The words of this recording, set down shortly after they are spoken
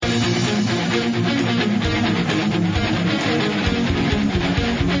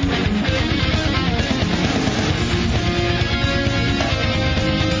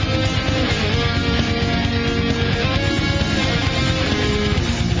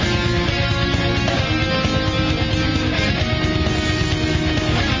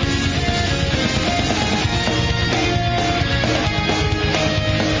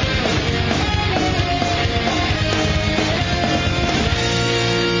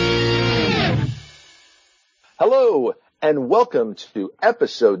Hello, and welcome to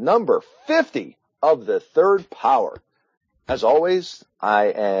episode number 50 of The Third Power. As always, I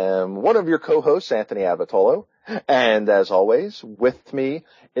am one of your co-hosts, Anthony Avatolo, and as always, with me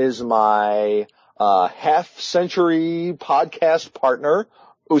is my half-century podcast partner,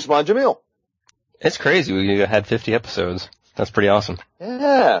 Usman Jamil. It's crazy. We had 50 episodes. That's pretty awesome.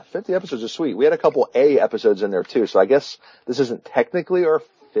 Yeah, 50 episodes is sweet. We had a couple A episodes in there too, so I guess this isn't technically our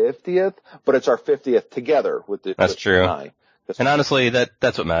 50th, but it's our 50th together with the. That's true. And honestly,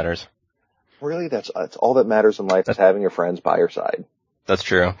 that's what matters. Really, that's all that matters in life is having your friends by your side. That's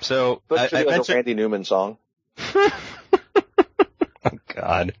true. So but I mentioned a Randy Newman song. Oh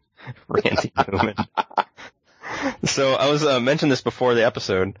God, Randy Newman. So I was mentioned this before the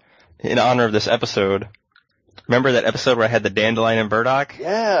episode in honor of this episode. Remember that episode where I had the dandelion and burdock?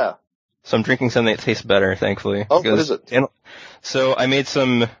 Yeah. So I'm drinking something that tastes better, thankfully. Oh, what is it? So I made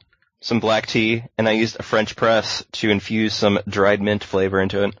some black tea, and I used a French press to infuse some dried mint flavor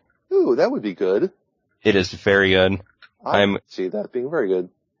into it. Ooh, that would be good. It is very good. I see that being very good.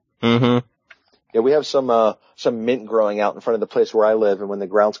 Mm-hmm. Yeah, we have some mint growing out in front of the place where I live, and when the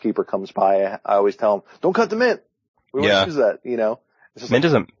groundskeeper comes by, I always tell him, don't cut the mint. We won't use that, you know. It's just mint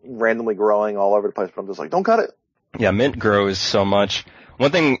isn't randomly growing all over the place, but I'm just like, don't cut it. Yeah, mint grows so much.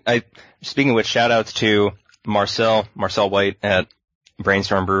 One thing speaking of which, shout outs to Marcel White at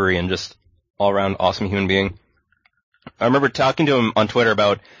Brainstorm Brewery, and just all around awesome human being. I remember talking to him on Twitter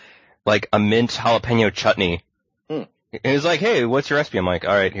about like a mint jalapeno chutney. And he was like, hey, what's your recipe? I'm like,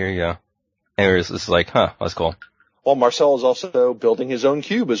 all right, here you go. And it's like, that's cool. Well, Marcel is also building his own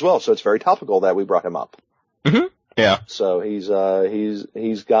cube as well, so it's very topical that we brought him up. Mm-hmm. Yeah. So he's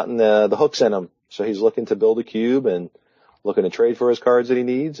gotten the hooks in him. So he's looking to build a cube and looking to trade for his cards that he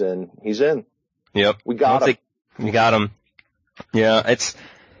needs, and he's in. Yep. We got him. We got him. Yeah, it's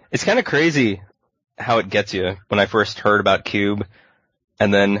kind of crazy how it gets you. When I first heard about Cube,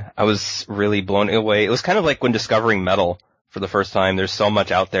 and then I was really blown away. It was kind of like when discovering metal for the first time. There's so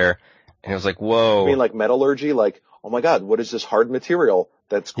much out there, and it was like, whoa. You mean like metallurgy? Like, oh my God, what is this hard material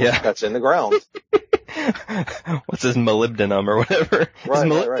that's in the ground? What's this molybdenum or whatever? Right,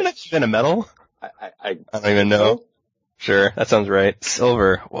 is molybdenum even a metal? I don't even know. So? Sure, that sounds right.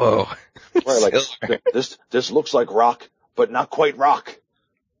 Silver. Whoa. Right, like this looks like rock, but not quite rock.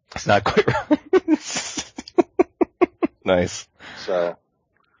 It's not quite rock. Nice. So.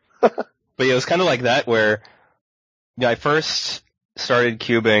 But yeah, it was kind of like that where I first started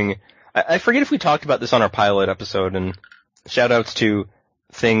cubing. I forget if we talked about this on our pilot episode, and shout outs to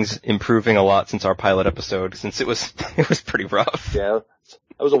things improving a lot since our pilot episode, since it was pretty rough. Yeah,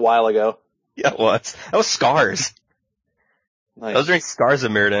 that was a while ago. Yeah, it was. That was Scars. Nice. I was doing Scars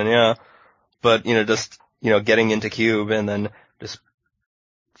of Mirrodin, yeah. But, just, getting into Cube and then just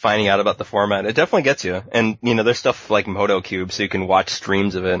finding out about the format, it definitely gets you. And, there's stuff like Moto Cube, so you can watch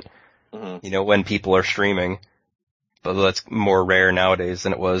streams of it, when people are streaming. But that's more rare nowadays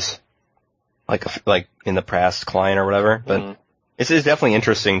than it was, like in the past client or whatever. But it's definitely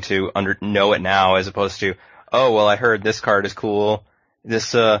interesting to know it now, as opposed to, oh, well, I heard this card is cool.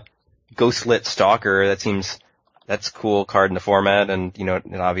 This, Ghostlit Stalker, that's a cool card in the format, and,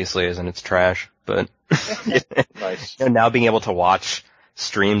 it obviously isn't, it's trash, but, nice. Now being able to watch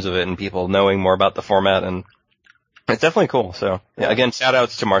streams of it and people knowing more about the format, and it's definitely cool, so, yeah, again, shout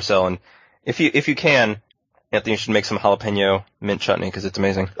outs to Marcel, and if you can, Anthony, you should make some jalapeno mint chutney, because it's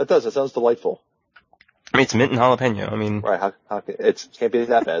amazing. That sounds delightful. I mean, it's mint and jalapeno, I mean. Right, it can't be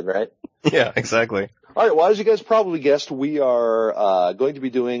that bad, right? Yeah, exactly. All right, well, as you guys probably guessed, we are going to be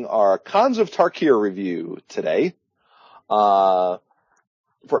doing our Khans of Tarkir review today.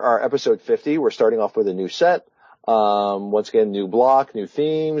 For our episode 50, we're starting off with a new set. Once again, new block, new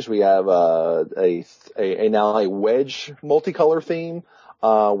themes. We have now a wedge multicolor theme,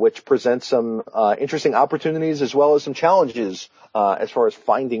 which presents some interesting opportunities as well as some challenges as far as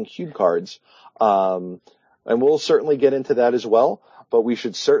finding cube cards. And we'll certainly get into that as well. But we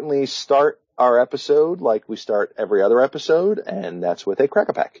should certainly start our episode like we start every other episode, and that's with a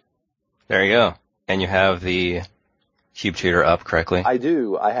Cracker Pack. There you go. And you have the Cube Tutor up correctly? I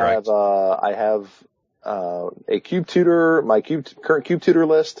do. I have a Cube Tutor, my current Cube Tutor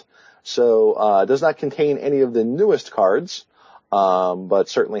list. So, it does not contain any of the newest cards, but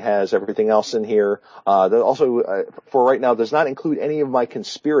certainly has everything else in here. That also, for right now, does not include any of my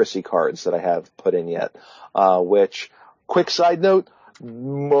conspiracy cards that I have put in yet, which, quick side note,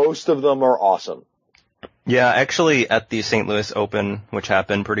 most of them are awesome. Yeah, actually, at the St. Louis Open, which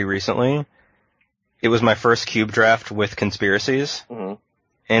happened pretty recently, it was my first cube draft with conspiracies. Mm-hmm.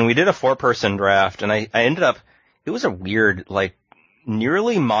 And we did a 4-person draft, and I ended up, it was a weird,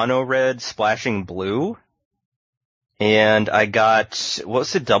 nearly mono red splashing blue. And I got, what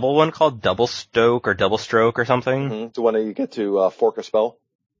was the double one called? Double Stoke or Double Stroke or something? Mm-hmm. The one that you get to fork a spell.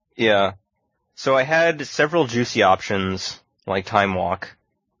 Yeah. So I had several juicy options, like Time Walk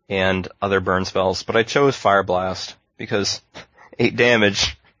and other burn spells, but I chose Fire Blast because 8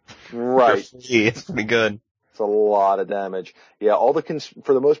 damage. Right. It's pretty good. It's a lot of damage. Yeah,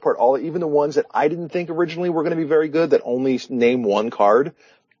 for the most part, even the ones that I didn't think originally were going to be very good, that only name one card,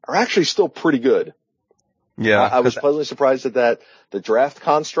 are actually still pretty good. Yeah. I was pleasantly surprised at that. The draft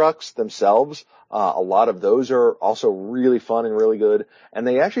constructs themselves, a lot of those are also really fun and really good. And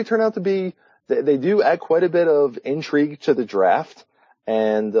they actually turn out to be, they do add quite a bit of intrigue to the draft.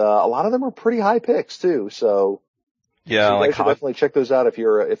 And, a lot of them are pretty high picks too. So yeah, you guys should definitely check those out if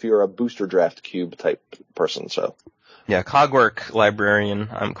you're a booster draft cube type person. So yeah, Cogwork Librarian,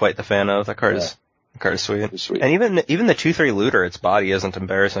 I'm quite the fan of. That card is sweet. Sweet. And even the 2/3 Looter, its body isn't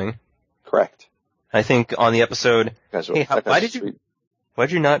embarrassing. Correct. I think on the episode, Hey, why did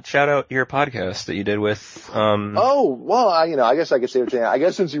you not shout out your podcast that you did with, Oh, well, I guess I could say what I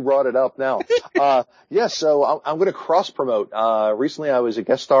guess since you brought it up now. So I'm going to cross promote. Recently I was a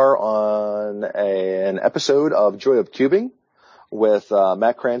guest star on an episode of Joy of Cubing with,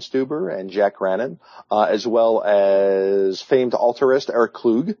 Matt Kranstuber and Jack Grannon, as well as famed altarist Eric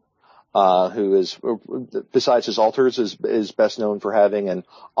Klug, who is, besides his altars, is best known for having an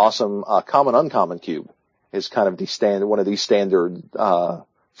awesome, common uncommon cube. Is kind of one of the standard,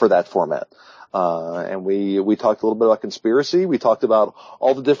 for that format. And we talked a little bit about Conspiracy. We talked about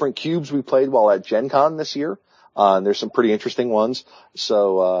all the different cubes we played while at Gen Con this year. And there's some pretty interesting ones.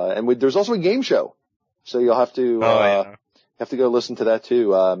 So, there's also a game show. So you'll have to, have to go listen to that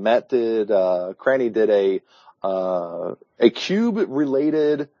too. Cranny did a cube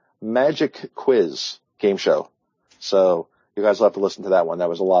related Magic quiz game show. So you guys will have to listen to that one. That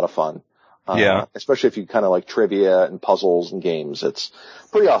was a lot of fun. Especially if you kind of like trivia and puzzles and games. It's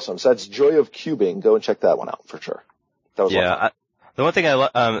pretty awesome. So that's Joy of Cubing. Go and check that one out for sure. That was the one thing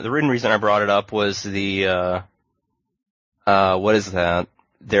the reason I brought it up was the, what is that?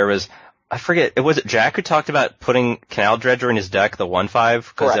 There was, I forget, was it Jack who talked about putting Canal Dredger in his deck, the 1/5,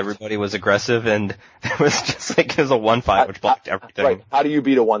 because everybody was aggressive, and it was just like, it was a 1/5 which blocked everything. Right. How do you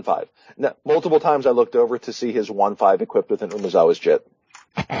beat a 1/5? Now, multiple times I looked over to see his 1/5 equipped with an Umezawa's Jit.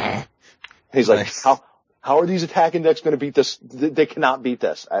 He's like, Nice. how are these attacking decks going to beat this? They cannot beat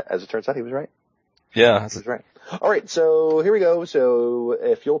this. As it turns out, he was right. Yeah. He was right. All right. So here we go. So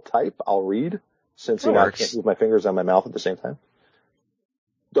if you'll type, I'll read, since I can't move my fingers on my mouth at the same time.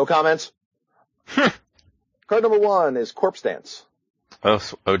 No comments. Card number 1 is Corpse Dance.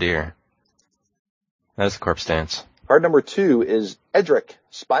 Oh dear. That's Corpse Dance. Card number 2 is Edric,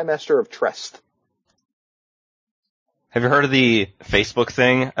 Spymaster of Trest. Have you heard of the Facebook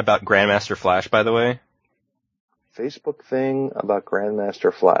thing about Grandmaster Flash, by the way? Facebook thing about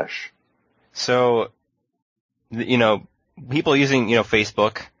Grandmaster Flash. So, people using,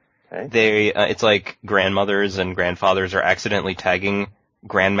 Facebook, okay. it's like grandmothers and grandfathers are accidentally tagging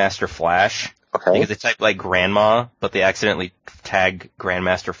Grandmaster Flash. Okay. Because they type like grandma, but they accidentally tag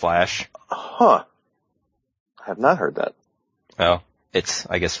Grandmaster Flash. Huh. I have not heard that. Oh, it's,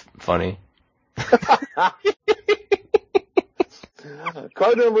 I guess, funny.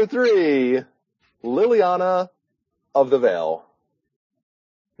 Card number 3, Liliana of the Veil.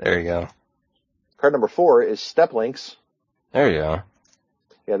 There you go. Card number 4 is Step Links. There you go.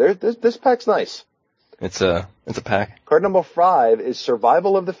 Yeah, this pack's nice. It's a pack. Card number 5 is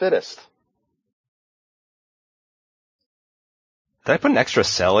Survival of the Fittest. Did I put an extra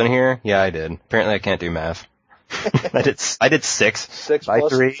cell in here? Yeah, I did. Apparently I can't do math. I did 6. 6 by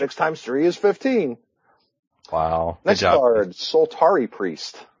plus 3. 6 times 3 is 15. Wow. Next Good job. card, Soltari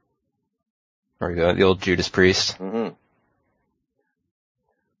Priest. There we go. The old Judas Priest. Mm-hmm.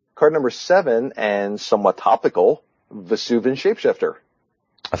 Card number 7, and somewhat topical, Vesuvian Shapeshifter.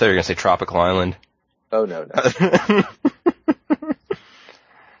 I thought you were going to say Tropical Island. Oh, no.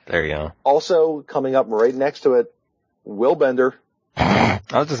 There you go. Also, coming up right next to it, Willbender. I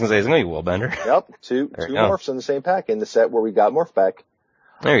was just going to say, it's going to be Willbender. Yep, two morphs in the same pack in the set where we got Morph back.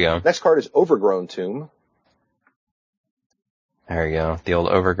 There you go. Next card is Overgrown Tomb. There you go. The old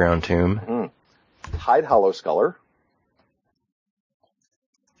Overgrown Tomb. Mm-hmm. Hide Hollow Sculler.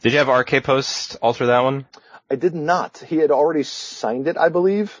 Did you have RK Post alter that one? I did not. He had already signed it, I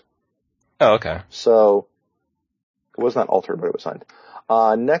believe. Oh, okay. So, it was not altered, but it was signed.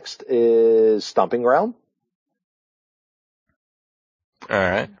 Next is Stomping Ground.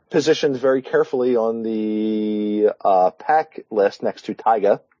 Alright. Positioned very carefully on the pack list next to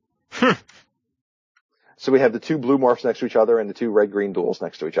Taiga. So we have the 2 blue morphs next to each other and the 2 red-green duels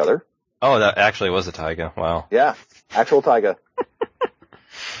next to each other. Oh, that actually was a Taiga. Wow. Yeah, actual Taiga.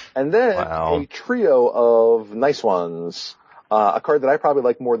 And then a trio of nice ones. A card that I probably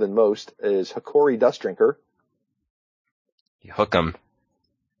like more than most is Hikori Dust Drinker. You hook 'em.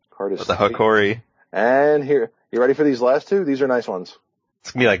 Card is with the Hikori. And here, you ready for these last two? These are nice ones.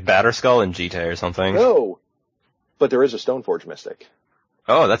 It's gonna be like Batterskull and Jite or something. No, but there is a Stoneforge Mystic.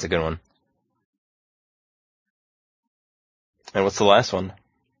 Oh, that's a good one. And what's the last one?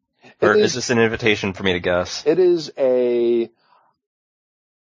 Or is this an invitation for me to guess? It is a...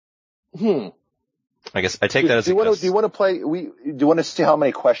 I guess I take that as a guess. Do you want to play? Do you want to see how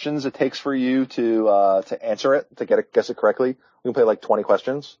many questions it takes for you to answer it, to guess it correctly? We can play like 20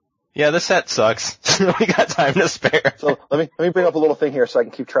 questions. Yeah, this set sucks. We got time to spare. So let me bring up a little thing here so I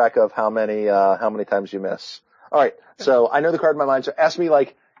can keep track of how many times you miss. All right. So I know the card in my mind. So ask me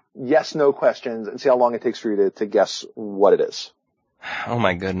like yes, no questions and see how long it takes for you to guess what it is. Oh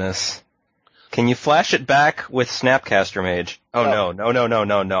my goodness. Can you flash it back with Snapcaster Mage? Oh no. I'm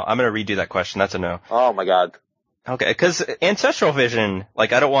gonna redo that question. That's a no. Oh my god. Okay, cause Ancestral Vision,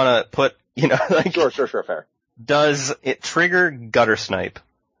 like I don't wanna put, like. Sure, fair. Does it trigger Gutter Snipe?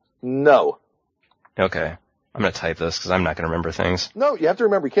 No. Okay. I'm gonna type this cause I'm not gonna remember things. No, you have to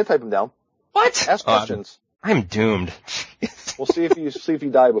remember, you can't type them down. What? Ask questions. I'm doomed. We'll see if you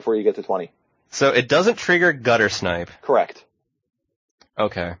die before you get to 20. So it doesn't trigger Gutter Snipe. Correct.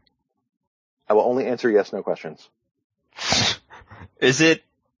 Okay. I will only answer yes, no questions. Is it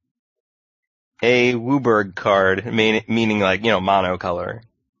a Wooburg card, meaning like, mono color?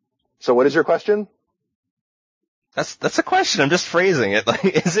 So what is your question? That's a question. I'm just phrasing it. Like,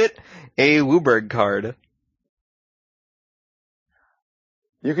 is it a Wooburg card?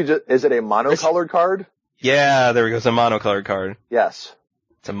 Is it a monocolored card? Yeah, there we go. It's a monocolored card. Yes.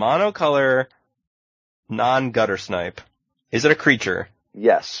 It's a monocolor, non-Gutter Snipe. Is it a creature?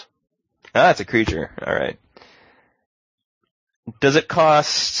 Yes. Ah, it's a creature. Alright. Does it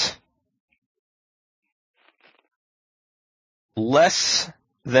cost less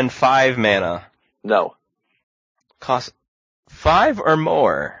than 5 mana? No. Cost 5 or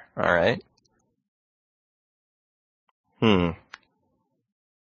more? Alright.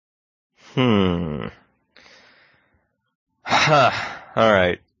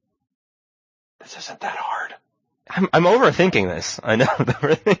 Alright. This isn't that hard. I'm overthinking this. I know I'm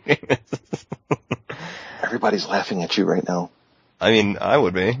overthinking this. Everybody's laughing at you right now. I mean, I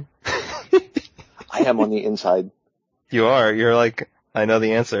would be. I am on the inside. You are. You're like, I know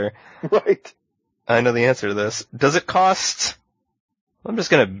the answer. Right. I know the answer to this. Does it cost... I'm just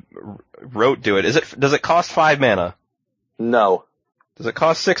gonna rote do it. Does it cost 5 mana? No. Does it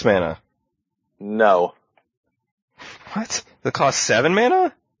cost 6 mana? No. What? Does it cost 7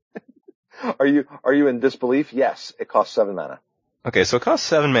 mana? Are you in disbelief? Yes, it costs 7 mana. Okay, so it costs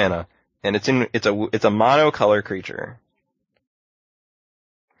 7 mana, and it's a monocolor creature.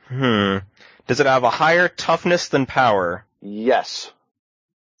 Does it have a higher toughness than power? Yes.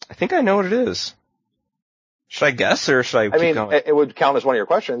 I think I know what it is. Should I guess, or should I keep going? It would count as one of your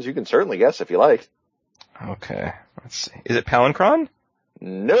questions. You can certainly guess if you like. Okay, let's see. Is it Palinchron?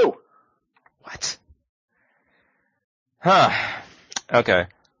 No. What? Huh. Okay.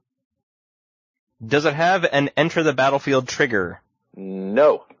 Does it have an enter the battlefield trigger?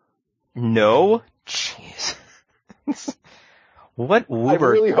 No. No? Jeez. What Wooburg? I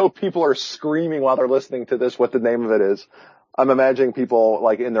really hope people are screaming while they're listening to this what the name of it is. I'm imagining people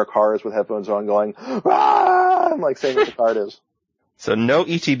like in their cars with headphones on going, ah! I'm like saying what the card is. So no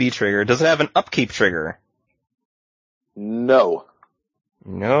ETB trigger. Does it have an upkeep trigger? No.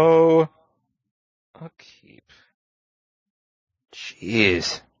 No upkeep.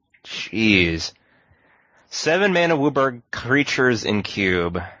 Jeez. 7 mana Wooburg creatures in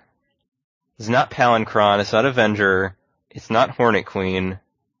cube. It's not Palinchron, it's not Avenger, it's not Hornet Queen.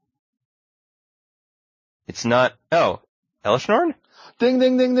 It's not, Elishnorn? Ding,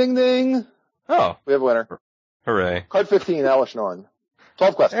 ding, ding, ding, ding. Oh. We have a winner. Hooray. Card 15, Elishnorn.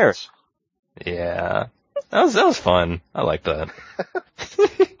 12 questions. There. Yeah. That was fun. I like that.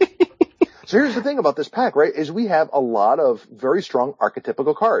 So here's the thing about this pack, right, is we have a lot of very strong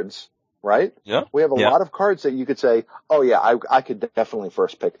archetypical cards, right? Yeah. We have a lot of cards that you could say, oh yeah, I could definitely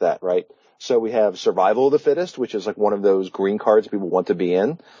first pick that, right? So we have Survival of the Fittest, which is like one of those green cards people want to be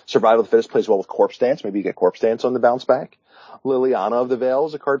in. Survival of the Fittest plays well with Corpse Dance. Maybe you get Corpse Dance on the bounce back. Liliana of the Veil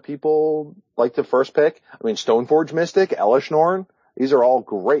is a card people like to first pick. I mean, Stoneforge Mystic, Elishnorn, these are all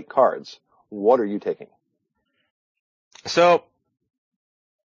great cards. What are you taking? So,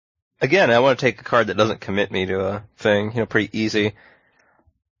 again, I want to take a card that doesn't commit me to a thing, pretty easy.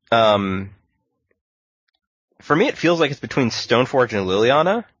 For me, it feels like it's between Stoneforge and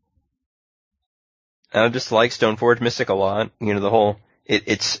Liliana. I just like Stoneforge Mystic a lot. You know, the whole,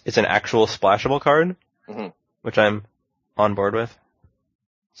 it's an actual splashable card, which I'm on board with.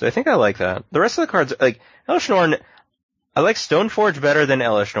 So I think I like that. The rest of the cards, like, Elesh Norn, I like Stoneforge better than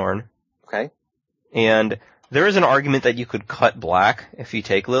Elesh Norn. Okay. And there is an argument that you could cut black if you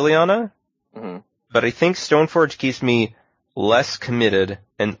take Liliana. But I think Stoneforge keeps me less committed,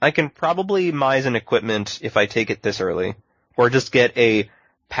 and I can probably mise an equipment if I take it this early. Or just get a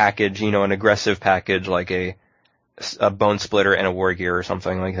package, you know, an aggressive package like a Bone Splitter and a War Gear or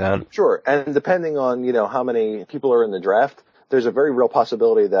something like that. Sure. And depending on, you know, how many people are in the draft, there's a very real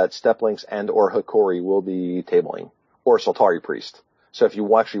possibility that Steplinks and or Hikori will be tabling. Or Soltari Priest. So if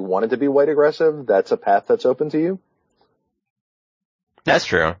you actually wanted to be white aggressive, that's a path that's open to you. That's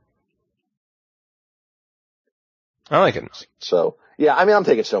true. I like it. So, yeah, I mean, I'm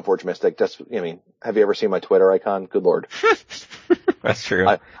taking Stoneforge Mystic. Have you ever seen my Twitter icon? Good Lord. That's true.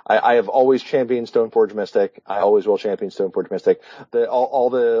 I have always championed Stoneforge Mystic. I always will champion Stoneforge Mystic. All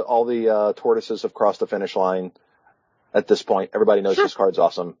the tortoises have crossed the finish line at this point. Everybody knows this card's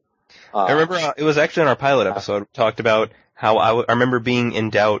awesome. I remember it was actually in our pilot episode, we talked about how I remember being in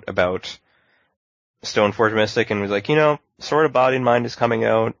doubt about Stoneforge Mystic and was like, you know, Sword of Body and Mind is coming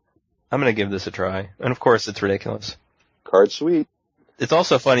out. I'm going to give this a try. And of course, it's ridiculous. Card's sweet. It's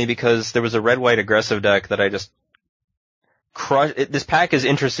also funny because there was a red-white aggressive deck that I just crushed. This pack is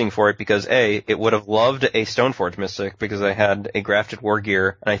interesting for it because A, it would have loved a Stoneforge Mystic because I had a grafted War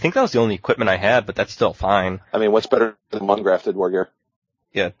Gear, and I think that was the only equipment I had, but that's still fine. I mean, what's better than one grafted War Gear?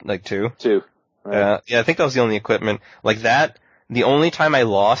 Yeah, like two. Right. Yeah, I think that was the only equipment. Like that, the only time I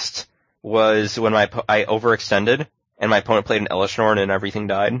lost was when I overextended, and my opponent played an Elesh Norn and everything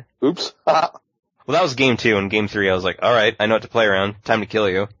died. Oops. Well, that was game 2, and game 3 I was like, alright, I know what to play around, time to kill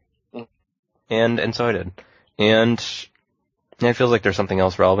you. And so I did. And it feels like there's something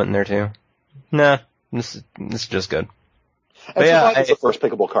else relevant in there too. Nah, this is just good. And Survival's the first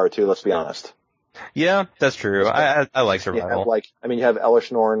pickable card too, let's be honest. Yeah, that's true. I like Survival. You have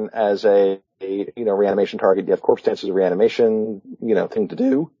Elesh Norn as a reanimation target. You have Corpse Dance as a reanimation, thing to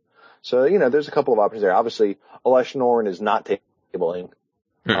do. So, there's a couple of options there. Obviously, Elesh Norn is not tabling.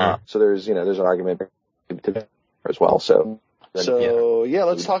 So there's an argument as well. So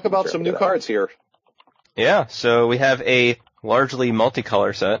let's talk about some new cards here. Yeah, so we have a largely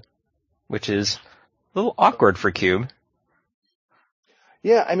multicolor set, which is a little awkward for Cube.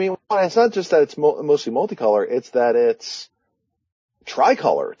 Yeah, I mean, it's not just that it's mostly multicolor, it's that it's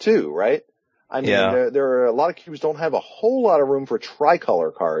tricolor too, right? I mean, there are a lot of cubes don't have a whole lot of room for tricolor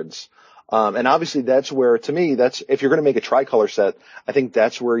cards. And obviously that's where, to me, if you're going to make a tricolor set, I think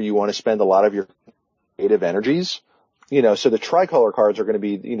that's where you want to spend a lot of your creative energies. So the tricolor cards are going to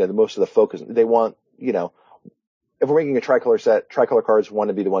be, the most of the focus. They want, if we're making a tricolor set, tricolor cards want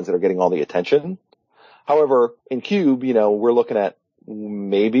to be the ones that are getting all the attention. However, in Cube, we're looking at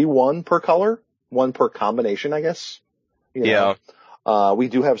maybe one per color, one per combination, I guess. Yeah. We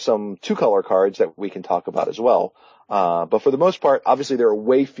do have some 2-color cards that we can talk about as well. But for the most part, obviously there are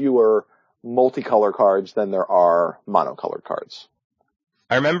way fewer multicolor cards than there are monocolored cards.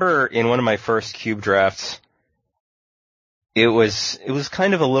 I remember in one of my first Cube drafts, it was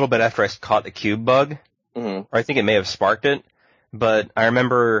kind of a little bit after I caught the Cube bug, or I think it may have sparked it, but I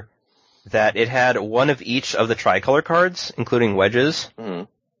remember that it had one of each of the tricolor cards, including wedges,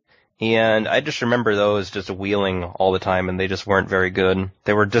 and I just remember those just wheeling all the time, and they just weren't very good.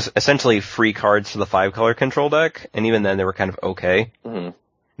 They were just essentially free cards for the 5-color control deck, and even then they were kind of okay. And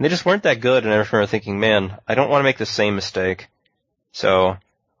they just weren't that good, and I remember thinking, man, I don't want to make the same mistake, so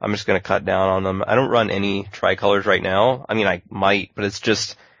I'm just going to cut down on them. I don't run any tricolors right now. I mean, I might,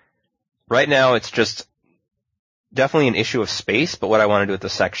 but right now it's just definitely an issue of space, but what I want to do with the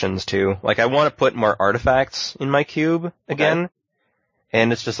sections too. Like, I want to put more artifacts in my cube again,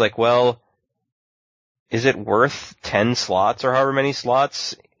 and it's just like, well, is it worth 10 slots or however many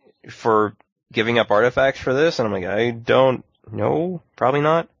slots for giving up artifacts for this? And I'm like, I don't know, probably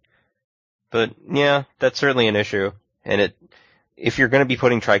not. But yeah, that's certainly an issue. And if you're going to be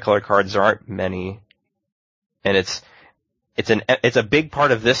putting tricolor cards, there aren't many. And it's a big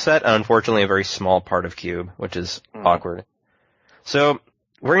part of this set, and unfortunately a very small part of Cube, which is awkward. So,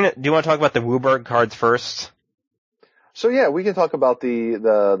 do you want to talk about the WUBRG cards first? So yeah, we can talk about the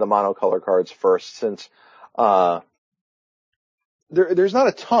monocolor cards first, since, there's not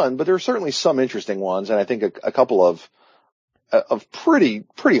a ton, but there are certainly some interesting ones, and I think a couple of pretty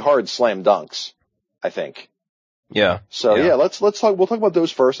hard slam dunks, I think. Yeah. So yeah, let's talk, we'll talk about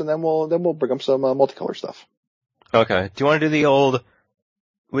those first, and then we'll bring up some multicolor stuff. Okay. Do you want to do the old,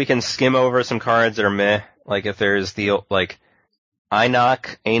 we can skim over some cards that are meh, like if there's the, like,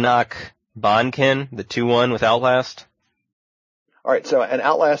 Einok, Bondkin, the 2/1 with Outlast. All right, so an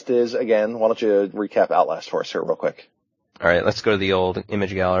Outlast is, again, why don't you recap Outlast for us here real quick? All right, let's go to the old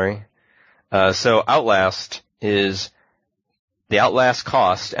image gallery. So Outlast is the Outlast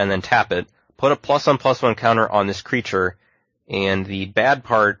cost, and then tap it. Put a +1/+1 counter on this creature, and the bad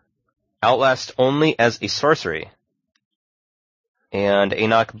part, Outlast only as a sorcery. And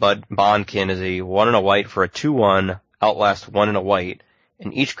Enoch Bondkin is a 1 and a white for a 2/1, Outlast 1 and a white.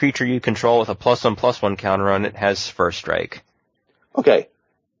 And each creature you control with a +1/+1 counter on it has first strike. Okay.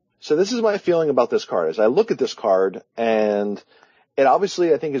 So this is my feeling about this card. As I look at this card, and it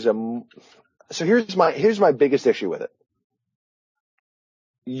obviously I think is so here's my biggest issue with it.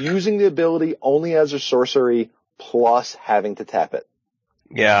 Using the ability only as a sorcery plus having to tap it.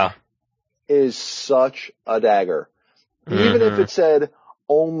 Yeah. Is such a dagger. Even if it said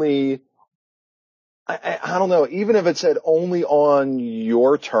only, I don't know, even if it said only on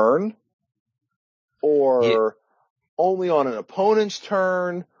your turn, or only on an opponent's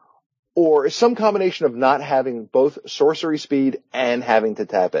turn, or some combination of not having both sorcery speed and having to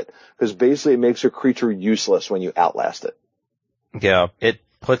tap it. Because basically it makes your creature useless when you Outlast it. Yeah, it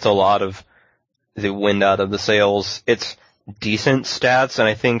puts a lot of the wind out of the sails. It's decent stats, and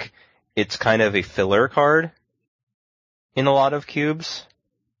I think it's kind of a filler card in a lot of cubes,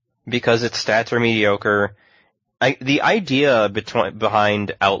 because its stats are mediocre. The idea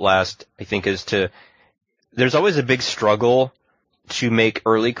behind Outlast, I think, is there's always a big struggle to make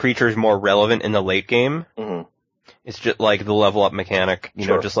early creatures more relevant in the late game. Mm-hmm. It's just like the level up mechanic, you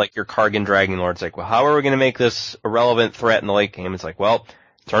know, just like your Kargan Dragonlord. It's like, well, how are we going to make this a relevant threat in the late game? It's like, well,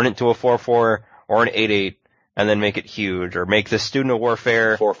 turn it to a 4/4 or an 8/8 and then make it huge, or make this Student of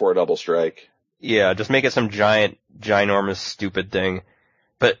Warfare 4/4 double strike. Yeah, just make it some ginormous, stupid thing.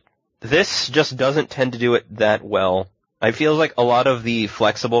 But this just doesn't tend to do it that well. I feel like a lot of the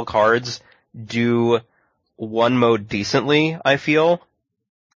flexible cards do one mode decently, I feel.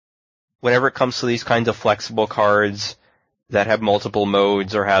 Whenever it comes to these kinds of flexible cards that have multiple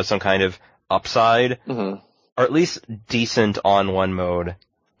modes or have some kind of upside, or at least decent on one mode,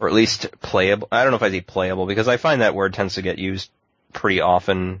 or at least playable. I don't know if I say playable, because I find that word tends to get used pretty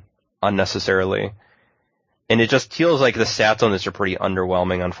often unnecessarily. And it just feels like the stats on this are pretty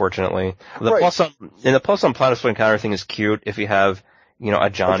underwhelming, unfortunately. The +1/+1 counter thing is cute if you have, you know, a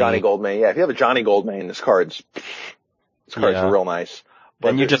Johnny Goldmane. Yeah, if you have a Johnny Goldmane, this card's real nice.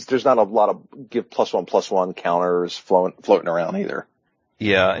 But there's not a lot of give +1/+1 counters floating around either.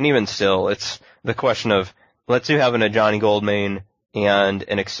 Yeah, and even still, it's the question of, let's say you have a Johnny Goldmane and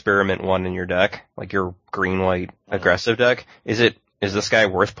an Experiment 1 in your deck, like your green-white aggressive deck. Is this guy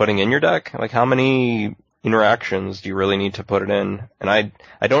worth putting in your deck? Like, how many interactions do you really need to put it in? And I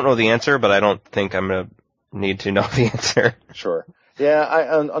don't know the answer, but I don't think I'm gonna need to know the answer. Sure.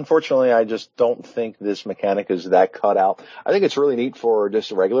 Yeah, unfortunately, I just don't think this mechanic is that cut out. I think it's really neat for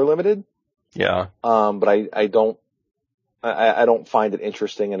just regular limited. Yeah. But I don't find it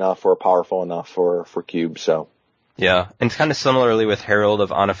interesting enough or powerful enough for cube, so. Yeah. And it's kind of similarly with Herald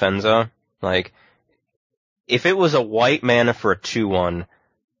of Anafenza. Like, if it was a white mana for a 2/1,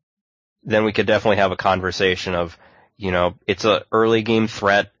 then we could definitely have a conversation of, you know, it's a early game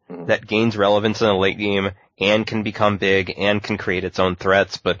threat that gains relevance in the late game and can become big and can create its own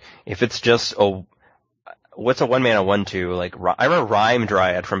threats. But if it's just what's a 1 mana 1/2? Like, I remember Rime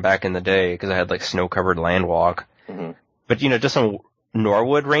Dryad from back in the day because I had like Snow Covered Landwalk. But, you know, just some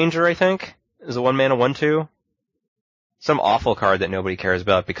Norwood Ranger, I think, is a 1 mana 1/2. Some awful card that nobody cares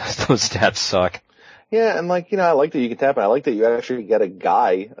about because those stats suck. Yeah, and like, you know, I like that you can tap it. I like that you actually get a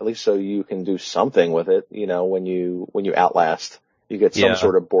guy, at least so you can do something with it, you know, when you Outlast. You get some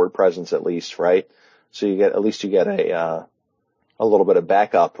sort of board presence at least, right? So you get a little bit of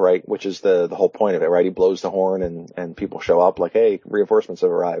backup, right? Which is the whole point of it, right? He blows the horn and people show up like, hey, reinforcements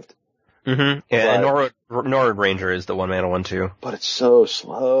have arrived. Yeah, and Norwood Ranger is the 1 mana 1/2. But it's so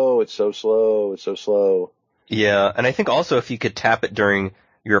slow. It's so slow. Yeah, and I think also if you could tap it during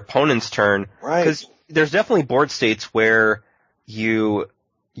your opponent's turn, right? Because there's definitely board states where you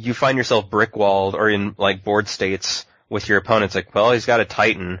find yourself brickwalled, or in like board states with your opponents, like, well, he's got a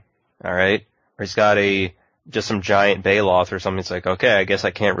Titan, all right, or he's got just some giant Baloth or something. It's like, okay, I guess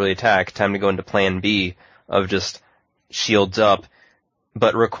I can't really attack. Time to go into plan B of just shields up.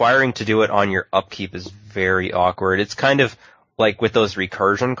 But requiring to do it on your upkeep is very awkward. It's kind of like with those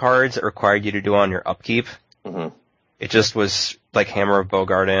recursion cards that required you to do on your upkeep. It just was like Hammer of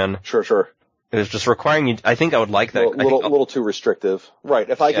Bogardan. Sure. It was just requiring you. I think I would like that. A little too restrictive. Right.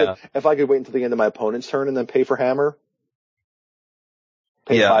 If I could wait until the end of my opponent's turn and then pay for Hammer,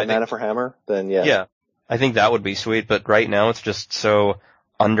 5 mana for Hammer, then yeah. Yeah. I think that would be sweet, but right now it's just so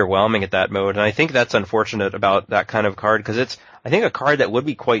underwhelming at that mode, and I think that's unfortunate about that kind of card, because it's, I think, a card that would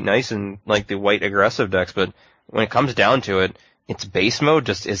be quite nice in, like, the white aggressive decks, but when it comes down to it, its base mode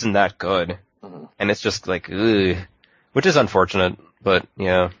just isn't that good. Mm-hmm. And it's just like, ugh, which is unfortunate, but,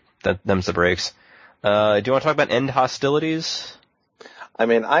 yeah, them's the breaks. Do you want to talk about end hostilities? I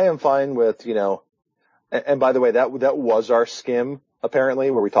mean, I am fine with, and by the way, that was our skim, apparently,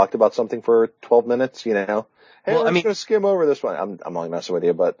 where we talked about something for 12 minutes, Hey, well, we're just going to skim over this one. I'm only messing with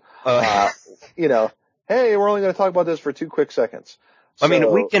you, but, hey, we're only going to talk about this for 2 quick seconds. So, I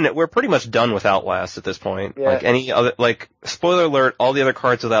mean, we're pretty much done with Outlast at this point. Yeah. Like any other, like, spoiler alert, all the other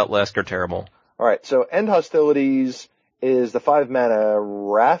cards with Outlast are terrible. Alright, so End Hostilities is the 5 mana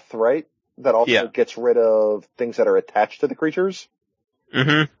Wrath, right? That also gets rid of things that are attached to the creatures.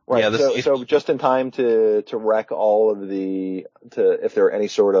 Mm-hmm. Right. Yeah, so just in time to wreck all of if there are any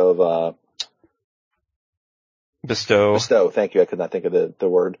sort of, Bestow. Thank you. I could not think of the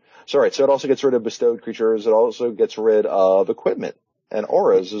word. So, right. So it also gets rid of bestowed creatures. It also gets rid of equipment and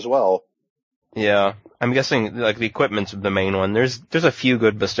auras as well. Yeah. I'm guessing, like, the equipment's the main one. There's a few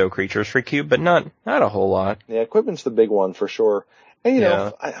good bestow creatures for Cube, but not a whole lot. Yeah, equipment's the big one for sure. And,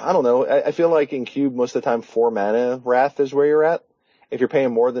 I don't know. I feel like in Cube, most of the time, 4 mana Wrath is where you're at. If you're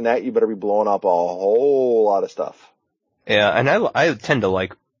paying more than that, you better be blowing up a whole lot of stuff. Yeah, and I tend to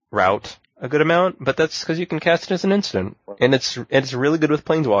like Rout a good amount, but that's because you can cast it as an instant. And it's really good with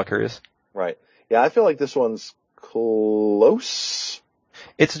Planeswalkers. Right. Yeah, I feel like this one's close.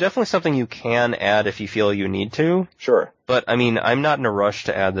 It's definitely something you can add if you feel you need to. Sure. But, I mean, I'm not in a rush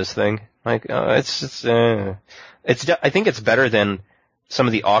to add this thing. Like, I think it's better than some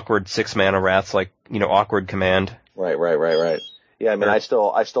of the awkward 6 mana Wraths, like, Awkward Command. Right. Yeah, I mean, I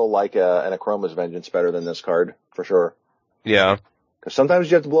still like an Akroma's Vengeance better than this card, for sure. Yeah. Because sometimes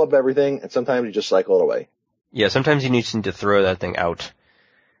you have to blow up everything, and sometimes you just cycle it away. Yeah, sometimes you need to throw that thing out.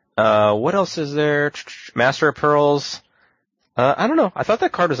 What else is there? Master of Pearls. I don't know. I thought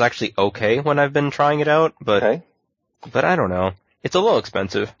that card was actually okay when I've been trying it out, but I don't know. It's a little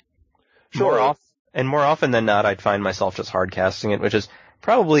expensive. Sure. More often than not, I'd find myself just hard casting it, which is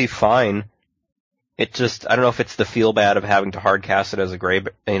probably fine. It just, I don't know if it's the feel bad of having to hard cast it as a gray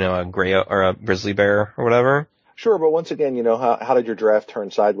or a grizzly bear or whatever. Sure, but once again, how did your draft turn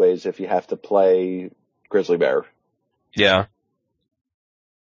sideways if you have to play grizzly bear? Yeah.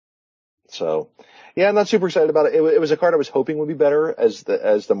 So, yeah, I'm not super excited about it. It was a card I was hoping would be better as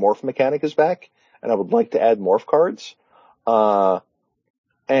the morph mechanic is back, and I would like to add morph cards. And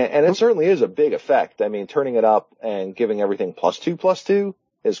it certainly is a big effect. I mean, turning it up and giving everything +2/+2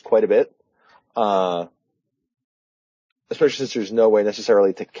 is quite a bit. Especially since there's no way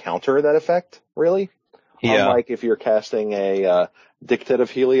necessarily to counter that effect, really. Yeah. Unlike if you're casting a Dictate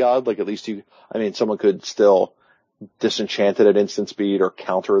of Heliod, like at least someone could still disenchant it at instant speed or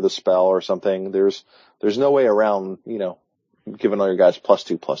counter the spell or something. There's no way around, giving all your guys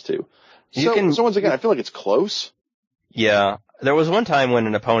 +2/+2. So once again, I feel like it's close. Yeah. There was one time when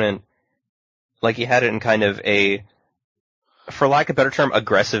an opponent, like, he had it in kind of a, for lack of a better term,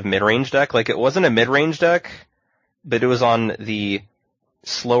 aggressive mid-range deck. Like, it wasn't a mid-range deck, but it was on the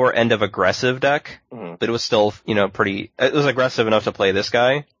slower end of aggressive deck, but it was still, it was aggressive enough to play this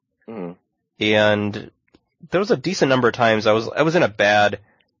guy. Mm-hmm. And there was a decent number of times I was in a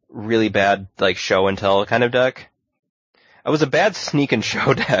really bad, like, show and tell kind of deck. I was a bad sneak and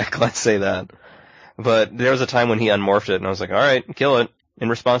show deck, let's say that. But there was a time when he unmorphed it, and I was like, alright, kill it, in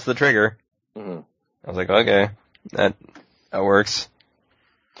response to the trigger. Mm-hmm. I was like, okay, that works.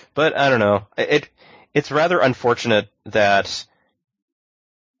 But, I don't know. It's rather unfortunate that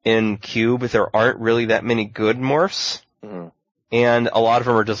in Cube there aren't really that many good morphs, and a lot of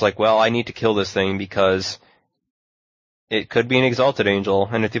them are just like, well, I need to kill this thing because it could be an Exalted Angel,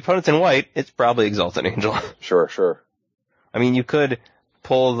 and if the opponent's in white, it's probably Exalted Angel. Sure. I mean, you could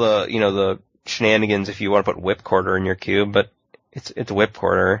pull the shenanigans if you want to put Whip Quarter in your cube, but it's Whip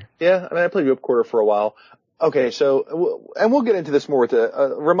Quarter. Yeah, I mean, I played Whip Quarter for a while. Okay, so, and we'll get into this more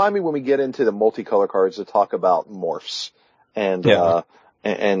remind me when we get into the multicolor cards to talk about morphs and the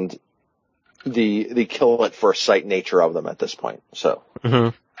kill at first sight nature of them at this point. So,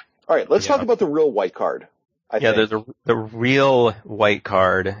 alright, let's talk about the real white card. There's the real white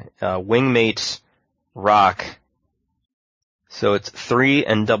card, Wingmate Rock. So it's 3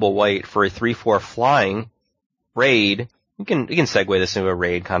 and double white for a 3/4 flying raid. You can segue this into a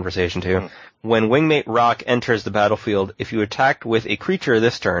raid conversation too. When Wingmate Rock enters the battlefield, if you attacked with a creature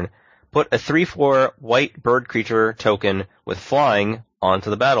this turn, put a 3/4 white bird creature token with flying onto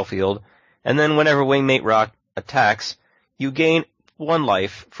the battlefield, and then whenever Wingmate Rock attacks, you gain 1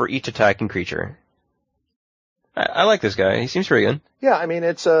 life for each attacking creature. I like this guy. He seems pretty good. Yeah, I mean,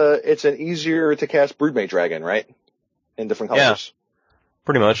 it's an easier to cast Broodmate Dragon, right? In different colors.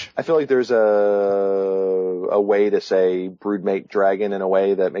 Pretty much. I feel like there's a way to say Broodmate Dragon in a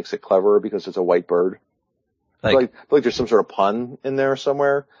way that makes it clever because it's a white bird. I feel like there's some sort of pun in there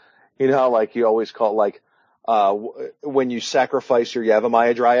somewhere. You know how like you always call it like, when you sacrifice your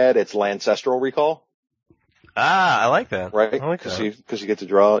Yavimaya Dryad, it's Lancestral Recall. I like that. Right? I like that. Because you get to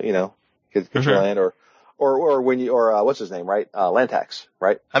draw, you know, get your land or when you, what's his name, right? Lantax,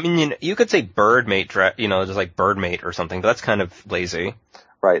 right? I mean, you could say birdmate, just like birdmate or something, but that's kind of lazy.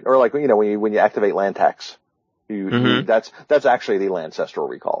 Right. Or like, you know, when you activate Lantax, that's actually the Lancestral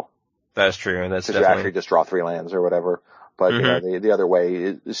Recall. That's true. That's definitely. You actually just draw 3 lands or whatever. But, you know, the other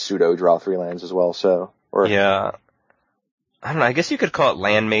way is pseudo draw 3 lands as well, so. Yeah. I don't know, I guess you could call it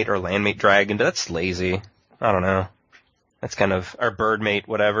Landmate or Landmate Dragon, but that's lazy. I don't know. That's kind of, or Birdmate,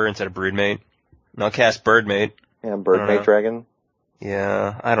 whatever, instead of Broodmate. And I'll cast Birdmate. Yeah, Birdmate Dragon.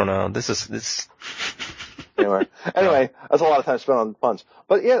 Yeah, I don't know. This. Anyway, that's a lot of time spent on puns.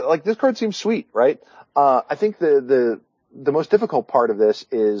 But yeah, like this card seems sweet, right? I think the most difficult part of this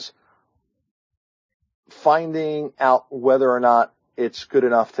is finding out whether or not it's good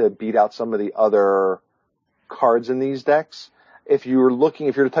enough to beat out some of the other cards in these decks. If you're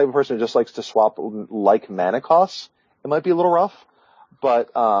the type of person who just likes to swap like mana costs, it might be a little rough.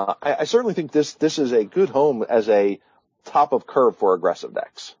 But I certainly think this is a good home as a top of curve for aggressive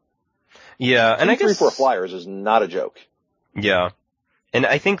decks. Yeah, and I guess 3/4 flyers is not a joke. Yeah. And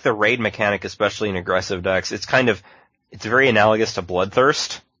I think the raid mechanic, especially in aggressive decks, it's very analogous to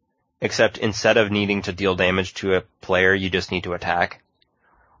Bloodthirst, except instead of needing to deal damage to a player, you just need to attack.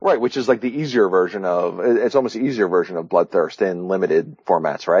 Right, which is like it's almost the easier version of Bloodthirst in limited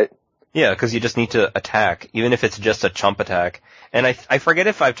formats, right? Yeah, because you just need to attack, even if it's just a chump attack. And I forget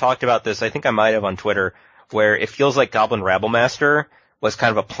if I've talked about this, I think I might have on Twitter, where it feels like Goblin Rabblemaster was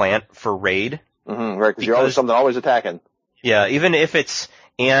kind of a plant for raid. Mm-hmm, right, because you're always attacking. Yeah, even if it's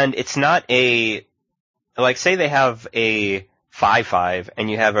not say they have a 5/5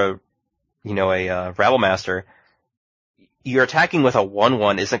 and you have a Rabblemaster, you're attacking with a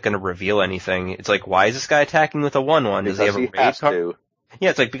 1/1 isn't going to reveal anything. It's like, why is this guy attacking with a 1/1? Does he have a raid card?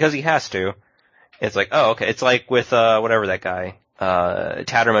 Yeah, it's like, because he has to. It's like, oh, okay. It's like with, whatever that guy,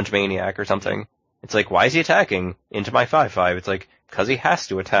 Tattermunch Maniac or something. It's like, why is he attacking into my 5/5? It's like, because he has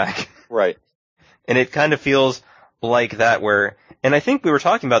to attack. Right. And it kind of feels like that and I think we were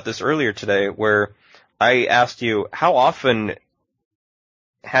talking about this earlier today, where I asked you, how often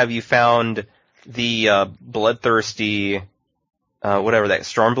have you found the, bloodthirsty,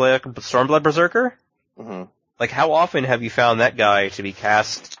 Stormblood Berserker? Mm-hmm. Like, how often have you found that guy to be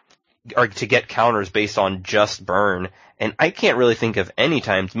cast, or to get counters based on just burn? And I can't really think of any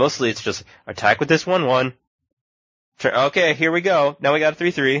times. Mostly it's just, attack with this 1/1. Okay, here we go. Now we got a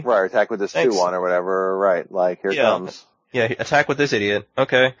 3/3. Right, attack with this 2/1 or whatever. Right, like, here it comes. Yeah, attack with this idiot.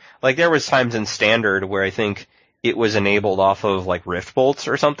 Okay. Like, there was times in Standard where I think it was enabled off of, like, Rift Bolts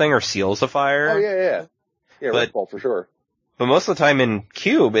or something, or Seals of Fire. Oh, yeah. Yeah, Rift Bolt for sure. But most of the time in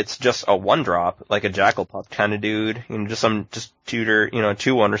Cube, it's just a 1-drop, like a Jackal Pup kind of dude, just tutor,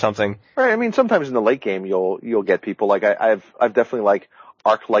 2/1 or something. Right, I mean, sometimes in the late game, you'll get people, like, I've definitely, like,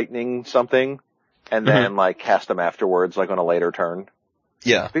 Arc Lightning something, and then, like, cast them afterwards, like, on a later turn.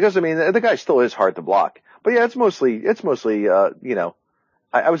 Yeah. Because, I mean, the guy still is hard to block. But yeah, it's mostly,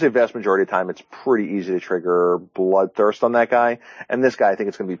 I would say vast majority of the time it's pretty easy to trigger Bloodthirst on that guy. And this guy, I think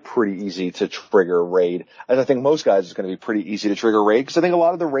it's going to be pretty easy to trigger Raid. And I think most guys it's going to be pretty easy to trigger Raid, because I think a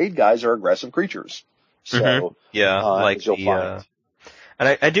lot of the Raid guys are aggressive creatures. So, like you'll find.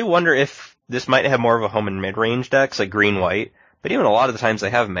 And I do wonder if this might have more of a home in mid-range decks, like green-white. But even a lot of the times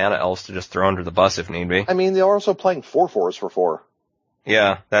they have mana elves to just throw under the bus if need be. I mean, they're also playing 4/4s for 4.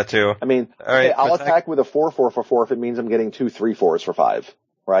 Yeah, that too. I mean, I'll attack with a 4/4 for 4 if it means I'm getting 2 3/4s for 5,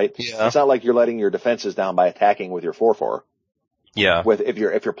 right? Yeah. It's not like you're letting your defenses down by attacking with your 4/4. Yeah. If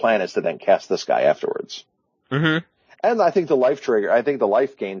your plan is to then cast this guy afterwards. Mm-hmm. And I think the life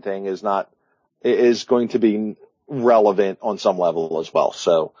gain thing is going to be relevant on some level as well.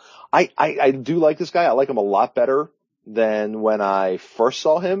 So I do like this guy. I like him a lot better than when I first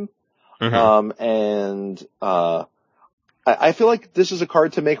saw him. Mm-hmm. I feel like this is a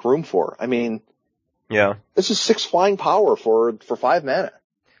card to make room for. I mean, yeah, this is 6 flying power for 5 mana.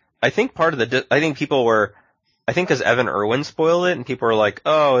 I think because Evan Irwin spoiled it and people were like,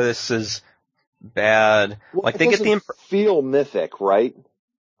 oh, this is bad. Well, like, they get feel mythic, right?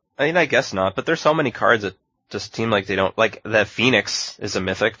 I mean, I guess not, but there's so many cards that just seem like they don't, like, the Phoenix is a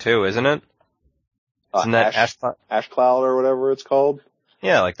mythic too, isn't it? Isn't that Ash Cloud or whatever it's called?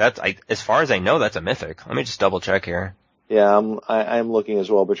 Yeah, like as far as I know, that's a mythic. Let me just double check here. Yeah, I'm looking as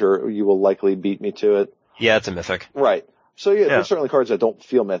well, but you will likely beat me to it. Yeah, it's a mythic. Right. So yeah, there's certainly cards that don't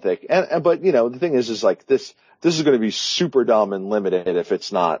feel mythic, but the thing is like this is going to be super dumb and limited if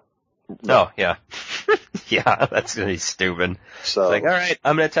it's not. Oh yeah, yeah, that's gonna be stupid. So it's like, all right,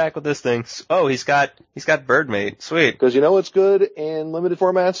 I'm gonna attack with this thing. Oh, he's got Birdmate. Sweet. Because what's good in limited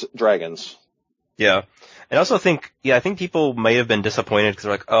formats? Dragons. Yeah. And I also think, I think people might have been disappointed because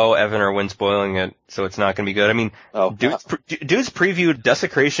they're like, oh, Evan or Win spoiling it, so it's not going to be good. I mean, dude's previewed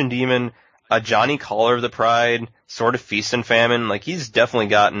Desecration Demon, a Johnny Caller of the Pride, Sword of Feast and Famine. Like, he's definitely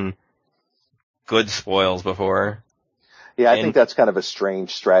gotten good spoils before. Yeah, I think that's kind of a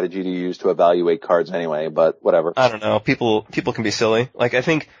strange strategy to use to evaluate cards anyway, but whatever. I don't know. People can be silly. Like, I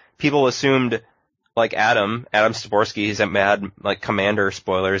think people assumed, like Adam Staborski, he's at Mad, like, Commander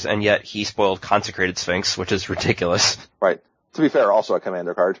spoilers, and yet he spoiled Consecrated Sphinx, which is ridiculous. Right. To be fair, also a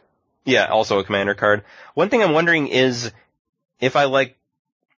Commander card. Yeah, also a Commander card. One thing I'm wondering is if I like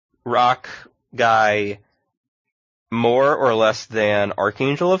Rock Guy more or less than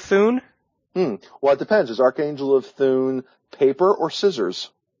Archangel of Thune. Well, it depends. Is Archangel of Thune paper or scissors?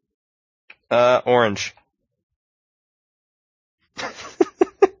 Orange.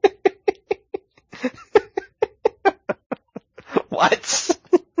 What?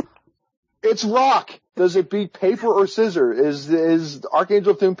 It's rock. Does it beat paper or scissors? Is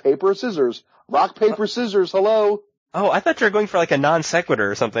Archangel of Thune paper or scissors? Rock, paper, scissors. Hello. Oh, I thought you were going for like a non sequitur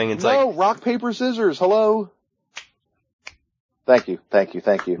or something. It's no, rock, paper, scissors. Hello. Thank you.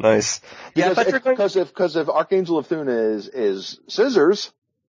 Nice. Yeah, because if Archangel of Thune is scissors,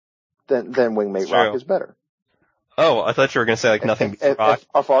 then Wingmate Rock is better. Oh, I thought you were going to say like nothing beats rock.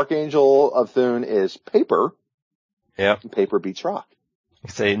 If Archangel of Thune is paper, yeah, paper beats rock. You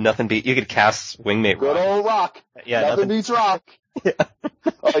could say nothing beat. You could cast Wingmate Rock. Good old rock. Yeah, nothing beats rock. Yeah.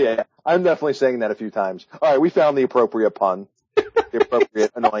 Oh yeah, I'm definitely saying that a few times. All right, we found the appropriate pun, the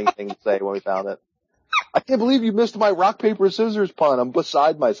appropriate annoying thing to say when we found it. I can't believe you missed my rock, paper, scissors pun. I'm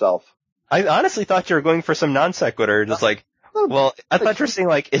beside myself. I honestly thought you were going for some non sequitur, just like, well, I thought you were saying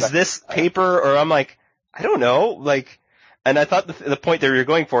like, is this paper? Or I'm like, I don't know, like, and I thought the point that you were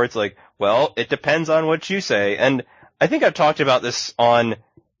going for, it's like, well, it depends on what you say. And I think I've talked about this on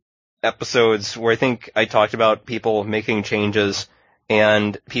episodes where I think I talked about people making changes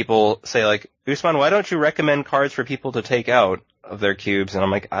and people say like, Usman, why don't you recommend cards for people to take out of their cubes? And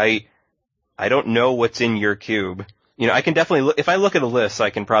I'm like, I don't know what's in your cube. I can definitely if I look at a list, I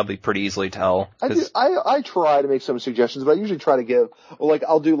can probably pretty easily tell. I try to make some suggestions, but I usually try to give,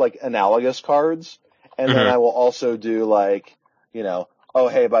 I'll do like analogous cards, and then I will also do like, oh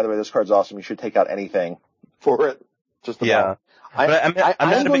hey, by the way, this card's awesome. You should take out anything for it. Just about. Yeah.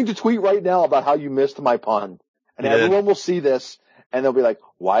 I'm going to tweet right now about how you missed my pun, and everyone will see this, and they'll be like,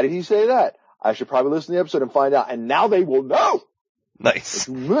 why did he say that? I should probably listen to the episode and find out, and now they will know. Nice.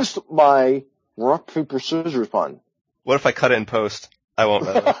 You missed my rock, paper, scissors pun. What if I cut it in post? I won't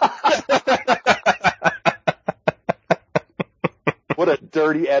know. What a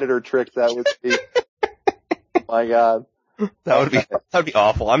dirty editor trick that would be. My God. That would be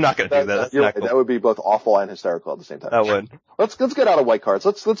awful. I'm not going to do that. That's not cool. That would be both awful and hysterical at the same time. That would. Let's get out of white cards.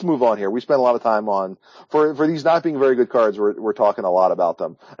 Let's move on here. We spent a lot of time for these not being very good cards. We're talking a lot about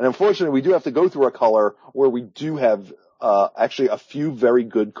them. And unfortunately, we do have to go through a color where we do have, actually a few very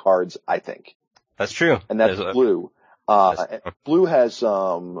good cards, I think. That's true. And that's blue. Blue has,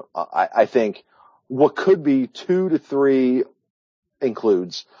 I think what could be 2 to 3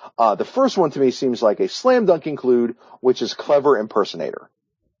 includes. The first one to me seems like a slam dunk include, which is Clever Impersonator.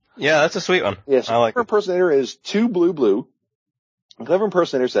 Yeah, that's a sweet one. Yes, I like Clever Impersonator is 2 blue. And Clever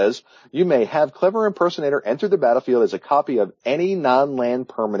Impersonator says, you may have Clever Impersonator enter the battlefield as a copy of any non-land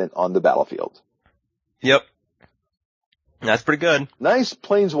permanent on the battlefield. Yep. That's pretty good. Nice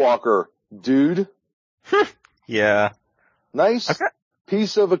Planeswalker, dude. Yeah. Nice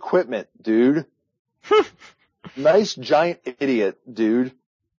piece of equipment, dude. Nice giant idiot, dude.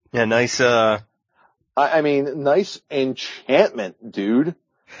 Yeah, nice, nice enchantment, dude.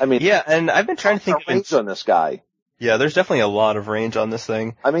 Yeah, and I've been trying to think of range on this guy. Yeah, there's definitely a lot of range on this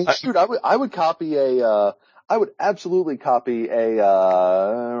thing. I would copy I would absolutely copy a,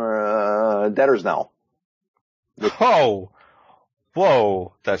 Debtor's Knell.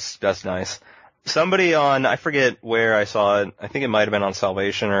 Whoa, that's nice. Somebody on, I forget where I saw it, I think it might have been on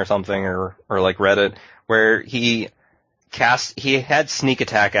Salvation or something, or like Reddit, where he had Sneak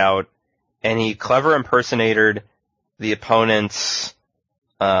Attack out, and he Clever Impersonated the opponent's,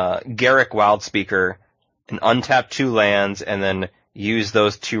 Garruk Wildspeaker, and untapped 2 lands, and then used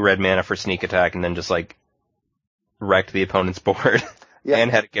those 2 red mana for Sneak Attack, and then just like, wrecked the opponent's board. Yeah.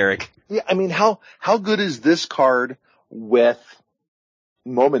 And Hedda Garrick. Yeah, I mean, how good is this card with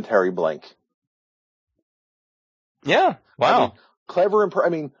Momentary Blink? Yeah. Wow. I mean, clever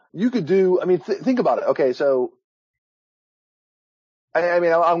and, you could do, think about it. Okay, so, I'm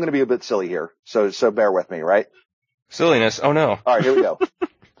going to be a bit silly here, so bear with me, right? Silliness. Oh no. Alright, here we go.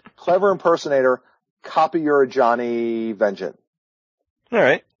 Clever Impersonator, copy your Johnny Vengeance.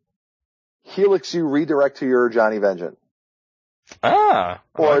 Alright. Helix you redirect to your Johnny Vengeance. Ah.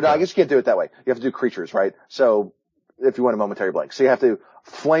 Or, no, I guess you can't do it that way. You have to do creatures, right? So, if you want a Momentary Blink. So you have to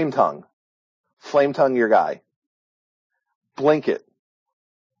Flame Tongue your guy. Blink it.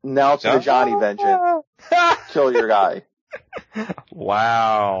 Now to the Johnny Vengeance. Kill your guy.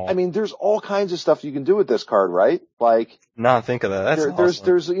 Wow. I mean, there's all kinds of stuff you can do with this card, right? Like, not think of that. That's awesome.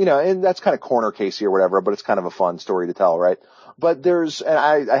 there's, and that's kind of corner casey or whatever, but it's kind of a fun story to tell, right? But and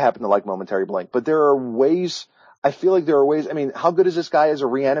I happen to like Momentary Blink, but there are ways, I feel like there are ways, how good is this guy as a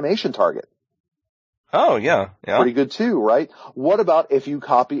reanimation target? Oh, yeah. Yeah. Pretty good too, right? What about if you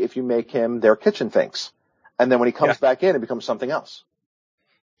make him their kitchen finks? And then when he comes back in, it becomes something else.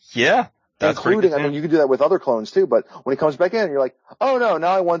 Yeah. That's including, you can do that with other clones too, but when he comes back in, you're like, oh no,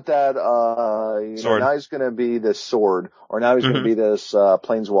 now I want that, sword. Now he's gonna be this sword, or now he's gonna be this,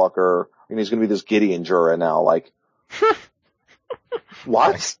 planeswalker, and he's gonna be this Gideon Jura now, like,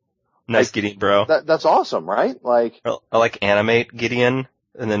 what? Nice Gideon, bro. That's awesome, right? Like, I like animate Gideon,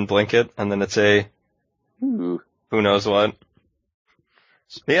 and then blink it, and then it's a, who knows what.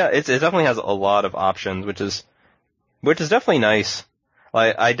 But yeah, it definitely has a lot of options, which is definitely nice.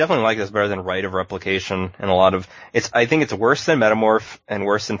 I definitely like this better than Rite of Replication and a lot of, I think it's worse than Metamorph and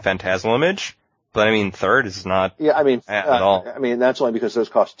worse than Phantasmal Image, but third is not. Yeah, at all. That's only because those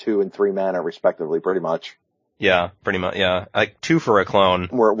cost 2 and 3 mana respectively, pretty much. Yeah, pretty much, yeah. Like 2 for a clone.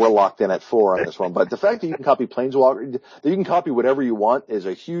 We're locked in at 4 on this one, but the fact that you can copy Planeswalker, that you can copy whatever you want is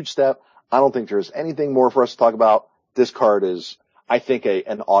a huge step. I don't think there's anything more for us to talk about. This card is, I think,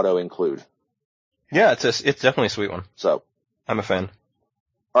 an auto include. Yeah, it's definitely a sweet one. So. I'm a fan.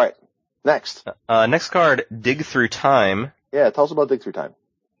 Alright, next. Next card, Dig Through Time. Yeah, tell us about Dig Through Time.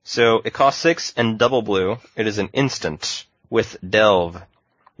 So, it costs 6 and double blue. It is an instant with Delve,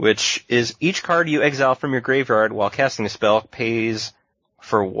 which is each card you exile from your graveyard while casting a spell pays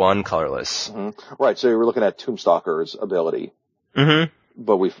for 1 colorless. Mm-hmm. Right, so you're looking at Tombstalker's ability. Mm-hmm.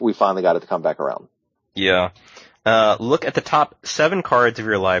 But we finally got it to come back around. Yeah. Look at the top 7 cards of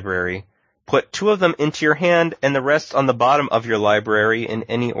your library. Put 2 of them into your hand and the rest on the bottom of your library in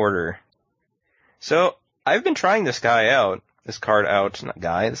any order. So, I've been trying this card out. It's not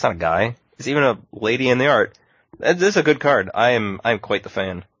a guy. It's even a lady in the art. This is a good card. I'm quite the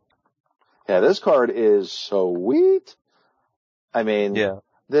fan. Yeah, this card is sweet. Yeah.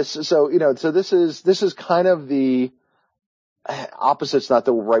 This is kind of the opposite's not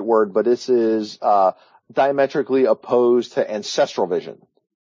the right word, but this is, diametrically opposed to Ancestral Vision.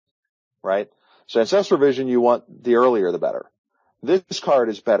 Right? So Ancestral Vision, you want the earlier the better. This card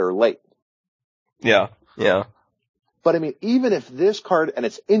is better late. Yeah, yeah. But even if this card, and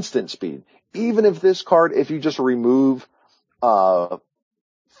it's instant speed, even if this card, if you just remove, 4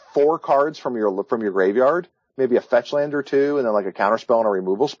 cards from your graveyard, maybe a fetch land or 2, and then like a counterspell and a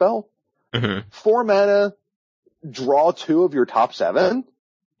removal spell, 4 mana, draw 2 of your top 7.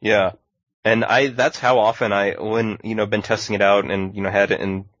 Yeah. And that's how often when, been testing it out and, had it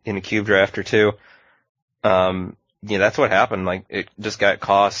in a cube draft or 2, that's what happened. Like, it just got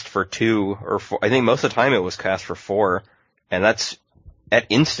cost for 2 or 4. I think most of the time it was cast for 4, and that's at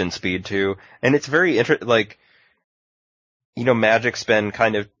instant speed too. And it's very Magic's been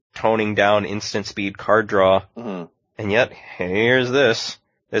kind of toning down instant speed card draw, and yet here's this,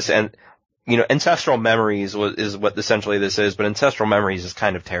 and, Ancestral Memories is what essentially this is, but Ancestral Memories is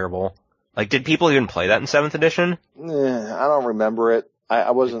kind of terrible. Like, did people even play that in 7th edition? I don't remember it. I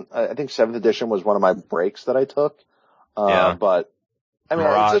think 7th edition was one of my breaks that I took. But,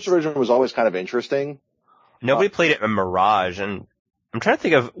 Ancestral Vision was always kind of interesting. Nobody played it in Mirage, and I'm trying to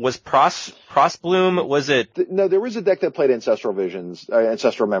think of, was Frostbloom, was it? No, there was a deck that played Ancestral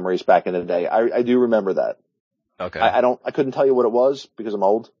Memories back in the day. I do remember that. Okay. I couldn't tell you what it was because I'm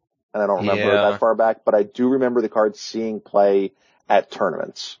old, and I don't remember it that far back, but I do remember the card seeing play at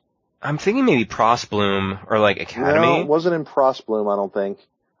tournaments. I'm thinking maybe Frostbloom or like Academy. No, it wasn't in Frostbloom, I don't think.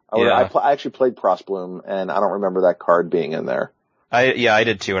 I actually played Frostbloom, and I don't remember that card being in there. I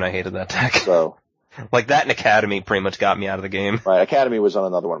did too, and I hated that deck. So, like that and Academy pretty much got me out of the game. Right, Academy was on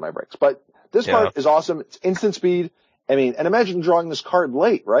another one of my breaks. But this card is awesome. It's instant speed. And imagine drawing this card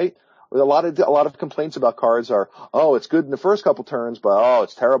late, right? A lot of complaints about cards are, oh, it's good in the first couple turns, but oh,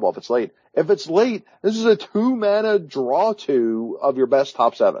 it's terrible if it's late. If it's late, this is a 2-mana draw 2 of your best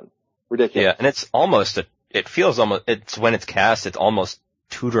top 7. Ridiculous. Yeah, and it feels almost, it's when it's cast, it's almost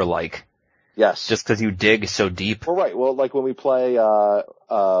tutor-like. Yes. Just because you dig so deep. Well, right. Well, like when we play,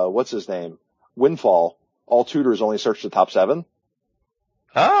 what's his name? Windfall, all tutors only search the top 7.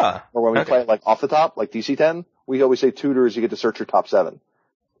 Ah. Or when we play like off the top, like DC 10, we always say tutors, you get to search your top 7.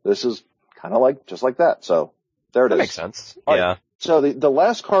 This is kind of like, just like that. So there it is. That makes sense. All yeah. Right. So the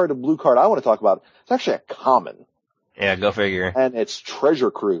last card, the blue card I want to talk about, it's actually a common. Yeah, go figure. And it's Treasure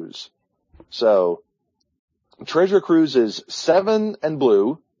Cruise. So Treasure Cruise is 7 and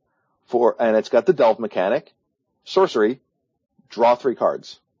blue and it's got the delve mechanic, sorcery, draw 3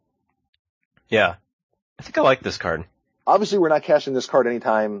 cards. Yeah. I think I like this card. Obviously we're not casting this card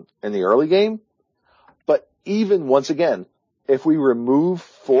anytime in the early game, but even once again, if we remove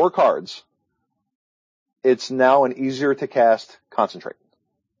 4 cards, it's now an easier to cast Concentrate.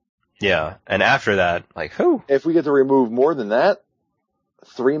 Yeah, and after that, like, who? If we get to remove more than that,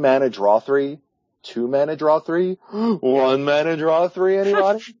 3 mana draw 3, 2 mana draw 3, 1 mana draw 3,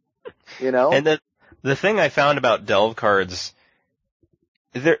 anybody? You know? And the thing I found about delve cards,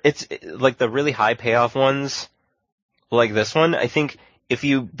 it's like the really high payoff ones, like this one, I think if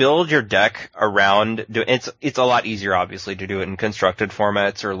you build your deck around, it's a lot easier obviously to do it in constructed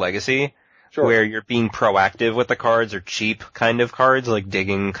formats or legacy. Sure. Where you're being proactive with the cards or cheap kind of cards like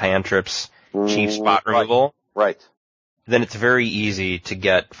digging, cantrips, cheap spot removal. Right. Then it's very easy to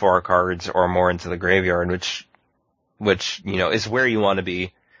get 4 cards or more into the graveyard, which, you know, is where you want to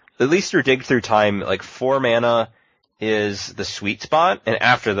be. At least through Dig Through Time, like 4 mana is the sweet spot, and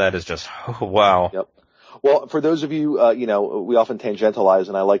after that is just, oh, wow. Yep. Well, for those of you, you know, we often tangentialize,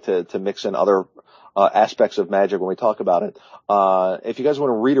 and I like to mix in other aspects of Magic when we talk about it. If you guys want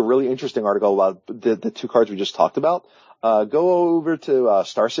to read a really interesting article about the 2 cards we just talked about, go over to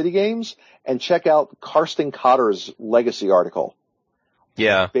Star City Games and check out Karsten Cotter's Legacy article.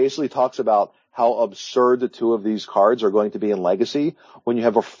 Yeah. It basically talks about how absurd the 2 of these cards are going to be in Legacy when you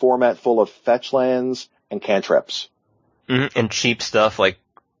have a format full of fetch lands and cantrips. Mm-hmm. And cheap stuff like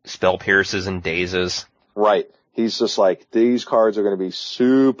Spell Pierces and Dazes. Right. He's just like, these cards are going to be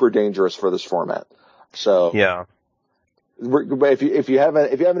super dangerous for this format. So yeah, if you have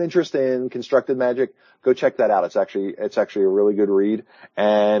an interest in constructed Magic, go check that out. It's actually a really good read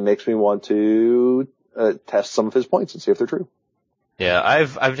and makes me want to test some of his points and see if they're true. Yeah,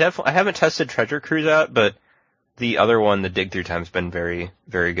 I haven't tested Treasure Cruise out, but the other one, the Dig Through Time's been very,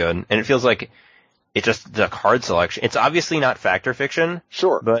 very good. And it feels like it just, the card selection, it's obviously not Fact or Fiction.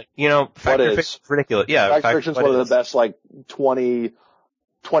 Sure. But, you know, Fact or Fiction's ridiculous. Yeah. Fact or Fiction's one of the best, like, 20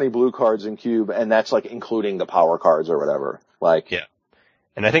 blue cards in Cube, and that's like including the power cards or whatever. Like. Yeah.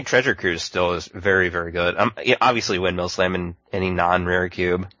 And I think Treasure Cruise still is very, very good. Yeah, obviously Windmill Slam in any non-rare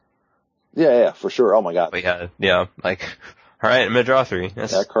cube. Yeah, for sure. Oh my god. But yeah, like, alright, I'm gonna draw 3.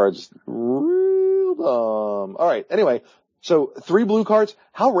 That card's real dumb. Alright, anyway. So 3 blue cards.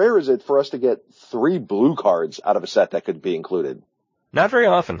 How rare is it for us to get 3 blue cards out of a set that could be included? Not very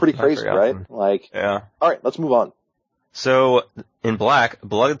often. Pretty crazy, right? Like. Yeah. Alright, let's move on. So, in black,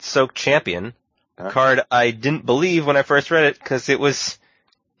 Blood-Soaked Champion, a card I didn't believe when I first read it because it was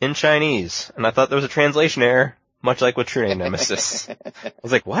in Chinese, and I thought there was a translation error, much like with True Name Nemesis. I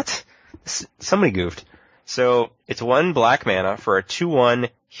was like, what? Somebody goofed. So, it's 1 black mana for a 2/1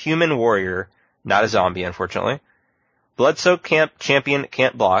 human warrior, not a zombie, unfortunately. Blood-Soaked Champion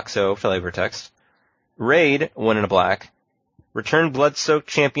can't block, so flavor text. Raid, 1 in a black. Return Blood-Soaked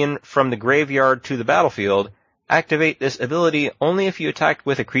Champion from the graveyard to the battlefield. Activate this ability only if you attacked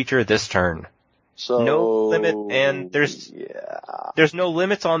with a creature this turn. So no limit, and there's no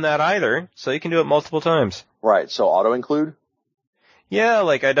limits on that either, so you can do it multiple times. Right. So auto include. Yeah,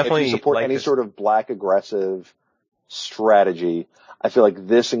 like I definitely if you support like any this. sort of black aggressive strategy. I feel like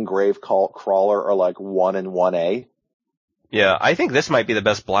this and Grave Crawler are like 1 and 1A. Yeah, I think this might be the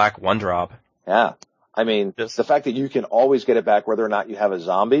best black 1-drop. Yeah. I mean, the fact that you can always get it back whether or not you have a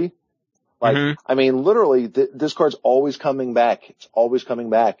zombie. Like, I mean, literally, this card's always coming back. It's always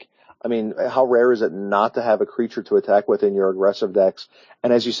coming back. I mean, how rare is it not to have a creature to attack with in your aggressive decks?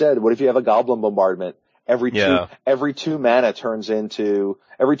 And as you said, what if you have a Goblin Bombardment? Every 2 mana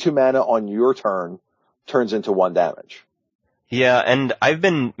on your turn turns into 1 damage. Yeah, and I've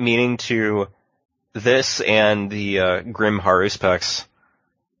been meaning to this and the Grim Haruspex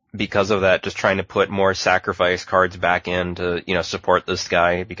because of that, just trying to put more sacrifice cards back in to, you know, support this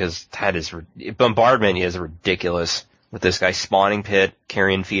guy, because that is, Bombardment is ridiculous with this guy. Spawning Pit,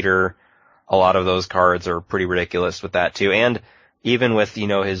 Carrion Feeder, a lot of those cards are pretty ridiculous with that too. And even with, you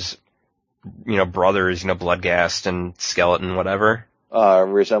know, his brothers, Bloodghast and Skeleton, whatever.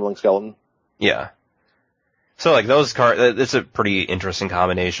 Resembling Skeleton. Yeah. So like those cards, it's a pretty interesting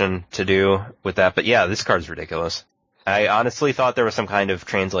combination to do with that. But yeah, this card's ridiculous. I honestly thought there was some kind of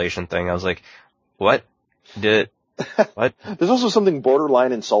translation thing. I was like, what? What? There's also something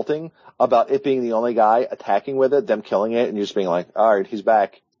borderline insulting about it being the only guy attacking with it, them killing it, and you just being like, alright, he's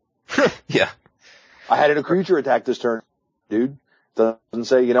back. Yeah. I had a creature attack this turn, dude. Doesn't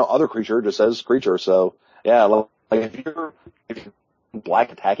say, other creature, it just says creature. So, yeah, like if you're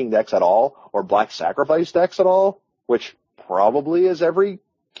black attacking decks at all, or black sacrifice decks at all, which probably is every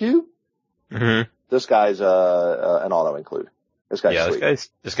cube, this guy's an auto include. This guy's sweet.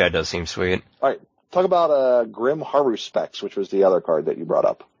 This guy does seem sweet. Alright, talk about Grim Haruspex, which was the other card that you brought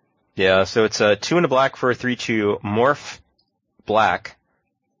up. Yeah, so it's a 2 and a black for a 3/2 morph black.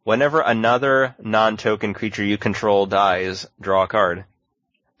 Whenever another non-token creature you control dies, draw a card.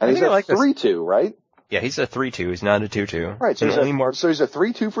 And he's a 3/2, right? Yeah, he's a 3/2. He's not a 2/2. Right, so he's a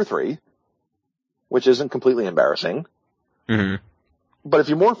 3/2 for 3, which isn't completely embarrassing. Mm-hmm. But if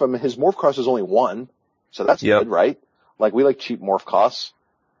you morph him, his morph cost is only 1, so that's good, right? Like, we like cheap morph costs.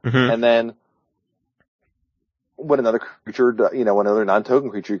 Mm-hmm. And then, when another creature, when another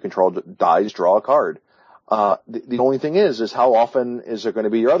non-token creature you control dies, draw a card. The only thing is how often is there going to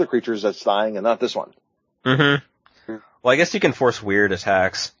be your other creatures that's dying and not this one? Mm-hmm. Well, I guess you can force weird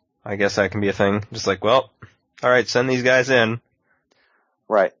attacks. I guess that can be a thing. Just like, well, alright, send these guys in.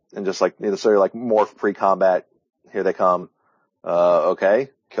 Right. And just like, so you're like morph pre-combat, here they come. Okay,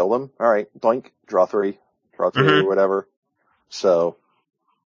 kill them. Alright, blink, draw 3, or whatever. So,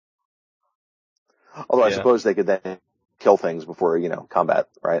 although I suppose they could then kill things before, combat,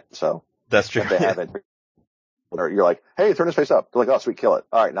 right? So. That's true. If they have it. Or you're like, hey, turn his face up. They're like, oh, sweet, kill it.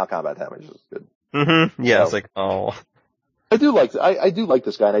 Alright, now combat damage is good. Mm-hmm. Yeah, so, it's like, oh. I do like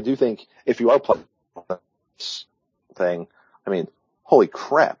this guy, and I do think if you are playing this thing, I mean, holy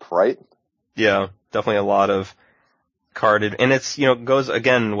crap, right? Yeah, definitely a lot of carded, and it's, goes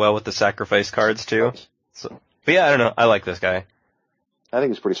again well with the sacrifice cards too. So, but yeah, I don't know. I like this guy. I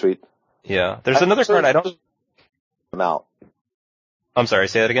think he's pretty sweet. Yeah. There's another card I don't. Him out. I'm sorry,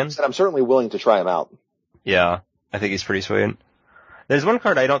 say that again? I'm certainly willing to try him out. Yeah, I think he's pretty sweet. There's one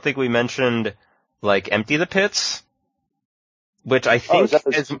card I don't think we mentioned, like Empty the Pits, which I think is that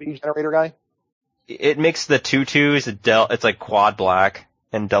the speed generator guy? It makes the 2/2s, it's like quad black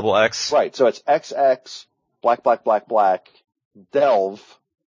and double X. Right, so it's XX, black, delve,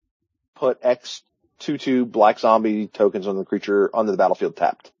 put X 2/2 black zombie tokens on the creature onto the battlefield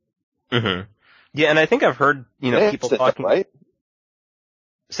tapped. Mm-hmm. Yeah, and I think I've heard, people talking. Right?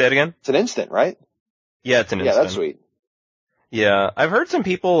 Say it again? It's an instant, right? Yeah, it's an instant. Yeah, that's sweet. Yeah, I've heard some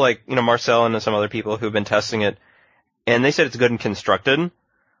people, like, Marcel and some other people who've been testing it, and they said it's good and constructed.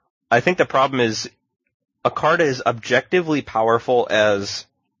 I think the problem is a card as objectively powerful as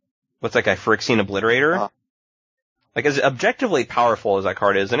what's that guy, Phyrexian Obliterator? Uh-huh. Like, as objectively powerful as that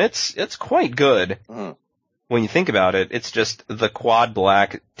card is, and it's quite good. Mm-hmm. When you think about it, it's just the quad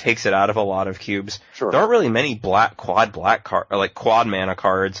black takes it out of a lot of cubes. Sure. There aren't really many quad mana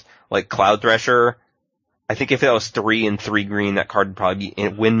cards, like Cloud Thresher. I think if that was 3 and 3 green, that card would probably be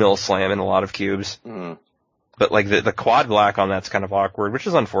in Windmill Slam in a lot of cubes. Mm. But like the quad black on that's kind of awkward, which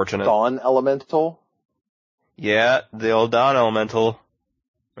is unfortunate. Dawn Elemental? Yeah, the old Dawn Elemental.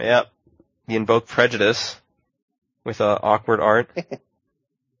 Yep. You invoke prejudice with awkward art.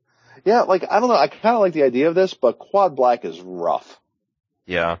 Yeah, like, I don't know, I kinda like the idea of this, but quad black is rough.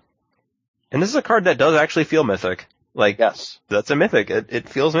 Yeah. And this is a card that does actually feel mythic. Like, yes. That's a mythic. It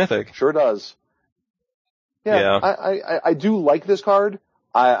feels mythic. Sure does. Yeah. I do like this card.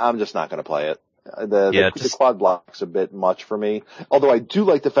 I'm just not gonna play it. The quad block's a bit much for me. Although I do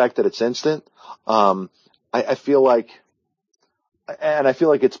like the fact that it's instant. I feel like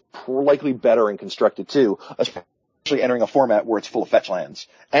it's likely better in constructed too, especially entering a format where it's full of fetch lands.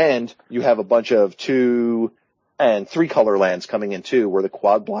 And you have a bunch of 2 and 3 color lands coming in too, where the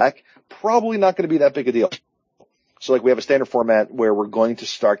quad black probably not going to be that big a deal. So like we have a standard format where we're going to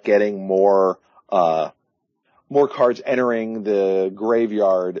start getting more cards entering the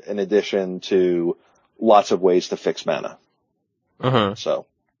graveyard in addition to lots of ways to fix mana. Uh-huh. So.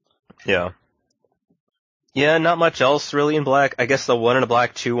 Yeah. Yeah, not much else really in black. I guess the 1 and a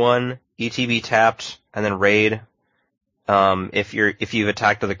black 2/1, ETB tapped, and then raid. If you've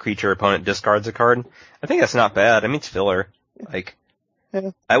attacked with a creature, opponent discards a card. I think that's not bad. I mean, it's filler. Like,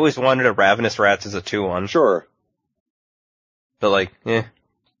 yeah. I always wanted a Ravenous Rats as a 2/1. Sure. But like, Yeah.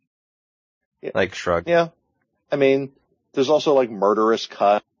 Like, shrug. Yeah. I mean, there's also like Murderous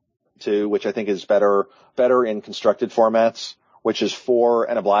Cut too, which I think is better in constructed formats, which is 4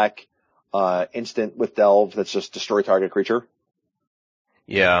 and a black, instant with Delve that's just destroy target creature.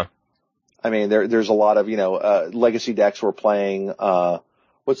 Yeah. I mean, there's a lot of, legacy decks were playing,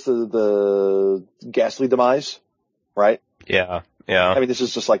 what's the Ghastly Demise, right? Yeah. Yeah. I mean, this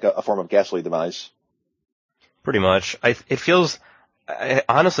is just like a form of Ghastly Demise. Pretty much. I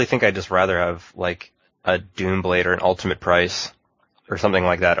honestly think I'd just rather have, like, a Doomblade or an Ultimate Price or something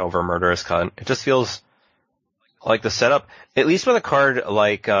like that over Murderous Cut. It just feels like the setup, at least with a card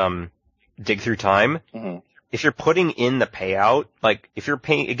like, Dig Through Time, Mm-hmm. if you're putting in the payout, like, if you're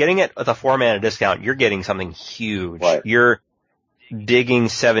getting it with a 4-mana discount, you're getting something huge. Right. You're digging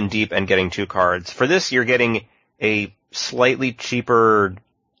 7 deep and getting 2 cards. For this, you're getting a slightly cheaper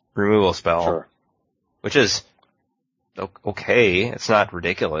removal spell. Sure. Which is okay. It's not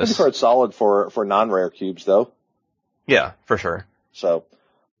ridiculous. This card's solid for non-rare cubes, though. Yeah, for sure. So,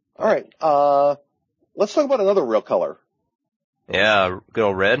 all right. Let's talk about another real color. Yeah, good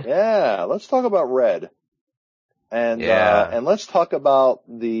old red. Yeah, let's talk about red. And let's talk about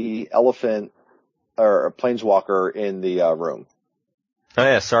the elephant or planeswalker in the room. Oh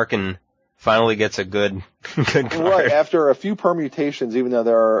yeah, Sarkhan finally gets a good card. Right, after a few permutations, even though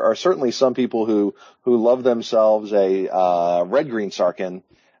there are certainly some people who love themselves a red-green Sarkhan.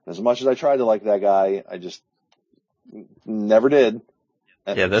 As much as I tried to like that guy, I just never did.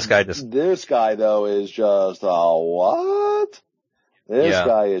 Yeah, this guy, though, is just, what? This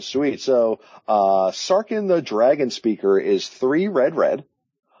guy is sweet. So, Sarkhan the Dragon Speaker is 3 red.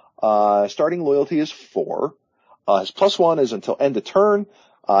 Starting loyalty is 4. His +1 is until end of turn.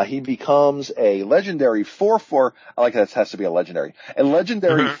 He becomes a legendary 4/4. I like that it has to be a legendary. A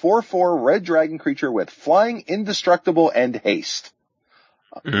legendary 4/4 red dragon creature with flying, indestructible, and haste.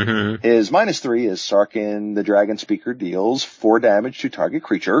 Mm-hmm. His -3 is Sarkhan the Dragon Speaker deals 4 damage to target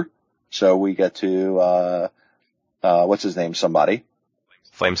creature. So we get to, what's his name? Somebody.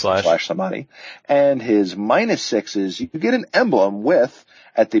 Flame Slash. Slash somebody. And his -6 is you get an emblem with,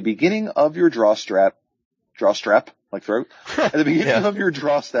 at the beginning of your draw strap, like throat, at the beginning of your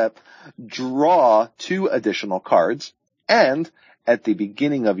draw step, draw 2 additional cards, and at the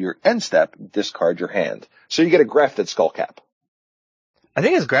beginning of your end step, discard your hand. So you get a Grafted Skullcap. I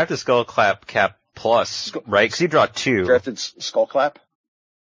think it's Grafted Skullcap plus, right? Because you draw 2. Grafted Skullclap?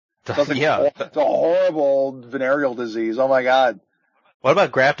 Yeah. It's a horrible venereal disease. Oh my god. What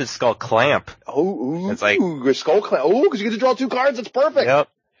about Grafted Skull Clamp? Oh, it's like Skull Clamp. Oh, because you get to draw 2 cards. It's perfect. Yep.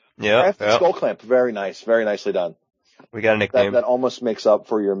 Grafted Skull Clamp. Very nice. Very nicely done. We got a nickname. That almost makes up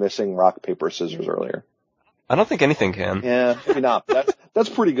for your missing rock, paper, scissors earlier. I don't think anything can. Yeah, maybe not. That's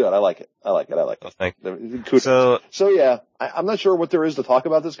pretty good. I like it. Oh, thank you. So yeah, I'm not sure what there is to talk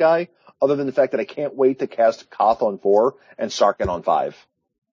about this guy, other than the fact that I can't wait to cast Koth on 4 and Sarkhan on 5.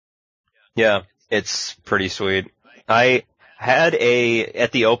 Yeah, it's pretty sweet. I had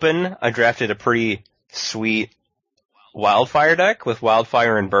at the open, I drafted a pretty sweet Wildfire deck with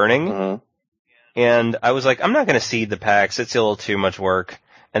Wildfire and Burning. Mm-hmm. And I was like, I'm not going to seed the packs. It's a little too much work.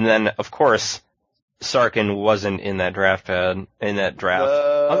 And then, of course, Sarkhan wasn't in that draft.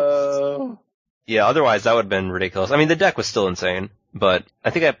 Yeah, otherwise that would have been ridiculous. I mean, the deck was still insane, but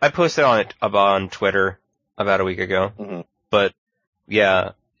I think I posted on it on Twitter about a week ago. Mm-hmm. But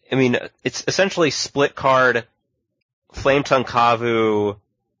yeah, I mean, it's essentially split card, Flametongue Kavu,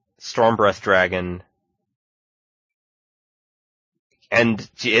 Stormbreath Dragon, and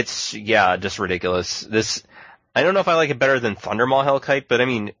it's, just ridiculous. I don't know if I like it better than Thundermaw Hellkite, but I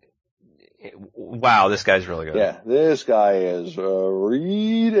mean, wow, this guy's really good. Yeah, this guy is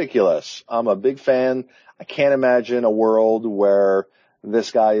ridiculous. I'm a big fan. I can't imagine a world where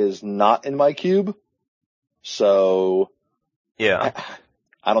this guy is not in my cube. So, yeah,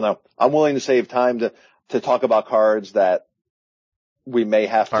 I don't know. I'm willing to save time to talk about cards that we may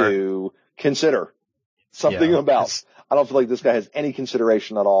have to consider something about. I don't feel like this guy has any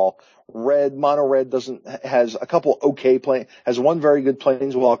consideration at all. Mono red has a couple has 1 very good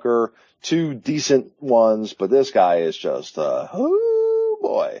planeswalker, 2 decent ones, but this guy is just, oh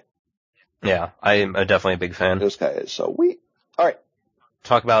boy. Yeah, I am definitely a big fan. This guy is so weak. Alright.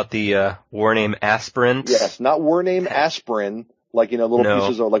 Talk about the, Warname Aspirant. Yes, not Warname Aspirin, like, little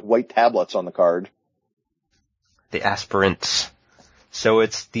pieces of like white tablets on the card. The Aspirant. So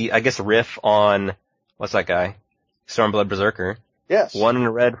it's the, I guess, riff on, what's that guy? Stormblood Berserker. Yes. 1 in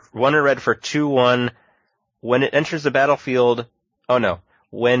red for 2/1. When it enters the battlefield,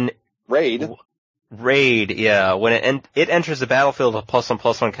 Raid, yeah. When it enters the battlefield with a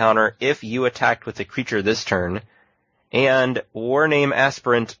 +1/+1 counter, if you attacked with a creature this turn, and Warname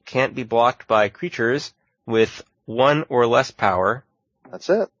Aspirant can't be blocked by creatures with 1 or less power. That's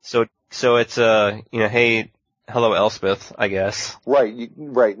it. So it's hey, hello Elspeth, I guess. Right,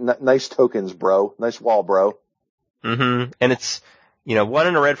 right. Nice tokens, bro. Nice wall, bro. And it's, 1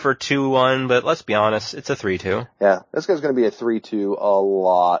 in a red for a 2-1, but let's be honest, it's a 3-2. Yeah, this guy's going to be a 3-2 a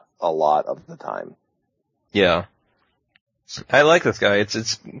lot of the time. Yeah. I like this guy. It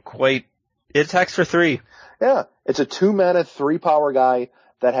attacks for 3. Yeah, it's a 2-mana, 3-power guy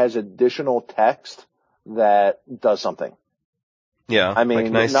that has additional text that does something. Yeah. I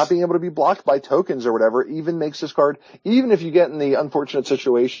mean, not being able to be blocked by tokens or whatever even makes this card, even if you get in the unfortunate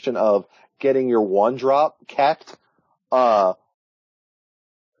situation of getting your 1-drop cacked, 2-1,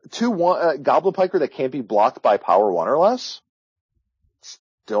 Goblin Piker that can't be blocked by power 1 or less,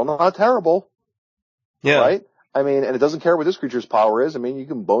 still not terrible. Yeah. Right? I mean, and it doesn't care what this creature's power is. I mean, you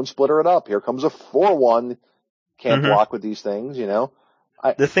can Bone Splitter it up. Here comes a 4-1. Can't block with these things,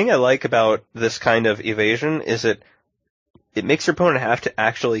 The thing I like about this kind of evasion is it makes your opponent have to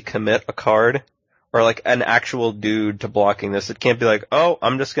actually commit a card or like an actual dude to blocking this. It can't be like, oh,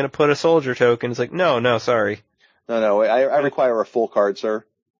 I'm just going to put a soldier token. It's like, no, sorry. No, I require a full card, sir.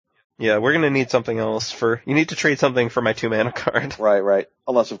 Yeah, we're going to need something else you need to trade something for my 2-mana card. Right.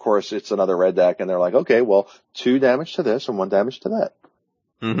 Unless, of course, it's another red deck and they're like, okay, well, 2 damage to this and 1 damage to that.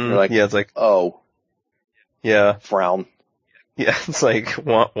 You're like, yeah, it's like, oh. Yeah. Frown. Yeah, it's like,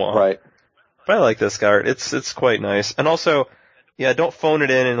 wah. Right. But I like this card. It's quite nice. And also, yeah, don't phone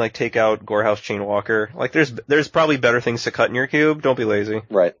it in and like take out Gorehouse Chainwalker. Like there's probably better things to cut in your cube. Don't be lazy.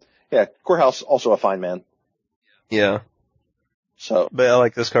 Right. Yeah, Gorehouse, also a fine man. Yeah. So. But I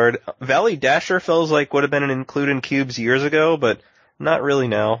like this card. Valley Dasher feels like would have been included in cubes years ago, but not really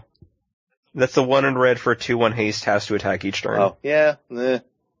now. That's the 1 in red for a 2-1 haste, has to attack each turn. Oh, yeah.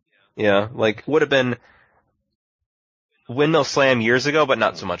 Yeah, like would have been Windmill Slam years ago, but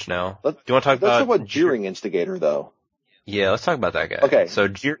not so much now. Do you want to talk about? Let's talk about Jeering Instigator, though. Yeah, let's talk about that guy. Okay. So,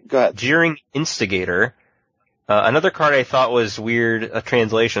 go ahead. Jeering Instigator. Another card I thought was weird, a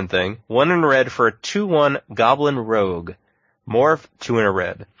translation thing. 1 in red for a 2-1 Goblin Rogue. Morph 2 in a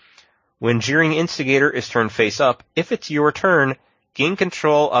red. When Jeering Instigator is turned face up, if it's your turn, gain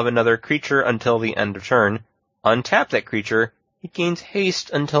control of another creature until the end of turn. Untap that creature. It gains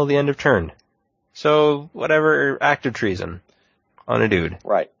haste until the end of turn. So, whatever, active treason on a dude.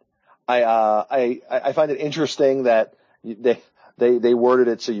 Right. I find it interesting that they worded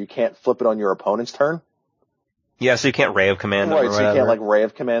it so you can't flip it on your opponent's turn. Yeah, so you can't Ray of Command them or Right, so you can't like Ray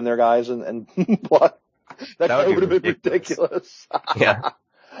of Command their guys and block. That would have been ridiculous. Yeah.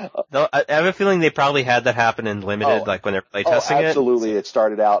 No, I have a feeling they probably had that happen in Limited, like when they're playtesting it. Absolutely. It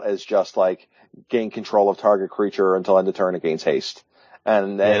started out as just like gain control of target creature until end of turn it gains haste.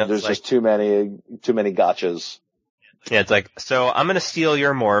 And there's just too many gotchas. Yeah, it's like, so I'm gonna steal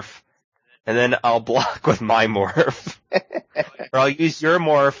your morph, and then I'll block with my morph. Or I'll use your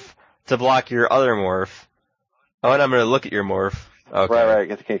morph to block your other morph. Oh, and I'm gonna look at your morph. Okay. Right,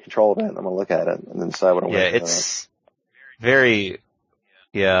 get to gain control of it, and I'm gonna look at it, and then decide what I'm gonna do. Yeah, it's very,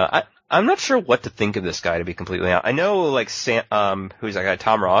 I'm not sure what to think of this guy, to be completely honest. I know, like, who's that guy,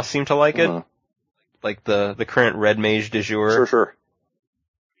 Tom Ross seemed to like it. Like the current red mage du jour. Sure.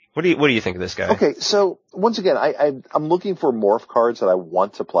 What do you think of this guy? Okay, so once again, I'm looking for morph cards that I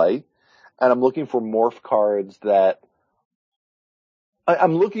want to play, and I'm looking for morph cards that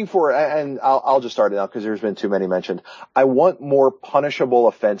I'm looking for, and I'll just start it now because there's been too many mentioned. I want more punishable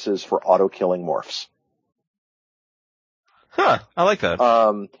offenses for auto-killing morphs. Huh, I like that.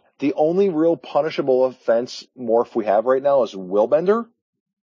 The only real punishable offense morph we have right now is Willbender.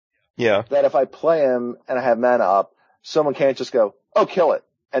 Yeah. That if I play him and I have mana up, someone can't just go, oh, kill it.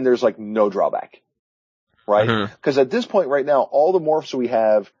 And there's like no drawback. Right? Because at this point right now, all the morphs we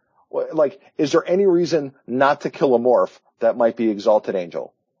have, like, is there any reason not to kill a morph that might be Exalted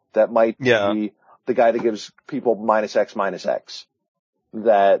Angel? That might be the guy that gives people -X/-X.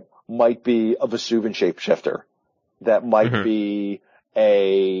 That might be a Vesuvian Shapeshifter. That might be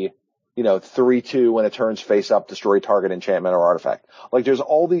a, 3/2 when it turns face up, destroy target enchantment or artifact. Like, there's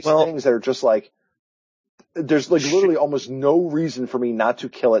all these things that are just like, there's like literally almost no reason for me not to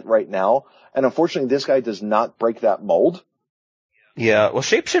kill it right now. And unfortunately, this guy does not break that mold. Yeah, well,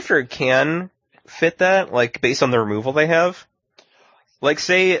 Shapeshifter can fit that, like, based on the removal they have. Like,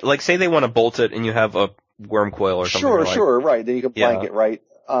 say they want to bolt it and you have a Worm Coil or something. Sure, right. Then you can blank it, right?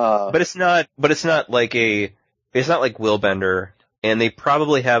 But it's not like Willbender, and they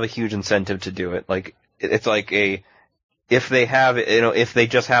probably have a huge incentive to do it. Like, it's like if they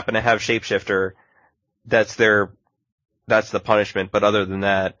just happen to have Shapeshifter, that's the punishment. But other than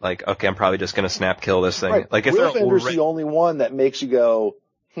that, like, okay, I'm probably just gonna snap kill this thing. Right. Like, if Willbender's the only one that makes you go,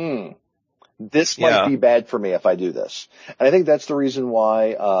 this might be bad for me if I do this. And I think that's the reason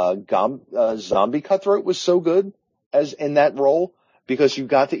why Zombie Cutthroat was so good as in that role, because you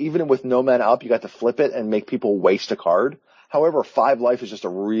got to, even with no mana up, you got to flip it and make people waste a card. However, 5 life is just a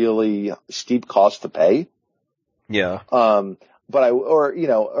really steep cost to pay. Yeah.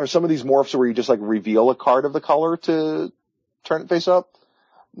 Or some of these morphs where you just like reveal a card of the color to turn it face up.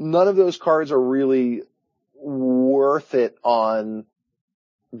 None of those cards are really worth it on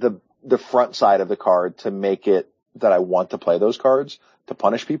the front side of the card to make it that I want to play those cards to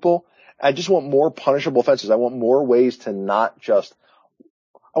punish people. I just want more punishable offenses. I want more ways to not just,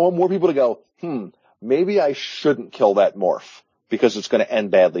 I want more people to go, maybe I shouldn't kill that morph because it's going to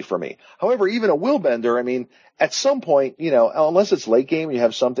end badly for me. However, even a Willbender, I mean, at some point, unless it's late game, you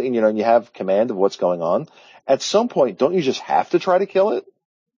have something, and you have command of what's going on. At some point, don't you just have to try to kill it?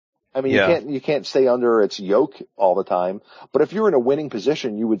 I mean, you can't stay under its yoke all the time. But if you're in a winning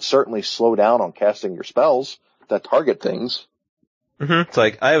position, you would certainly slow down on casting your spells that target things. Mm-hmm. It's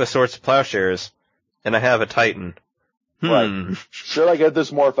like, I have a Swords of Plowshares, and I have a Titan. Right. Should I get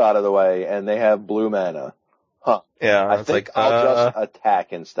this morph out of the way? And they have blue mana. Yeah. I think I'll just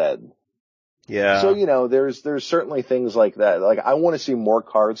attack instead. Yeah. So, there's certainly things like that. Like, I want to see more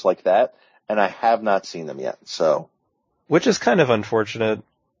cards like that, and I have not seen them yet, so. Which is kind of unfortunate.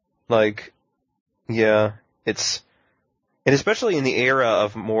 Like, yeah, and especially in the era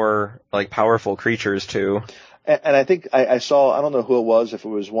of more, like, powerful creatures, too. And I think I saw, I don't know who it was, if it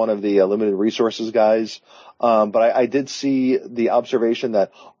was one of the limited resources guys, but I did see the observation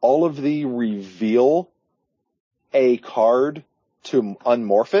that all of the reveal a card to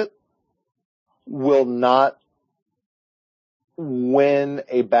unmorph it will not win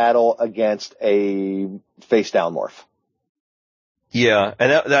a battle against a face-down morph. Yeah,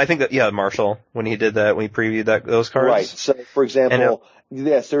 and I think that, Marshall, when he did that, when he previewed those cards. Right. So, for example,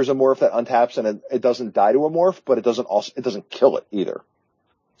 yes, there's a morph that untaps and it doesn't die to a morph, but it doesn't kill it either.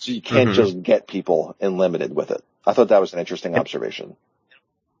 So you can't just get people in limited with it. I thought that was an interesting observation.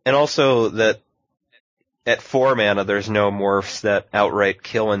 And also that at 4 mana, there's no morphs that outright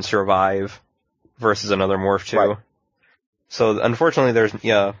kill and survive versus another morph too. Right. So unfortunately,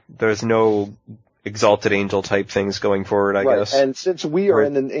 there's no Exalted Angel type things going forward, I guess. And since we are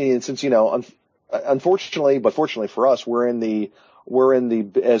unfortunately, but fortunately for us,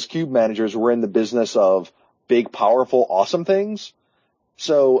 as cube managers, we're in the business of big, powerful, awesome things.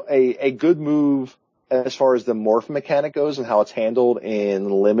 So a good move as far as the morph mechanic goes and how it's handled in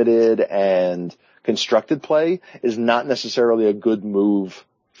limited and constructed play is not necessarily a good move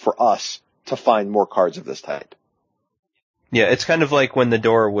for us to find more cards of this type. Yeah, it's kind of like when the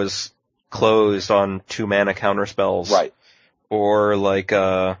door was closed on 2 mana counter spells. Right. Or like,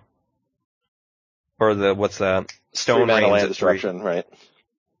 what's that? Stone Rains Land Destruction, right.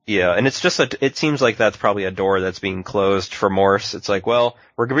 Yeah, and it's just it seems like that's probably a door that's being closed for morphs. It's like, well,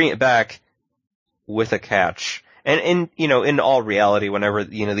 we're bringing it back with a catch. And in all reality, whenever,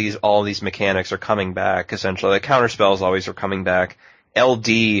 all these mechanics are coming back, essentially, like counter spells always are coming back. LD,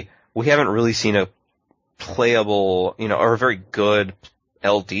 we haven't really seen a playable, or a very good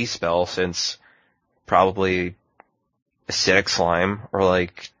LD spell since probably Acidic Slime or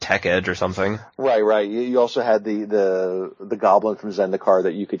like Tech Edge or something. Right. You also had the goblin from Zendikar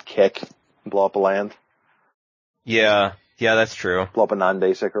that you could kick and blow up a land. Yeah, that's true. Blow up a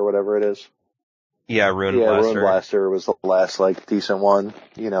non-basic or whatever it is. Yeah, Ruin Blaster. Ruin Blaster was the last decent one,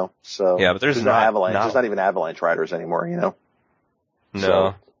 so. Yeah, but there's not Avalanche. There's not even Avalanche Riders anymore, No.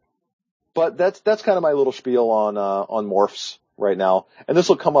 So, but that's kind of my little spiel on morphs right now. And this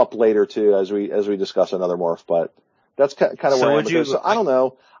will come up later too as we discuss another morph, but that's kind of where I am with this. So I don't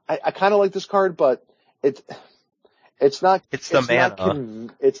know. I kind of like this card, but it's not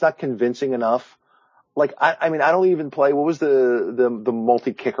convincing enough. Like, I mean, I don't even play, what was the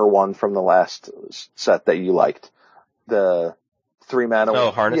multi-kicker one from the last set that you liked? The 3 mana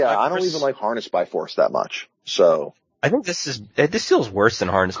one. Harness by Force? I don't even like Harness by Force that much. So. I think this feels worse than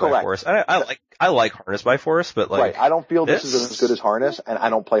Harness by Force. I like Harness by Force, but like. Right. I don't feel this is as good as Harness, and I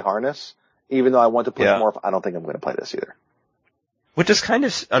don't play Harness. Even though I want to play Morph, I don't think I'm going to play this either. Which is kind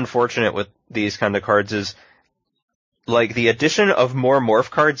of unfortunate with these kind of cards is, like, the addition of more Morph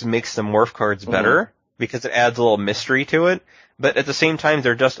cards makes the Morph cards better. Because it adds a little mystery to it, but at the same time,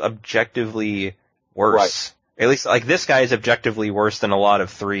 they're just objectively worse. Right. At least, like, this guy is objectively worse than a lot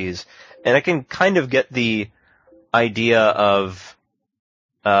of 3s. And I can kind of get the idea of,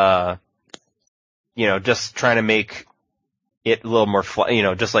 just trying to make it a little more,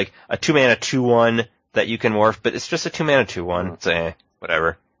 just like a 2 mana 2/1 that you can morph, but it's just a 2 mana 2/1. It's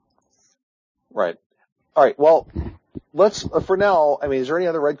whatever. Right. Alright, well, let's, for now, I mean, is there any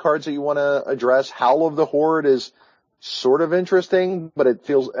other red cards that you want to address? Howl of the Horde is sort of interesting, but it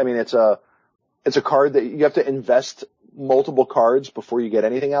feels, I mean, it's a card that you have to invest multiple cards before you get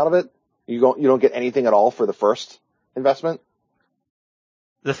anything out of it. You don't get anything at all for the first investment.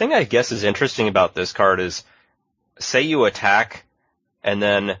 The thing I guess is interesting about this card is, say you attack, and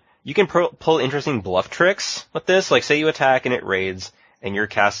then you can pull interesting bluff tricks with this. Like, say you attack and it raids, and you're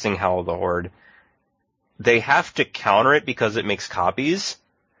casting Howl of the Horde. They have to counter it because it makes copies.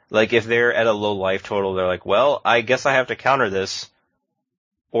 Like, if they're at a low life total, they're like, well, I guess I have to counter this,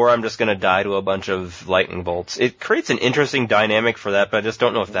 or I'm just gonna die to a bunch of lightning bolts. It creates an interesting dynamic for that, but I just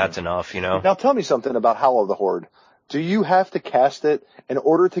don't know if that's enough, you know? Now tell me something about Howl of the Horde. Do you have to cast it in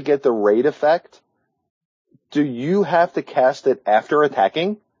order to get the raid effect? Do you have to cast it after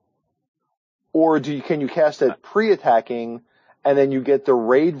attacking? Or can you cast it pre-attacking, and then you get the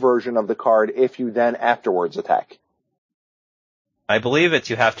raid version of the card if you then afterwards attack? I believe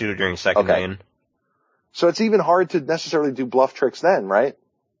you have to do it during second main. So it's even hard to necessarily do bluff tricks then, right?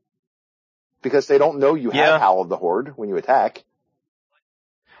 Because they don't know you have Howl of the Horde when you attack.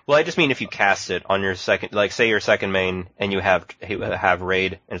 Well, I just mean if you cast it on your second, like say your second main and you have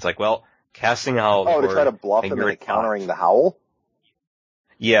raid, and it's like, well, casting Howl of the Horde. Oh, to try to bluff and then countering the Howl?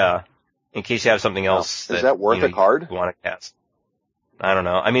 Yeah. In case you have something else is that worth a card? You want to cast. I don't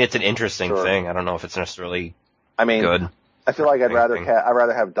know. I mean, it's an interesting thing. I don't know if it's necessarily good. I feel like I'd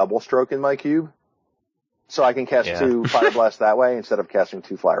rather have double stroke in my cube, so I can cast 2 Fire Blasts that way instead of casting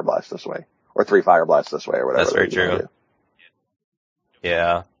 2 Fire Blasts this way, or 3 Fire Blasts this way, or whatever. That's very true.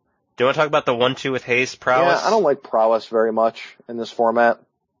 Yeah. Do you want to talk about the 1/2 with haste prowess? Yeah, I don't like prowess very much in this format.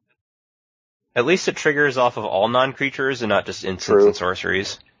 At least it triggers off of all non-creatures and not just instants and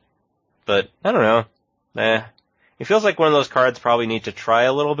sorceries. But I don't know. It feels like one of those cards probably need to try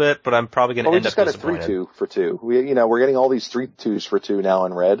a little bit, but I'm probably going to end up disappointed. We just got a 3/2 for 2. We're getting all these 3/2s for 2 now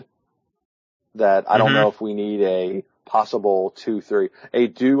in red. That I don't know if we need a possible 2/3.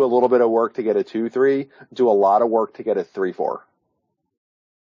 Do a little bit of work to get a 2/3. Do a lot of work to get a 3/4.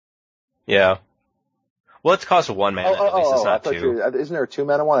 Yeah. Well, it's cost 1 mana. At least it's not 2. Isn't there a 2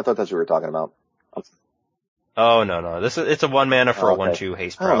 mana one? I thought that's what we were talking about. Oh no. It's a 1 mana for a 1/2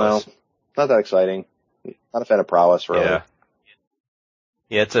 haste prowess. I don't know. Not that exciting. Not a fan of prowess, really.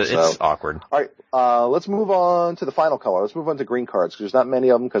 Yeah, it's awkward. All right, let's move on to the final color. Let's move on to green cards, because there's not many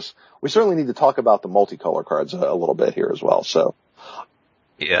of them, because we certainly need to talk about the multicolor cards a little bit here as well, so.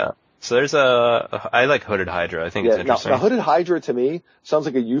 Yeah. So there's I like Hooded Hydra. I think it's interesting. Now, Hooded Hydra, to me, sounds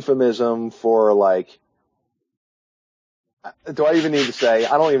like a euphemism for, like, do I even need to say?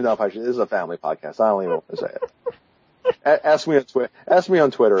 I don't even know if I should. This is a family podcast. I don't even want to say it. Ask me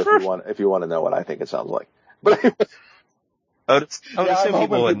on Twitter if you want to know what I think it sounds like. But I'm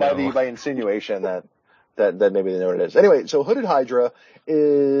hoping by insinuation that maybe they know what it is. Anyway, so Hooded Hydra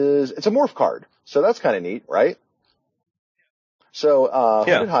it's a morph card, so that's kind of neat, right? So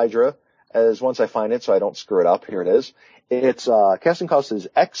Hooded Hydra, as once I find it, so I don't screw it up. Here it is. Its casting cost is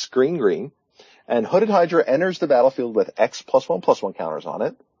X green, and Hooded Hydra enters the battlefield with X +1/+1 counters on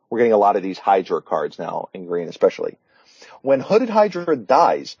it. We're getting a lot of these Hydra cards now in green, especially. When Hooded Hydra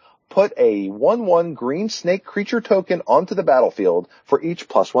dies, put a 1/1 green snake creature token onto the battlefield for each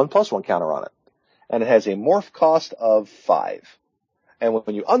 +1/+1 counter on it. And it has a morph cost of 5. And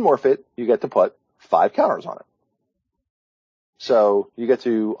when you unmorph it, you get to put 5 counters on it. So you get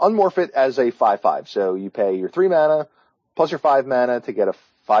to unmorph it as a 5/5. So you pay your 3 mana plus your 5 mana to get a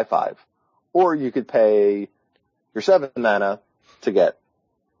 5/5. Or you could pay your 7 mana to get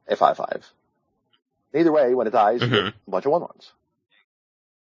a 5/5. Either way, when it dies, you get a bunch of 1/1s.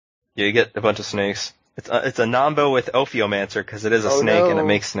 Yeah, you get a bunch of snakes. It's a Nombo with Ophiomancer, because it is a snake and it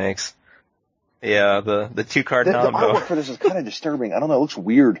makes snakes. Yeah, the 2-card Nombo. The artwork for this is kind of disturbing. I don't know, it looks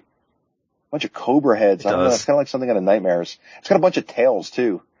weird. A bunch of cobra heads. I don't know, it's kind of like something out of Nightmares. It's got a bunch of tails,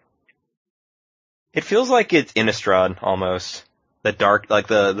 too. It feels like it's Innistrad, almost. The dark, like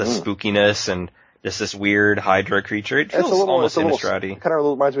the spookiness and just this weird Hydra creature. It feels almost Innistrad-y. It kind of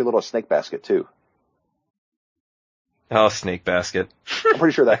reminds me a little of Snake Basket, too. Oh, Snake Basket. I'm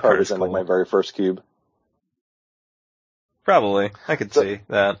pretty sure that card is in like my very first cube. Probably. I could see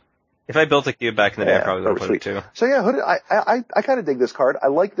that. If I built a cube back in the day, I probably would have put it too. So yeah, Hooded, I kind of dig this card. I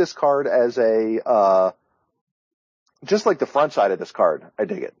like this card as just like the front side of this card. I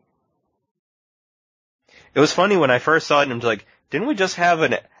dig it. It was funny when I first saw it and I was like, didn't we just have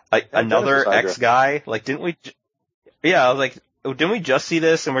another X guy? Like, didn't we? Yeah, I was like, oh, didn't we just see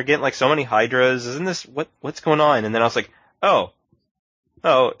this and we're getting like so many Hydras? Isn't this, what's going on? And then I was like, oh,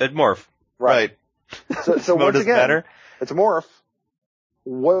 it morph. Right. So once again, better. It's a morph.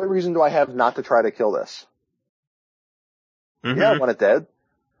 What reason do I have not to try to kill this? Mm-hmm. Yeah, I want it dead.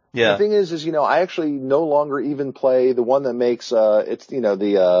 Yeah. The thing is, I actually no longer even play the one that makes,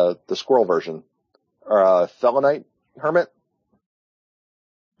 the squirrel version. Or, Felonite Hermit.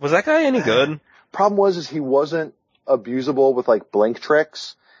 Was that guy any good? Problem was he wasn't abusable with like blink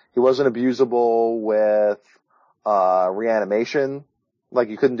tricks. He wasn't abusable with, reanimation. Like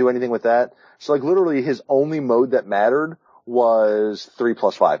you couldn't do anything with that. So like literally his only mode that mattered was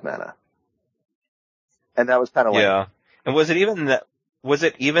 3+5 mana. And that was kind of like. Yeah. And was it even that It was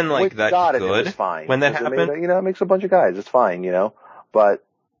good fine. when that happened? It makes a bunch of guys. It's fine, But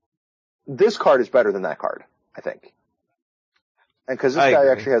this card is better than that card, I think. And because this guy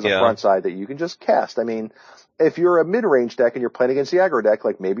actually has a front side that you can just cast. I mean, if you're a mid-range deck and you're playing against the aggro deck,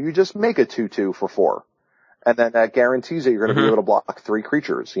 like maybe you just make a 2/2 for 4. And then that guarantees that you're going to be able to block 3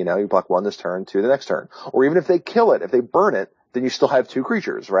 creatures. You block 1 this turn, 2 the next turn. Or even if they kill it, if they burn it, then you still have 2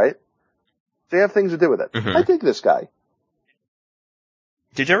 creatures, right? They have things to do with it. Mm-hmm. I dig this guy.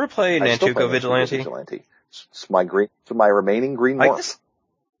 Did you ever play Nantuko Vigilante? It's my remaining green morph.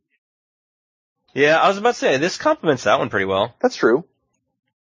 Yeah, I was about to say, this complements that one pretty well. That's true.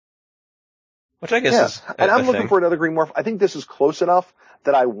 Which I guess is and I'm looking for another green morph. I think this is close enough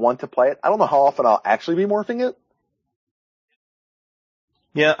that I want to play it. I don't know how often I'll actually be morphing it.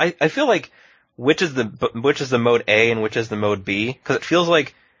 Yeah, I feel like which is the mode A and which is the mode B? Because it feels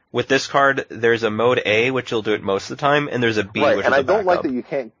like with this card, there's a mode A, which you'll do it most of the time, and there's a B, which is a backup. And I don't like that you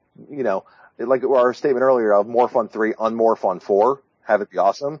can't, like our statement earlier of morph on 3, unmorph on 4, have it be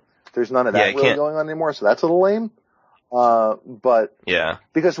awesome. There's none of that really going on anymore, so that's a little lame. But yeah,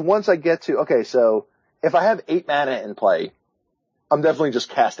 because once I get to so if I have 8 mana in play, I'm definitely just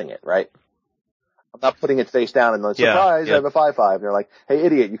casting it, right? I'm not putting it face down and then surprise, I have a 5/5, and they're like, "Hey,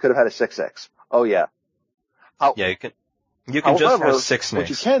 idiot, you could have had a 6/6." Oh yeah. You can just have 6 snakes. What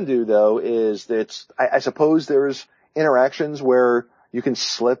you can do though is that I suppose there's interactions where you can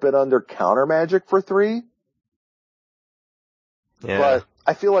slip it under counter magic for 3. Yeah. But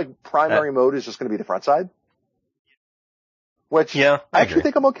I feel like primary mode is just going to be the front side. Which I actually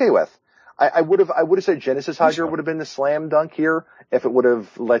think I'm okay with. I would have said Genesis Hydra would have been the slam dunk here if it would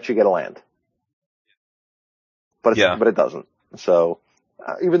have let you get a land. But it doesn't. So,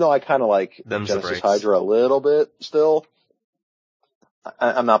 even though I kind of like Genesis Hydra a little bit still,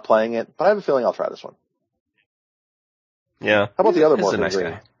 I'm not playing it, but I have a feeling I'll try this one. Yeah. How about the other morph? Nice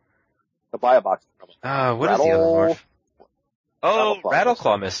guy. The buy a box. What is the other morph? Oh,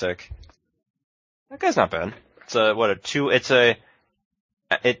 Rattleclaw Mystic. That guy's not bad. It's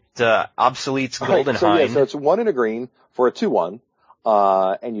it obsoletes Golden Hind. So it's 1 and a green for a 2/1,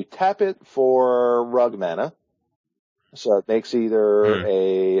 and you tap it for rug mana. So it makes either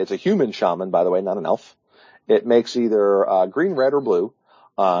it's a human shaman, by the way, not an elf. It makes either green, red, or blue,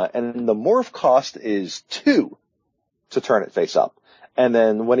 and the morph cost is 2 to turn it face up. And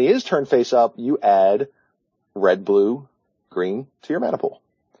then when he is turned face up, you add red, blue, green to your mana pool.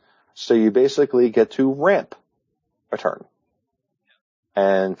 So you basically get to ramp a turn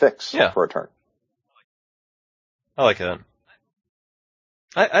and fix for a turn. I like that.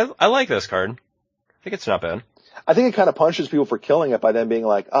 I like this card. I think it's not bad. I think it kind of punishes people for killing it by them being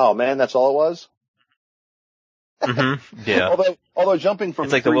like, "Oh man, that's all it was." Mm-hmm. Yeah. although jumping from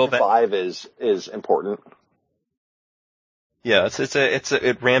 3 to 5 is important. Yeah,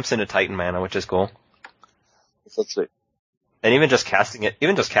 it ramps into Titan mana, which is cool. Let's see. And even just casting it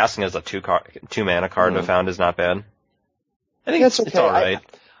as a 2 mana card I found is not bad. I think it's all right.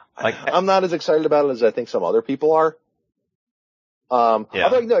 I'm not as excited about it as I think some other people are.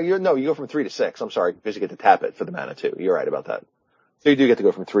 Although you go from 3 to 6. I'm sorry, because you get to tap it for the mana too. You're right about that. So you do get to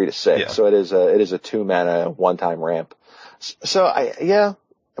go from 3 to 6. Yeah. So it is a 2 mana one-time ramp. So I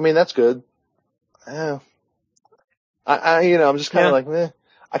mean that's good. I'm just kind of like, meh.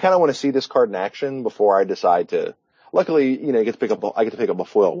 I kind of want to see this card in action before I decide to. Luckily, I get to pick up a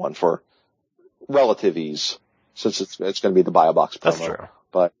foil one for relative ease, since it's going to be the buy a box promo. That's true.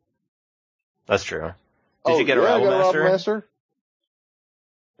 But that's true. Did you get a Rabble Master?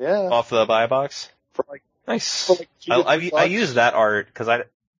 Yeah. Off the buy a box? Nice. I used that art because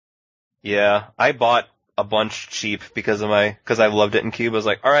I bought a bunch cheap because I loved it in Cube. I was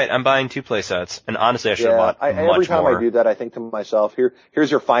like, all right, I'm buying 2 play sets. And honestly, I should have bought much more. Every time I do that, I think to myself,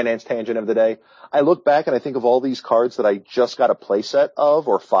 here's your finance tangent of the day. I look back and I think of all these cards that I just got a play set of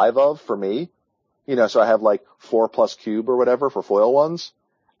or 5 of for me. So I have like 4 plus Cube or whatever for foil ones.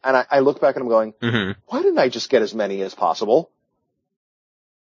 And I look back and I'm going, why didn't I just get as many as possible?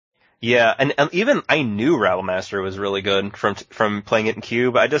 Yeah, and even I knew Rattle Master was really good from playing it in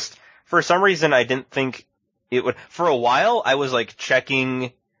Cube. For some reason, I didn't think it would. For a while, I was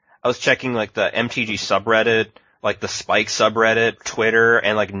checking like the MTG subreddit like the Spike subreddit, Twitter,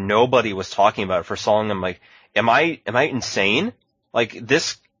 and like nobody was talking about it for so long. I'm like, am I insane? Like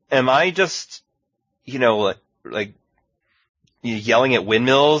am I just, like yelling at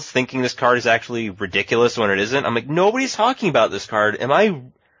windmills thinking this card is actually ridiculous when it isn't? I'm like, nobody's talking about this card.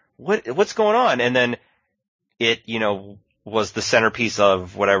 What's going on? And then it, was the centerpiece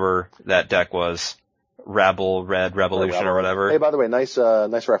of whatever that deck was. Rebel, Red Revolution or whatever. Hey, by the way, nice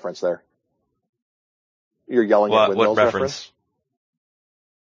reference there. You're yelling at windmills what reference?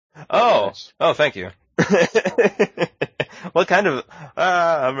 Oh, thank you. What kind of,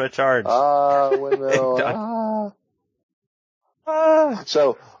 I'm gonna charge. Windmill,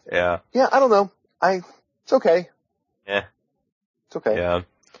 So, yeah, I don't know. It's okay. Yeah. It's okay. Yeah.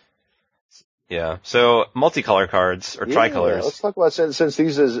 Yeah. So, multicolor cards, or tricolors. Let's talk about, since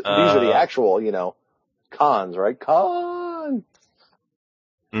these are the actual, cons, right? Con!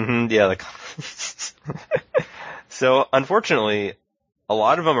 Yeah, So, unfortunately, a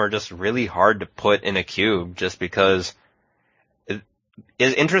lot of them are just really hard to put in a cube just because,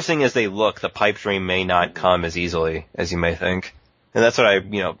 as interesting as they look, the pipe dream may not come as easily as you may think. And that's what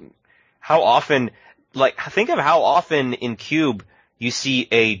how often, think of how often in cube you see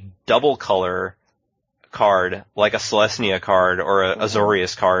a double color card, like a Celestia card or a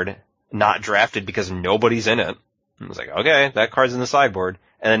Azorius card, not drafted because nobody's in it. I was like, okay, that card's in the sideboard,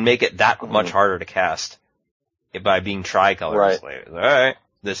 and then make it that much harder to cast by being tricolors. Right. Like, all right,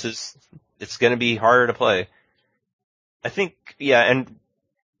 it's going to be harder to play. I think, and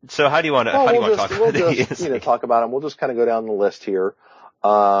so how do you want to talk about these? Talk about them. We'll just kind of go down the list here.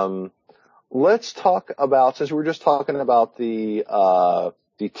 Let's talk about, since we were just talking about the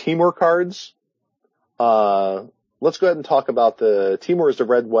Temur cards, let's go ahead and talk about the Temur is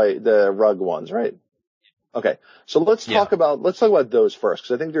the rug ones, right? Okay. So let's talk about those first,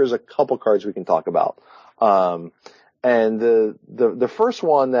 because I think there's a couple cards we can talk about. And the first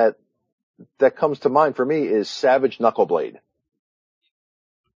one that comes to mind for me is Savage Knuckleblade.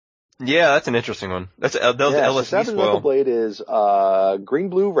 Yeah, that's an interesting one. That's LSD Savage Knuckleblade is green,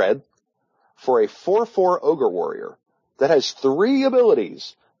 blue, red for a 4/4 Ogre Warrior that has 3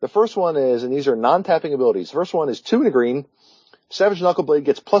 abilities. The first one is, and these are non-tapping abilities. The first one is 2 and a green. Savage Knuckleblade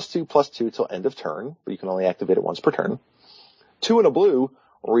gets +2/+2 till end of turn, but you can only activate it once per turn. 2 and a blue,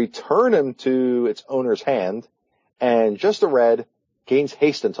 return him to its owner's hand, and just a red, gains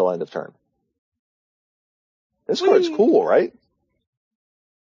haste until end of turn. This card's cool, right?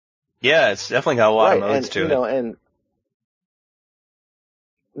 Yeah, it's definitely got a lot of modes to it. And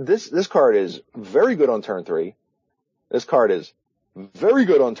this card is very good on turn 3. This card is very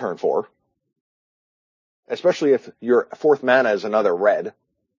good on turn 4. Especially if your 4th mana is another red.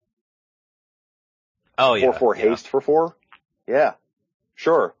 Oh yeah. 4/4 haste for 4. Yeah.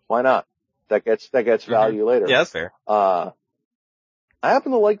 Sure. Why not? That gets value later. Yeah, that's fair. I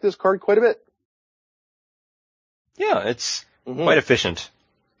happen to like this card quite a bit. Yeah, it's quite efficient.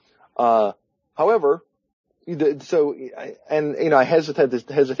 However, I hesitate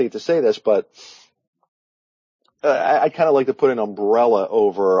to say this, but I kind of like to put an umbrella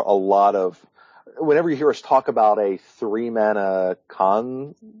over a lot of, whenever you hear us talk about a 3 mana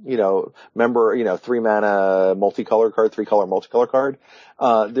 3 mana multicolor card, 3-color multicolor card,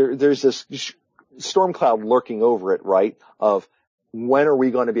 there's this storm cloud lurking over it, right? Of when are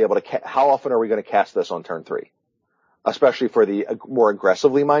we going to be able to, how often are we going to cast this on turn 3? Especially for the more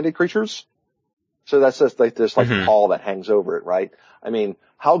aggressively minded creatures. So that's just like this pall that hangs over it, right? I mean,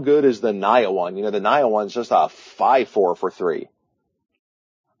 how good is the Naya one? The Naya one's just a 5/4 for 3.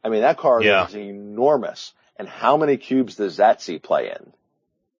 I mean, that card is enormous. And how many cubes does that see play in?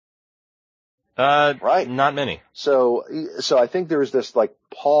 Right? Not many. So I think there's this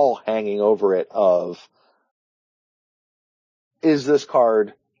pall hanging over it of, is this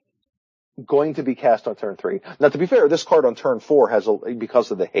card going to be cast on turn 3? Now, to be fair, this card on turn 4 has,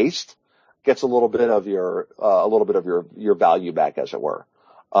 because of the haste, gets a little bit of your value back, as it were.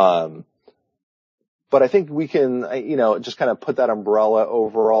 But I think we can, just kind of put that umbrella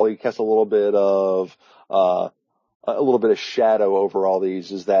over all. You cast a little bit of shadow over all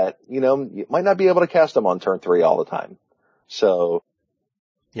these, is that, you might not be able to cast them on turn 3 all the time. So.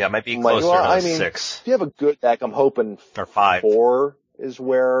 Yeah, it might be closer to 6. If you have a good deck, I'm hoping or 5. 4 is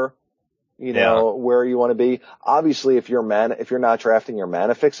where, where you want to be. Obviously, if you're not drafting your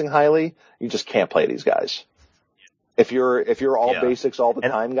mana fixing highly, you just can't play these guys. If you're all basics all the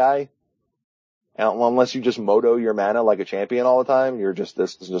time guy, unless you just moto your mana like a champion all the time, this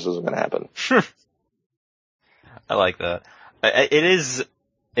just isn't going to happen. I like that.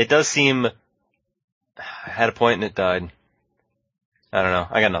 It does seem, I had a point and it died. I don't know.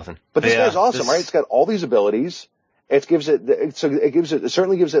 I got nothing. But this guy's awesome, right? It's got all these abilities. It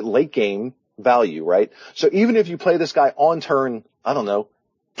certainly gives it late game value, right? So even if you play this guy on turn, I don't know,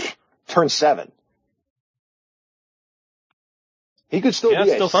 turn 7, he could still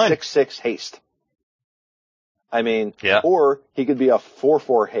be a 6/6 haste. I mean, or he could be a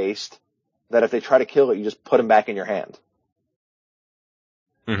 4/4 haste that if they try to kill it, you just put him back in your hand.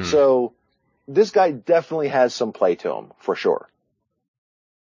 Mm-hmm. So this guy definitely has some play to him, for sure.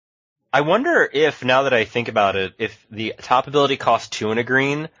 I wonder if, now that I think about it, if the top ability costs 2 and a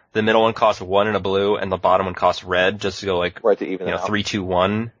green, the middle one costs 1 and a blue, and the bottom one costs red, just to go like, right, to even 3, 2,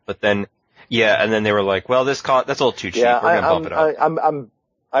 1. But then, and then they were like, well, that's a little too cheap. We're gonna bump it up.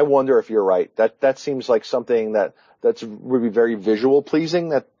 I wonder if you're right. That seems like something that's really very visually pleasing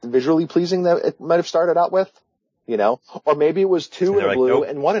that it might have started out with, or maybe it was 2 in a blue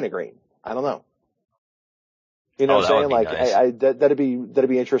and 1 in a green. I don't know. You know what I'm saying? Like, nice. That'd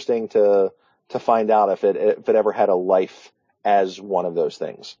be interesting to find out if it ever had a life as one of those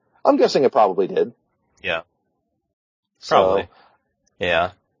things. I'm guessing it probably did. Yeah. Probably.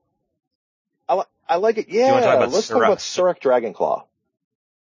 Yeah. I like it. Yeah. Let's talk about Surek Dragonclaw.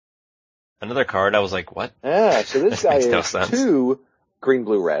 Another card. I was like, what? Yeah. So this guy is 2 green,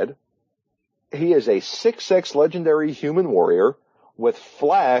 blue, red. He is a 6/6 legendary human warrior with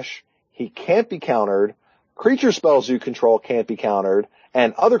flash. He can't be countered. Creature spells you control can't be countered,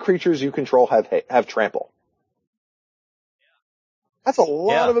 and other creatures you control have trample. That's a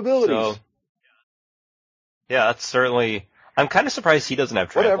lot of abilities. So, that's certainly. I'm kind of surprised he doesn't have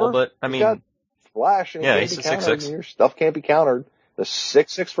trample, but I mean, he's got flash and he's a 6/6. Your stuff can't be countered. The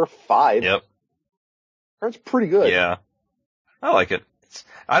 6/6 for 5. Yep, that's pretty good. Yeah, I like it.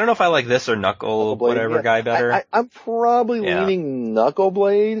 I don't know if I like this or Knuckle whatever guy better. I'm probably leaning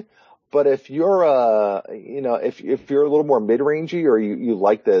Knuckleblade. But if you're if you're a little more mid-rangey or you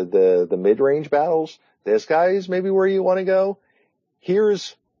like the mid-range battles, this guy is maybe where you want to go.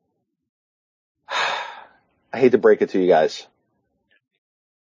 I hate to break it to you guys.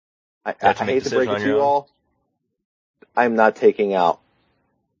 I hate to break it to you all. I'm not taking out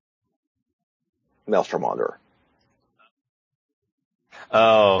Maelstrom Wanderer.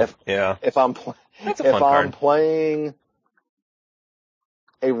 Oh, If I'm playing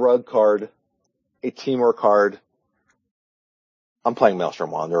a rug card, a teamwork card, I'm playing Maelstrom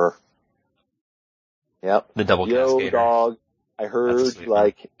Wanderer. Yep. The double Cascader. Dog. I heard you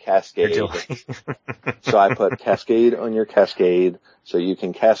like Cascade. So I put Cascade on your Cascade so you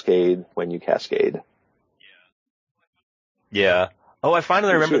can Cascade when you Cascade. Yeah. Oh, I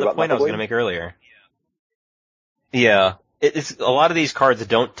finally remember the point I was going to make earlier. Yeah. It's a lot of these cards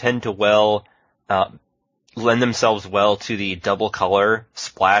don't tend to lend themselves well to the double color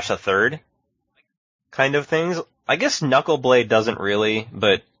splash a third kind of things. I guess Knuckleblade doesn't really,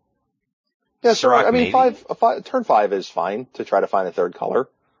 but yeah, sure. I mean, turn 5 is fine to try to find a third color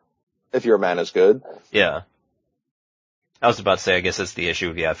if your mana's good. Yeah. I was about to say, I guess that's the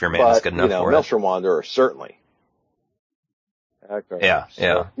issue. Yeah, if your mana's good enough for it. Maelstrom Wanderer, certainly. Okay, yeah.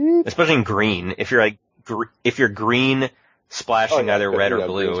 Especially in green. If you're green splashing either red or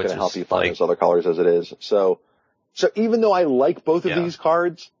blue, it's going to help you find those other colors as it is. So even though I like both of these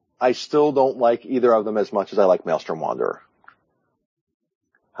cards, I still don't like either of them as much as I like Maelstrom Wanderer.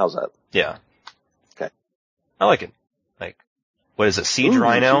 How's that? Yeah. Okay. I like it. Like, what is it? Siege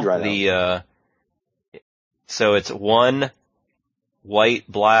Rhino? Siege Rhino. So it's 1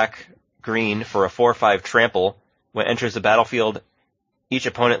 white, black, green for a 4/5 trample. When it enters the battlefield, each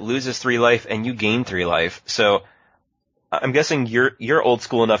opponent loses 3 life and you gain 3 life. So I'm guessing you're old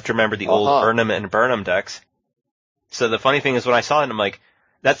school enough to remember the old Burnham and Burnham decks. So the funny thing is when I saw it, I'm like,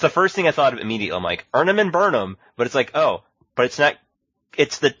 that's the first thing I thought of immediately. I'm like, Burnham and Burnham, but it's like, but it's not,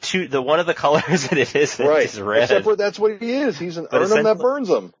 it's the one of the colors that it is, right. It's red. Except for that's what he is. He's an Burnham that burns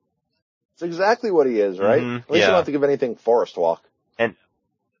them. It's exactly what he is, right? Mm-hmm, At least you don't have to give anything Forest Walk. And,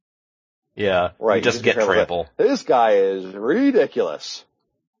 right. You just get trample. This guy is ridiculous.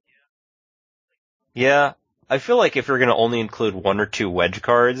 Yeah. I feel like if you're going to only include 1 or 2 wedge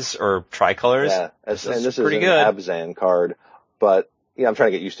cards or tricolors, this is pretty good. Abzan card, but I'm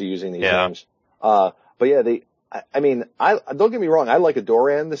trying to get used to using these names. But don't get me wrong, I like a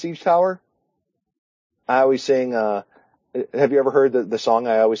Doran, the Siege Tower. I always sing, have you ever heard the song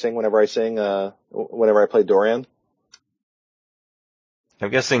I always sing whenever I play Doran? I'm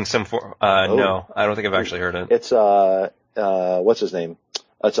guessing no, I don't think I've actually heard it. It's, what's his name?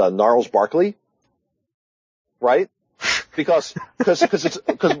 It's, Gnarls Barkley. Right? Because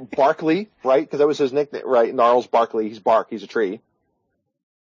Barkley, right? Because that was his nickname, right? Gnarls Barkley. He's bark. He's a tree.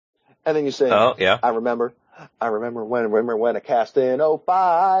 And then you say, oh, yeah. I remember. I remember when I cast in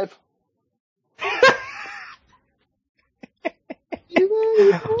 05.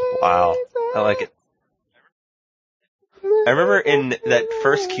 Wow. I like it. I remember in that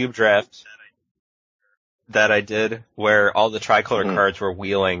first cube draft that I did where all the tricolor cards were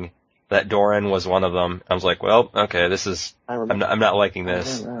wheeling, that Doran was one of them. I was like, well, okay, this is, I'm not liking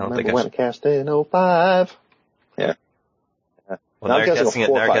this. I remember when I cast in 05. Yeah. Well, now casting a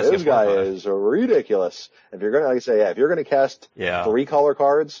 4/5. This guy is ridiculous. If you're gonna, like I say, if you're gonna cast 3 color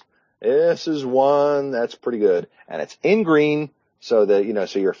cards, this is one that's pretty good. And it's in green, so that,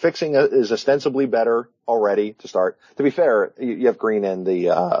 so your fixing is ostensibly better already to start. To be fair, you have green in the,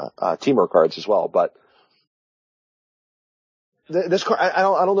 teamer cards as well, but this card, I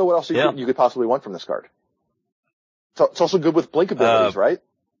don't know what else you could possibly want from this card. So it's also good with blink abilities, right?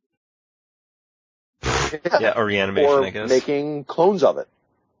 Yeah, or reanimation, or I guess. Making clones of it.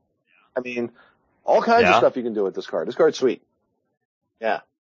 I mean, all kinds of stuff you can do with this card. This card's sweet. Yeah.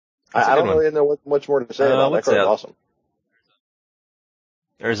 I don't really know what much more to say about that card. It's awesome.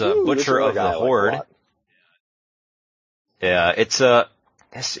 There's a Butcher of the Horde. Yeah, it's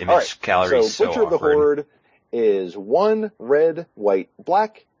this image gallery is so Butcher of the Horde is 1 red, white,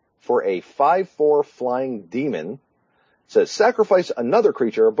 black for a 5/4 flying demon. It says sacrifice another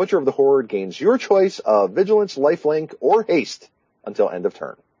creature. Butcher of the Horde gains your choice of vigilance, lifelink, or haste until end of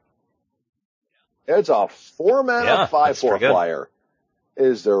turn. It's a 4-mana 5/4 flyer.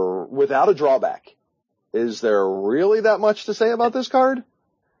 Is there, without a drawback, is there really that much to say about this card?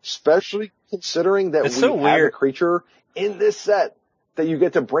 Especially considering that we have a creature in this set that you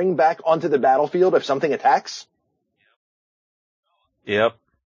get to bring back onto the battlefield if something attacks. Yep.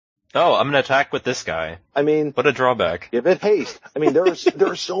 Oh, I'm gonna attack with this guy. I mean, what a drawback. Give it haste. I mean, there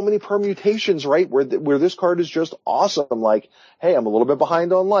are so many permutations, right, where this card is just awesome. Like, hey, I'm a little bit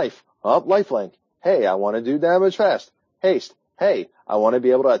behind on life. Oh, lifelink. Hey, I want to do damage fast. Haste. Hey, I want to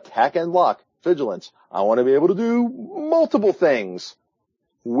be able to attack and block. Vigilance. I want to be able to do multiple things.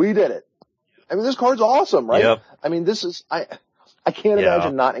 We did it. I mean, this card's awesome, right? Yep. I mean, this is, I can't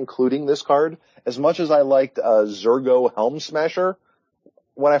imagine not including this card. As much as I liked Zergo Helm Smasher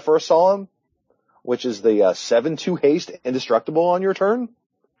when I first saw him, which is the 7/2 haste indestructible on your turn.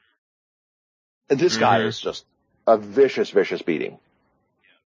 This guy is just a vicious, vicious beating.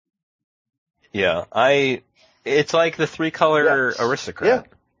 Yeah, it's like the 3-color aristocrat. Yeah,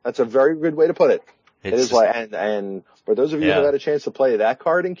 that's a very good way to put it. It is like, and for those of you who had a chance to play that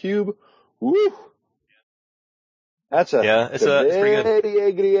card in Cube, woo, that's it's pretty good.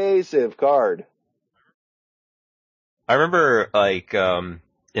 Aggressive card. I remember, like, in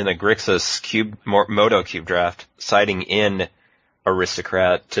the Grixis Moto Cube draft, siding in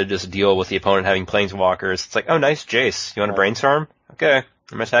Aristocrat to just deal with the opponent having Planeswalkers. It's like, oh, nice Jace. You want to brainstorm? Okay.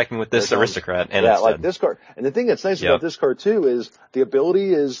 I'm attacking with this Aristocrat. And like this card. And the thing that's nice about this card too is the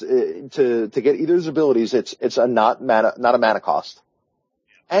ability is to get either of those abilities. It's a not a mana cost.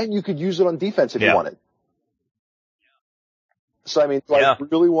 And you could use it on defense if you wanted. So I mean,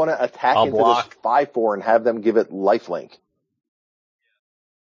 really want to attack into this 5/4 and have them give it lifelink.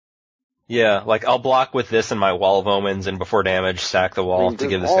 Yeah, like I'll block with this and my Wall of Omens, and before damage, stack the wall to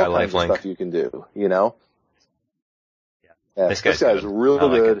give this guy lifelink. Stuff you can do, Yeah, this guy's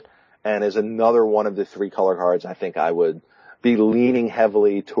really good, and is another one of the 3-color cards I think I would be leaning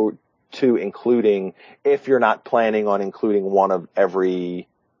heavily to including if you're not planning on including one of every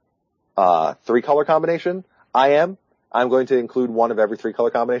 3-color combination. I'm going to include one of every 3-color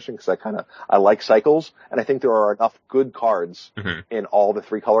combination because I like cycles, and I think there are enough good cards in all the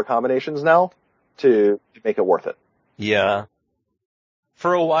 3-color combinations now to make it worth it. Yeah.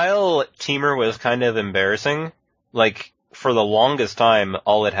 For a while, Teamer was kind of embarrassing. Like, for the longest time,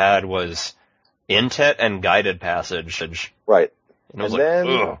 all it had was Intet and Guided Passage. Right. And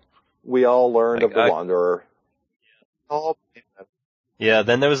then we all learned of the Wanderer. Oh, man. Yeah,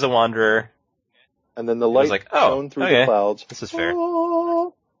 then there was the Wanderer. And then the light shone through the clouds. This is fair.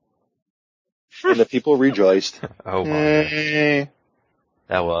 Oh. And the people rejoiced. Oh my.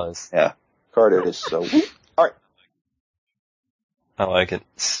 That was. Yeah. Card is so. Alright. I like it.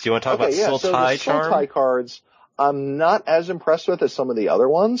 Do you want to talk about Sultai Charm? Sultai cards, I'm not as impressed with as some of the other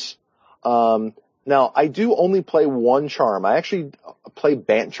ones. Now, I do only play one charm. I actually play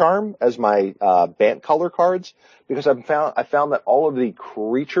Bant Charm as my Bant color cards because I found that all of the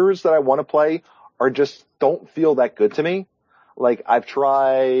creatures that I want to play don't feel that good to me. Like, I've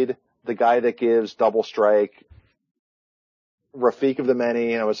tried the guy that gives double strike, Rafiq of the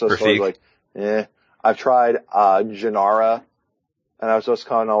Many, and I was just like, I've tried Janara, and I was just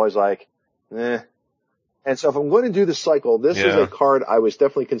kind of always like, And so if I'm going to do the cycle, this is a card I was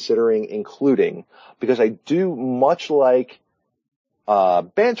definitely considering including because I do much like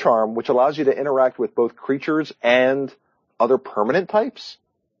Band Charm, which allows you to interact with both creatures and other permanent types.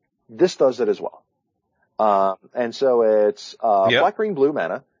 This does it as well. And so it's black, green, blue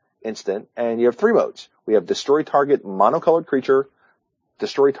mana, instant, and you have 3 modes. We have destroy target monocolored creature,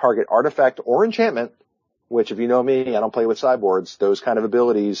 destroy target artifact or enchantment, which if you know me, I don't play with sideboards. Those kind of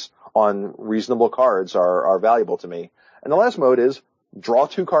abilities on reasonable cards are valuable to me. And the last mode is draw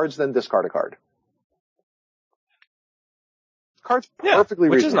 2 cards, then discard a card. Card's perfectly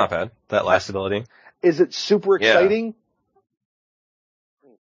which reasonable. is not bad, that last ability. Is it super exciting?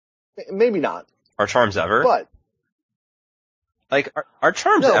 Maybe not. Are charms ever? But like, are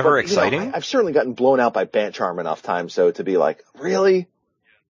charms ever exciting? You know, I've certainly gotten blown out by Bant Charm enough times, so to be like, really?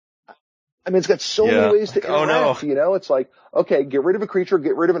 I mean, it's got so many ways to interact, you know? It's like, okay, get rid of a creature,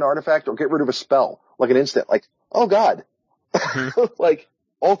 get rid of an artifact, or get rid of a spell, like an instant. Like, oh god. Like,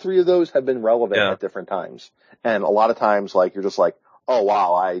 all 3 of those have been relevant at different times. And a lot of times, like, you're just like, oh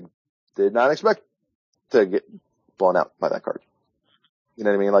wow, I did not expect to get blown out by that card. You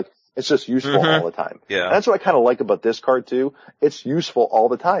know what I mean? Like, it's just useful all the time. Yeah. And that's what I kind of like about this card too. It's useful all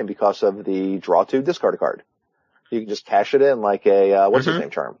the time because of the draw 2, discard a card. You can just cash it in like a, what's his name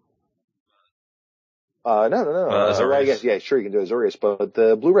charm? No. Azorius. Yeah, sure you can do Azorius, but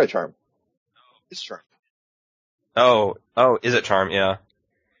the blue-red charm. It's charm. Oh, is it charm? Yeah.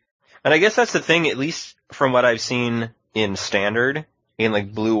 And I guess that's the thing, at least from what I've seen in standard, in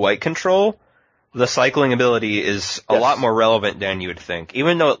like blue-white control, the cycling ability is a lot more relevant than you would think.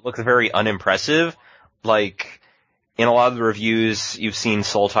 Even though it looks very unimpressive, like, in a lot of the reviews, you've seen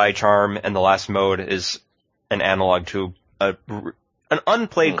Sultai Charm, and the last mode is an analog to an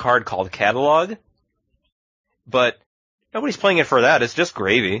unplayed card called Catalog. But nobody's playing it for that. It's just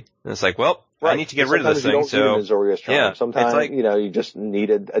gravy. And it's like, well, I need to get rid of this thing. Sometimes you don't need an Azorius Charm. Sometimes, like, you know, you just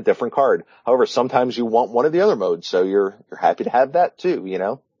needed a different card. However, sometimes you want one of the other modes, so you're happy to have that too, you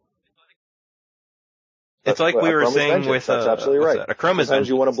know? It's like we were saying with that's absolutely right. Akroma's sometimes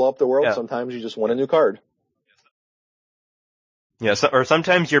you want to blow up the world, sometimes you just want a new card. Yeah, or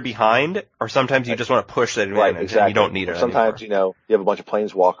sometimes you're behind, or sometimes you just want to push that advantage and you don't need it Sometimes, anymore. you know, you have a bunch of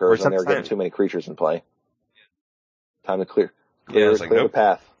planeswalkers and they're getting too many creatures in play. Time to clear the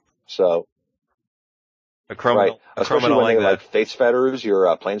path. So. Akroma Especially don't when like they that. like Fates Fetters, your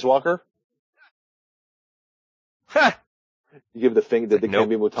planeswalker. Ha! You give the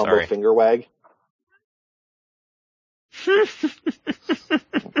Dikembe Mutombo finger wag.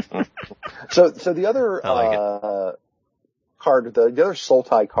 So the other card, the other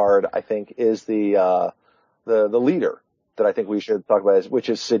Sultai card, I think, is the leader that I think we should talk about, which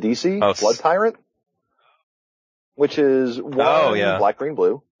is Sidisi, Blood Tyrant, which is black, green,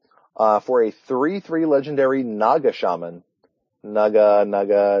 blue, for a 3/3 legendary Naga Shaman. Naga, not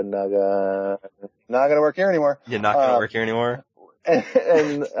gonna work here anymore. You're not gonna work here anymore?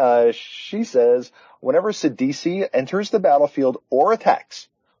 And she says, whenever Sidisi enters the battlefield or attacks,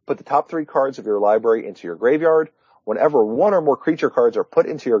 put the top 3 cards of your library into your graveyard. Whenever 1 or more creature cards are put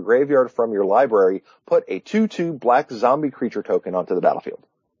into your graveyard from your library, put a 2/2 black zombie creature token onto the battlefield.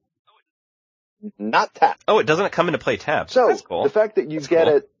 Not tapped. Oh, it doesn't come into play tapped. So, that's cool. The fact that you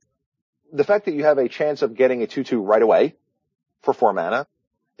the fact that you have a chance of getting a 2/2 right away for 4 mana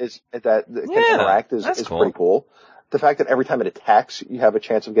can interact is cool. Pretty cool. The fact that every time it attacks, you have a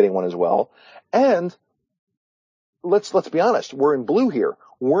chance of getting one as well. And let's be honest, we're in blue here.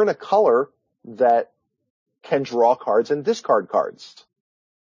 We're in a color that can draw cards and discard cards.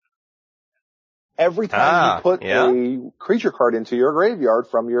 Every time you put a creature card into your graveyard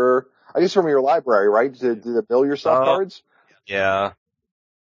from your library, right? To mill your stuff cards? Yeah.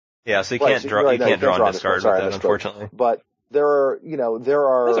 Yeah, so you can't draw and discard with that, unfortunately. But there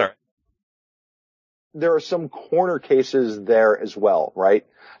are some corner cases there as well, right?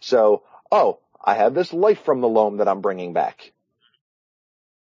 So, I have this Life from the Loam that I'm bringing back.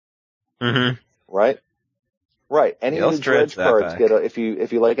 Mm-hmm. Right? Right. Any of the dredge cards if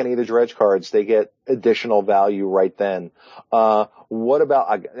you like any of the dredge cards, they get additional value right then. What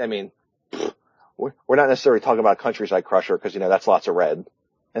about, I mean, we're not necessarily talking about Countryside Crusher because, that's lots of red.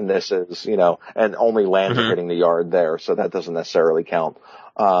 And this is, and only lands are hitting the yard there, so that doesn't necessarily count.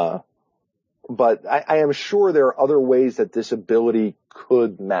 But I am sure there are other ways that this ability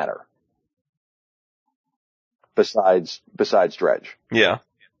could matter. Besides dredge. Yeah.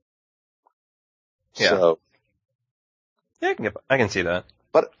 So. Yeah, I can see that.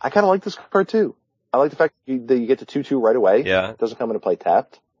 But I kind of like this card too. I like the fact that you get the 2/2 right away. Yeah. It doesn't come into play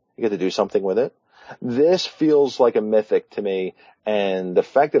tapped. You get to do something with it. This feels like a mythic to me, and the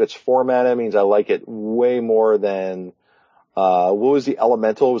fact that it's 4 mana means I like it way more than, what was the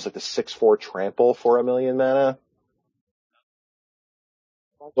elemental? It was like the 6/4 trample for 1 million mana.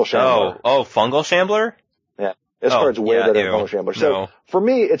 Fungal Shambler. Fungal Shambler? Yeah. This card's way better than Fungal Shambler. So No. for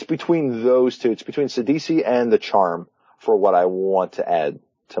me, it's between those two. It's between Sidisi and the Charm for what I want to add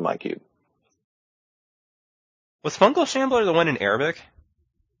to my cube. Was Fungal Shambler the one in Arabic?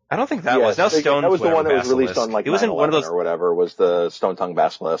 I don't think that was. That was Stone. That was the one that was Basilisk. released on like it was in one of those or whatever. Was the Stone Tongue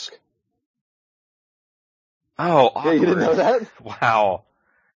Basilisk? Oh, awkward. Yeah, you didn't know that? Wow.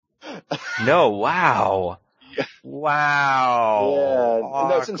 No, wow. Wow. Yeah, awkward.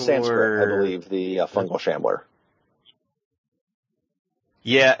 no, it's in Sanskrit, I believe. The Fungal Shambler.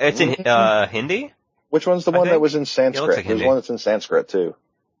 Yeah, it's in Hindi. Which one's the one that was in Sanskrit? Like There's one that's in Sanskrit too.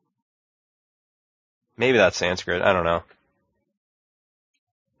 Maybe that's Sanskrit. I don't know.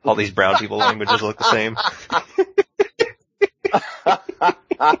 All these brown people languages look the same.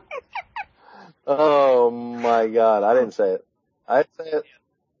 Oh my god, I didn't say it. I didn't say it.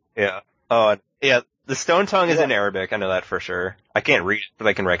 Yeah. Oh, yeah. The Stone Tongue is in Arabic. I know that for sure. I can't read it, but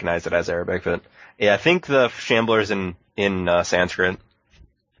I can recognize it as Arabic. But yeah, I think the Shambler's in Sanskrit.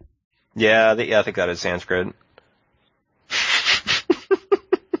 Yeah, I think that is Sanskrit.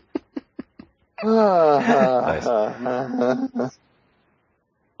 Nice.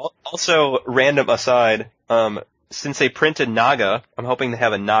 Also, random aside, since they printed Naga, I'm hoping to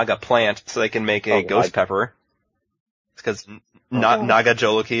have a Naga plant so they can make a ghost pepper. It's because Naga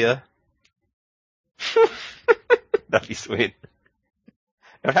Jolokia. That'd be sweet.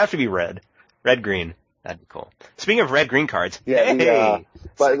 It would have to be red. Red-green. That'd be cool. Speaking of red-green cards, by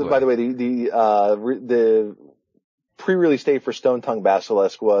the way, the pre-release date for Stone Tongue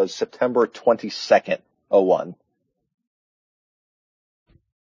Basilisk was September 22nd, 01.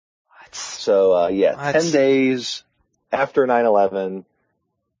 What? So, 10 days after 9/11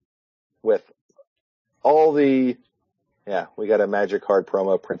 with all we got a Magic card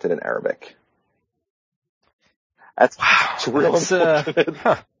promo printed in Arabic. That's real unfortunate.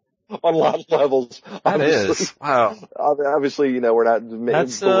 On a lot of levels. That is. Wow. Obviously, we're not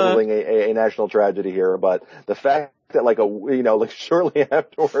belittling a national tragedy here, but the fact that shortly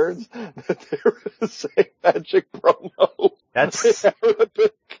afterwards that there was a Magic promo. That's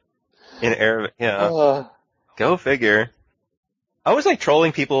in Arabic. Yeah. Go figure. I was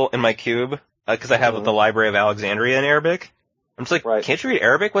trolling people in my cube, cause I have the Library of Alexandria in Arabic. I'm just can't you read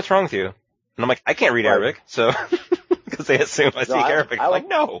Arabic? What's wrong with you? And I'm like, I can't read Arabic, so. Because they assume I speak Arabic. I'm like,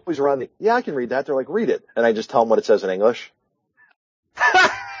 no. Always run I can read that. They're like, read it. And I just tell them what it says in English.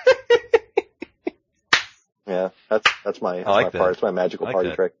 Yeah, that's my part. It's my magical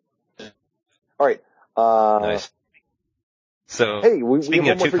party trick. All right. Nice. So, hey, speaking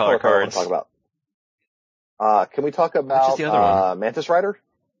of 2-color cards. I want to talk about. Can we talk about the other one? Mantis Rider?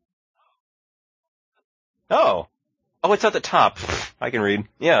 Oh, it's at the top. I can read.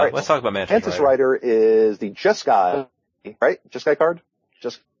 Yeah, right. Let's talk about Mantis Rider is the Jeskai, right? Jeskai card?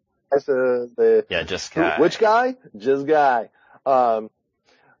 Just Jeskai. Which guy? Jeskai.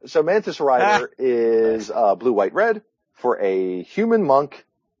 So Mantis Rider is blue, white, red for a human monk,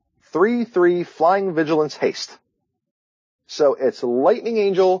 3/3 flying vigilance haste. So it's Lightning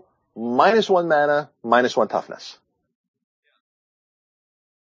Angel, -1 mana, -1 toughness.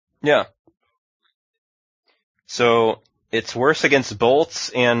 Yeah. So it's worse against bolts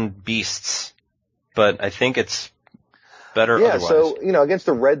and beasts, but I think it's better otherwise. So, against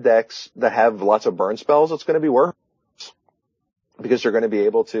the red decks that have lots of burn spells, it's going to be worse because they're going to be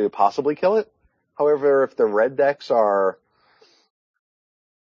able to possibly kill it. However, if the red decks are...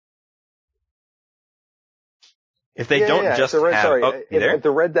 If they don't just have... If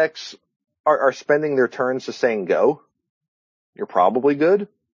the red decks are spending their turns to saying go, you're probably good.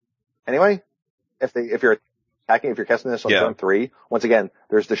 Anyway, if you're attacking, if you're casting this on turn 3, once again,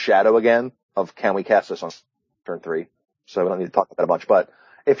 there's the shadow again of can we cast this on turn 3? So we don't need to talk about that a bunch. But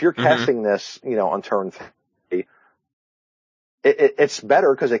if you're casting this, on turn 3, it's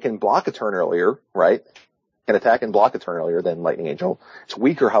better because it can block a turn earlier, right? It can attack and block a turn earlier than Lightning Angel. It's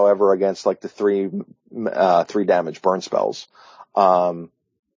weaker, however, against the 3 damage burn spells. But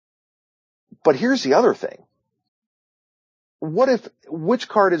here's the other thing. Which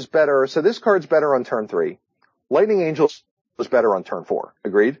card is better? So this card's better on turn 3. Lightning Angel was better on turn 4.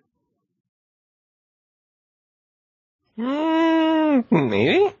 Agreed?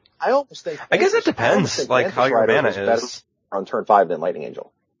 Maybe? I almost think... I guess it depends, how your mana is. Better on turn 5 than Lightning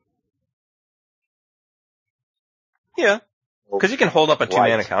Angel. Yeah. Because you can hold up a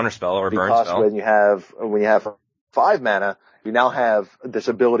 2-mana counterspell or a burn spell. Because when you have 5 mana, you now have this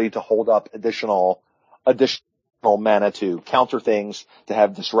ability to hold up additional mana to counter things, to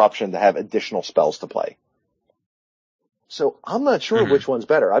have disruption, to have additional spells to play. So I'm not sure which one's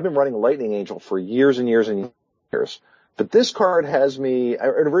better. I've been running Lightning Angel for years and years and years, but this card has me,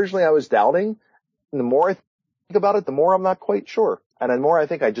 originally I was doubting, and the more I think about it, the more I'm not quite sure. And the more I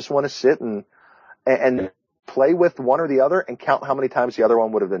think I just want to sit and play with one or the other and count how many times the other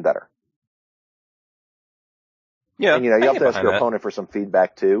one would have been better. Yeah. And you have to ask your opponent for some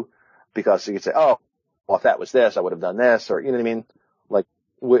feedback too, because you could say, oh, well, if that was this, I would have done this, or, you know what I mean? Like,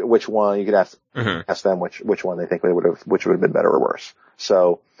 which one, you could ask them which one they think which would have been better or worse.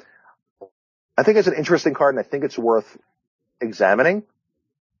 So, I think it's an interesting card, and I think it's worth examining,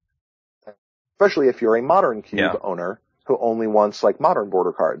 especially if you're a Modern Cube owner who only wants, like, Modern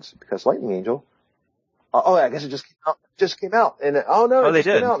Border cards, because Lightning Angel, I guess it just came out, and they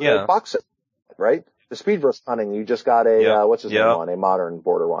did, came out in the box set, right? The Speedburst Hunting, you just got a, what's his name one, a Modern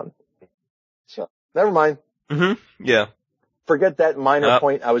Border one. So, never mind. Yeah. Forget that minor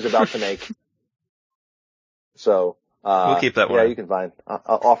point I was about to make. So, we'll keep that one. Yeah, you can find.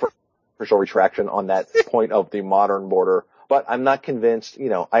 I'll offer official retraction on that point of the Modern Border, but I'm not convinced,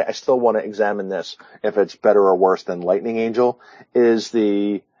 I still want to examine this, if it's better or worse than Lightning Angel. Is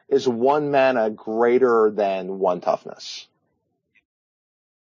 1 mana greater than 1 toughness?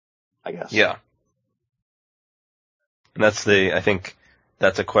 I guess. Yeah. And I think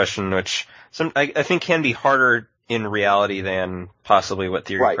that's a question which I think can be harder in reality than possibly what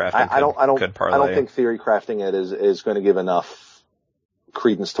theory crafting could parlay. I don't think theory crafting it is going to give enough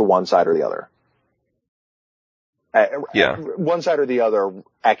credence to one side or the other. One side or the other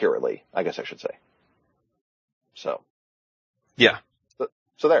accurately, I guess I should say. So. Yeah.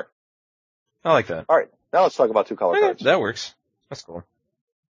 So there. I like that. All right. Now let's talk about 2 color cards. That works. That's cool.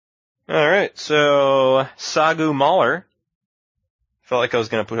 All right. So, Sagu Mauler. Felt like I was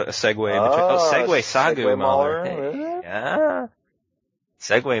going to put a segue in between. Sagu Mauler. Hey, yeah.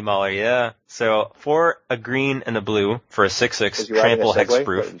 Segue Mauler, yeah. So, for a green and a blue, for a 6/6, trample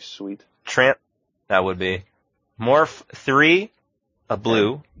hexproof. Sweet. That would be. Morph 3, a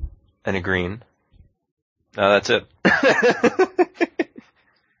blue, and a green. That's it.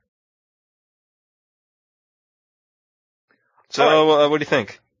 So, what do you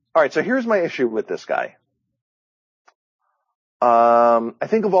think? All right, so here's my issue with this guy. I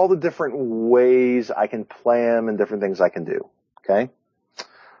think of all the different ways I can play him and different things I can do. Okay?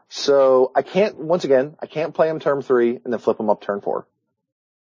 So I can't play him turn 3 and then flip him up turn 4.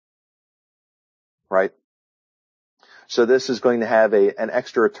 Right? So this is going to have an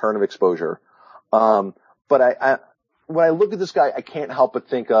extra turn of exposure. But when I look at this guy, I can't help but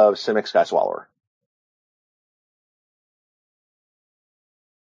think of Simic Sky Swallower.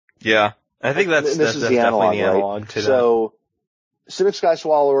 Yeah. I think that's definitely the analog to that. So, Simic Sky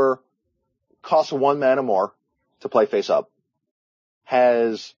Swallower costs 1 mana more to play face up.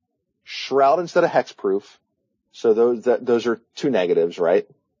 Has Shroud instead of Hexproof. So those are 2 negatives, right?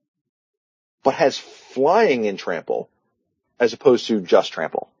 But has flying in Trample as opposed to just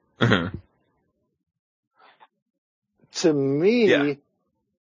Trample. Mm-hmm. To me,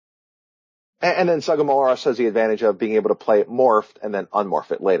 and then Sagu Mauler also has the advantage of being able to play it morphed and then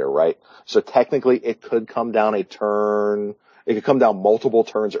unmorph it later, right? So technically it could come down it could come down multiple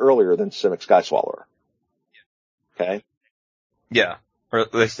turns earlier than Simic Sky Swallower. Okay? Yeah. Or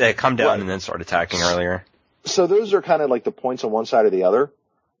they come down and then start attacking earlier. So those are kind of like the points on one side or the other.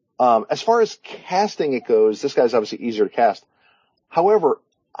 As far as casting it goes, this guy's obviously easier to cast. However,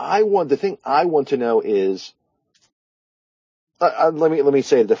 the thing I want to know is, let me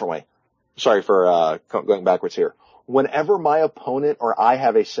say it a different way. Sorry for going backwards here. Whenever my opponent or I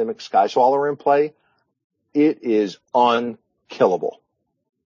have a Simic Sky Swallower in play, it is unkillable.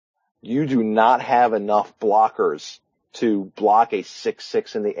 You do not have enough blockers to block a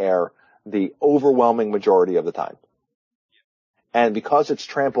 6/6 in the air the overwhelming majority of the time. And because it's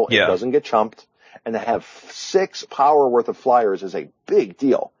trample, it doesn't get chumped. And to have 6 power worth of flyers is a big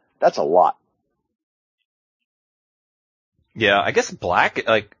deal. That's a lot. Yeah, I guess black,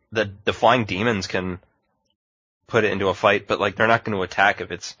 like, the flying demons can put it into a fight, but, like, they're not going to attack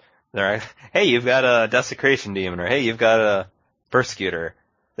if it's, hey, you've got a Desecration Demon, or hey, you've got a Persecutor.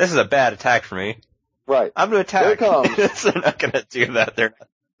 This is a bad attack for me. Right. I'm going to attack. Here it comes. They're not going to do that. They're not.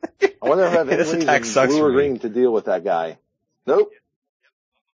 I wonder if I have any reason blue or green to deal with that guy. Nope.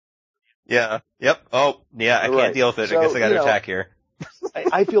 Yeah. Yep. Oh, yeah, I can't deal with it. So, I guess I got to attack here.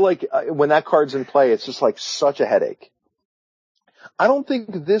 I feel like when that card's in play, it's just like such a headache. I don't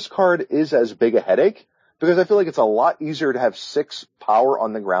think this card is as big a headache because I feel like it's a lot easier to have 6 power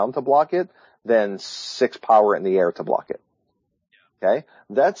on the ground to block it than 6 power in the air to block it. Okay?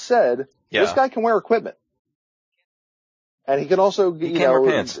 That said, this guy can wear equipment. And he can also,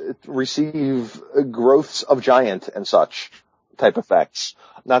 receive growths of giant and such type effects.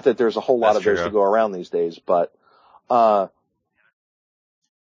 Not that there's a whole lot of those to go around these days, but, man,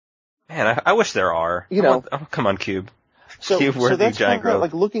 I wish there are. Come on, Cube. Cube worthy giant growth.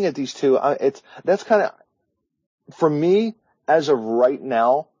 Like looking at these two, that's kind of, for me, as of right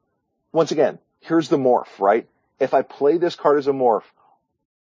now, once again, here's the morph, right? If I play this card as a morph,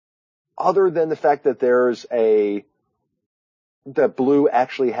 other than the fact that that blue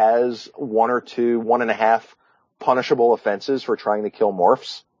actually has 1 or 2, 1.5 punishable offenses for trying to kill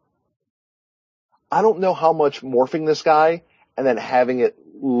morphs, I don't know how much morphing this guy and then having it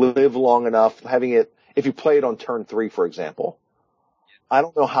live long enough, if you play it on turn 3, for example, I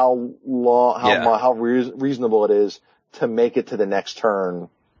don't know how reasonable it is to make it to the next turn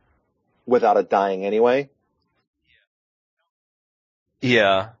without it dying anyway.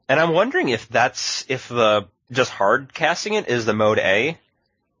 Yeah. And I'm wondering if just hard casting it is the mode A,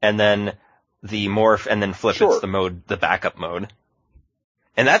 and then the morph, and then flip it's the backup mode.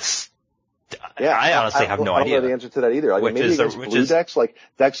 And that's, I honestly have no idea. I don't know the answer to that either. Like maybe against blue decks, like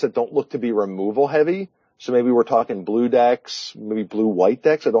decks that don't look to be removal heavy. So maybe we're talking blue decks, maybe blue-white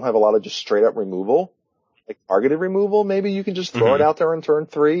decks that don't have a lot of just straight up removal, like targeted removal. Maybe you can just throw it out there in turn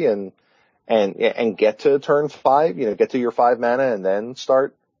 3 and get to turn 5, get to your 5 mana and then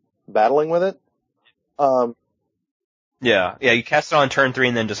start battling with it. Yeah, you cast it on turn 3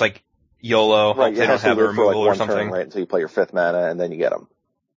 and then just like YOLO, hope they don't have a removal or something. Turn, right, until you play your 5th mana and then you get them.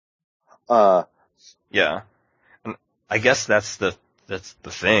 Yeah. And I guess that's the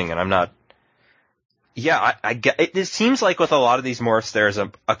thing, and I'm not. Yeah, I get it. It seems like with a lot of these morphs, there's a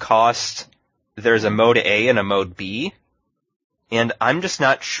cost. There's a mode A and a mode B, and I'm just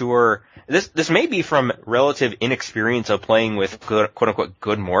not sure. This may be from relative inexperience of playing with quote unquote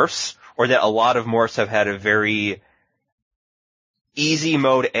good morphs, or that a lot of morphs have had a very easy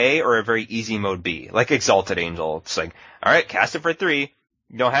mode A or a very easy mode B, like Exalted Angel. It's like, all right, cast it for 3.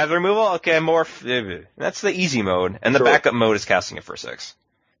 You don't have the removal? Okay, morph. That's the easy mode, and the backup mode is casting it for 6.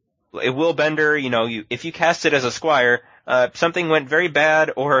 It will bender, if you cast it as a squire, something went very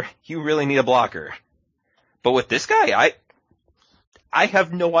bad, or you really need a blocker. But with this guy, I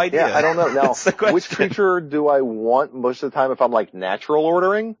have no idea. Yeah, I don't know. Now, which creature do I want most of the time if I'm like natural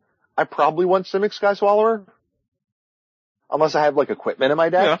ordering? I probably want Simic Sky Swallower. Unless I have like equipment in my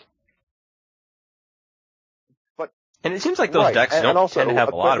deck. Yeah. And it seems like those decks don't tend to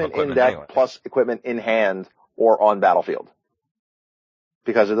have a lot of equipment in deck anyway. Plus equipment in hand or on battlefield.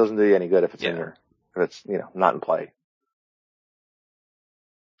 Because it doesn't do you any good if it's not in play.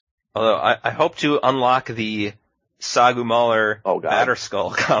 Although I hope to unlock the Sagu Mauler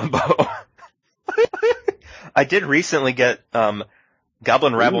Batterskull combo. I did recently get Goblin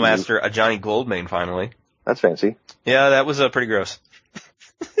Rabblemaster a Johnny Goldmane finally. That's fancy. Yeah, that was pretty gross.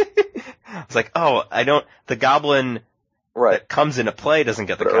 I was like, the Goblin that comes into play doesn't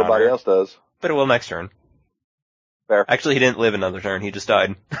get the counter. Everybody else does. But it will next turn. Fair. Actually, he didn't live another turn. He just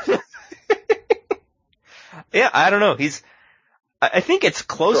died. Yeah, I don't know. I think it's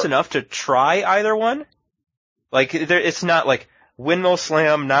close enough to try either one. Like, it's not like Windmill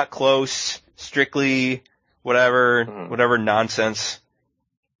Slam, not close, strictly whatever nonsense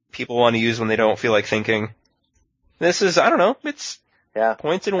people want to use when they don't feel like thinking. This is, I don't know, it's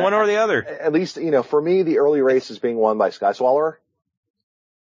points in one or the other. At least, for me, the early race is being won by Sky Swallower.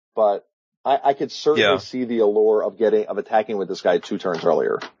 But I could certainly see the allure of attacking with this guy 2 turns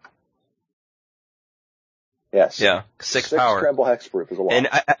earlier. Yes. Yeah. 6 power. Scramble Hexproof is a lot. And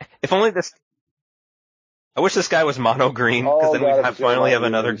if only I wish this guy was mono green, because then we finally have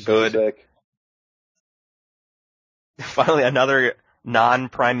another good. Finally another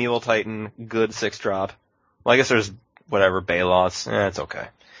non-Primeval Titan good 6-drop. Well, I guess there's Baloths. It's okay.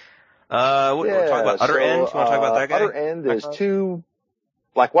 Want to talk about Utter End? You want to talk about that guy? Utter End is 2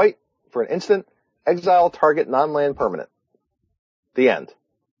 black-white for an instant. Exile target non-land permanent. The end.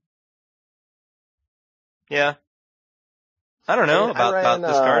 Yeah. I don't know about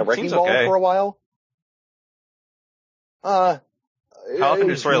this card. Wrecking Seems Ball okay. for a while. How often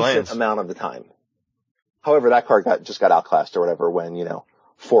destroy lands? Amount of the time. However, that card just got outclassed or whatever when,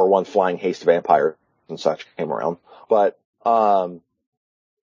 4/1 flying haste vampire and such came around. But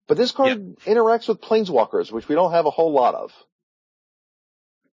this card interacts with planeswalkers, which we don't have a whole lot of.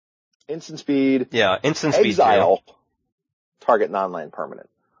 Instant speed. Yeah, instant speed. Exile. Target non-land permanent.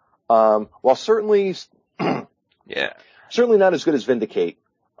 While certainly not as good as Vindicate,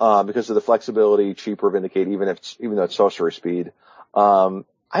 because of the flexibility, cheaper Vindicate, even though it's sorcery speed.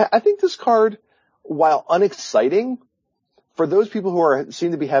 I think this card, while unexciting, for those people who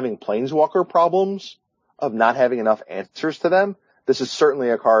seem to be having Planeswalker problems of not having enough answers to them, this is certainly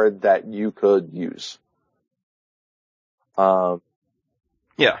a card that you could use. Yeah.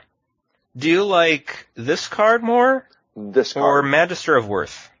 Do you like this card more? This card. Or Magister of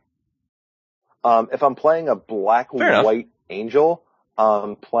Worth? If I'm playing a black-white angel,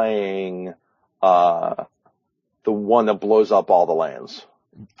 I'm playing the one that blows up all the lands.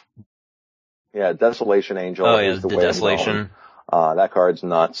 Yeah, Desolation Angel. Oh yeah, is the the way Desolation. That card's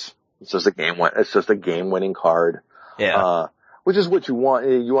nuts. It's just a game-winning card. Yeah. Which is what you want.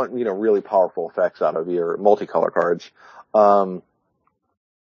 You want, really powerful effects out of your multicolor cards. I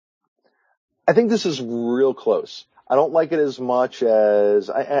think this is real close. I don't like it as much as,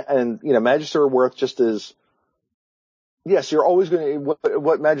 Magister of Worth just is, yes, you're always going to,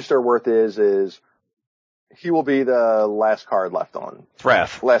 what Magister of Worth is he will be the last card left on.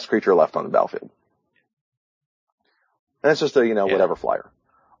 Wrath. Last creature left on the battlefield. And it's just a, whatever flyer.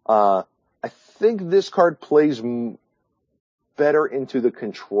 I think this card plays better into the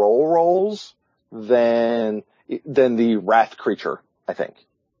control roles than the Wrath creature, I think.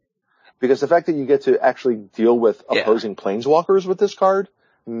 Because the fact that you get to actually deal with opposing planeswalkers with this card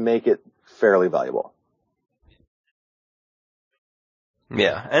make it fairly valuable.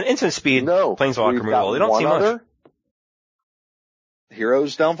 Yeah, and instant speed, planeswalker removal. They don't seem much.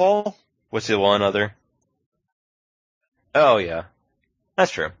 Hero's Downfall? What's the one other? Oh yeah,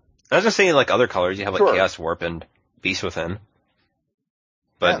 that's true. I was gonna say like other colors, you have like Chaos Warp and Beast Within.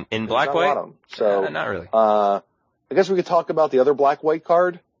 But in black-white, so not really. I guess we could talk about the other black-white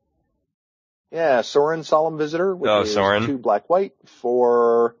card. Yeah, Sorin Solemn Visitor, which is Sorin. 2 black-white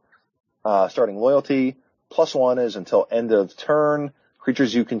for starting loyalty. +1 is until end of turn.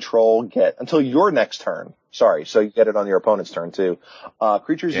 Creatures you control get until your next turn. Sorry, so you get it on your opponent's turn too.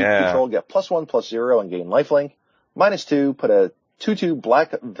 Creatures you control get +1/+0 and gain lifelink. -2, put a 2/2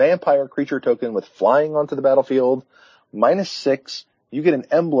 black vampire creature token with flying onto the battlefield. -6, you get an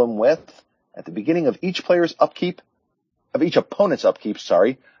emblem with, at the beginning of each opponent's upkeep,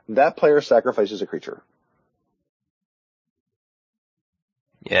 that player sacrifices a creature.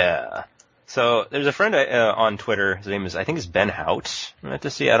 Yeah. So there's a friend on Twitter. His name is, I think it's Ben Hout. I have to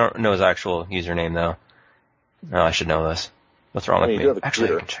see. I don't know his actual username though. No, I should know this. What's wrong with me?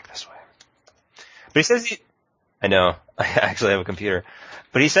 Actually, I can check this way. But he says I know. I actually have a computer.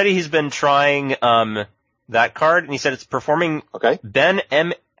 But he said he's been trying that card, and he said it's performing. Okay. Ben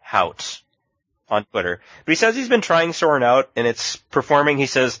M. Hout on Twitter. But he says he's been trying Sorin out, and it's performing. He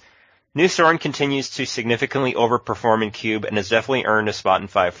says new Sorin continues to significantly overperform in Cube, and has definitely earned a spot in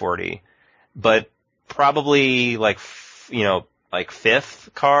 540. But probably like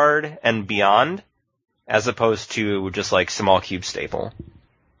 5th card and beyond, as opposed to just like small cube staple.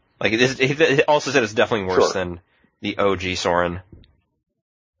 Like it also said it's definitely worse than the OG Sorin.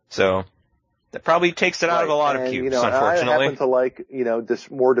 So that probably takes it out of a lot of cubes, unfortunately. I happen to like,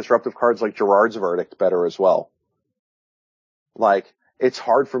 more disruptive cards like Gerard's Verdict better as well. Like, it's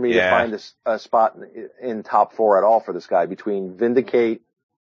hard for me to find a spot in top 4 at all for this guy between Vindicate,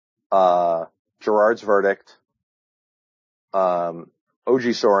 Gerard's Verdict,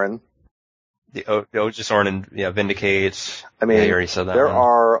 OG Sorin. The OG Sorin and Vindicate. I mean, you already said that.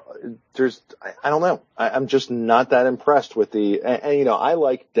 I don't know. I'm just not that impressed with and I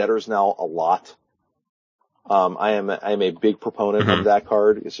like Debtor's Knell a lot. I am a big proponent of that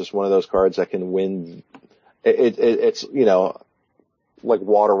card. It's just one of those cards that can win. It's, like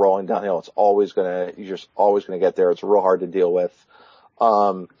water rolling downhill. You're just always gonna get there. It's real hard to deal with.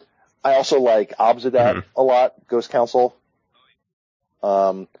 I also like Obsidat a lot, Ghost Council.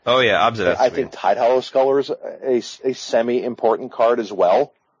 Obsidat. I think Tidehollow Sculler's a semi-important card as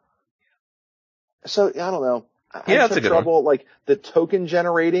well. So, I don't know. That's a good trouble. Like, the token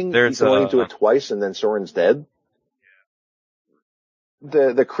generating, you can only do it twice and then Sorin's dead.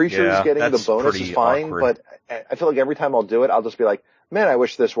 The creatures getting the bonus is fine, but I feel like every time I'll do it, I'll just be like, man, I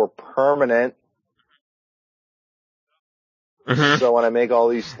wish this were permanent. So when I make all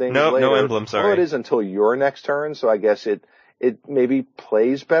these things later, no emblem, sorry. It is until your next turn, so I guess it maybe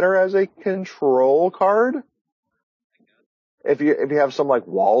plays better as a control card. If you have some like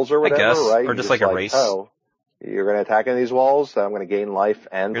walls or whatever, I guess. right? Or just like a race. Oh, you're gonna attack in these walls, so I'm gonna gain life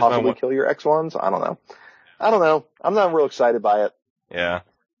and possibly kill your X1s? I don't know. I'm not real excited by it.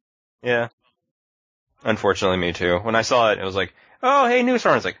 Yeah. Unfortunately, me too. When I saw it, it was like, oh, hey, new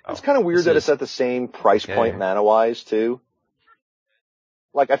Sorin. It's like, it's kind of weird that it's at the same price point mana-wise, too.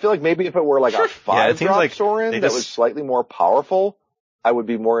 Like, I feel like maybe if it were like a 5-drop Sorin that was slightly more powerful, I would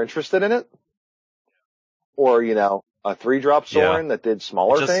be more interested in it. Or, A 3-drop Sorin that did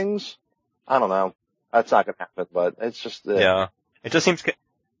smaller things? I don't know. That's not going to happen, but it's just... yeah. It just seems...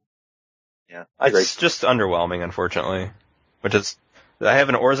 Yeah, I agree. It's just underwhelming, unfortunately. Which is... I have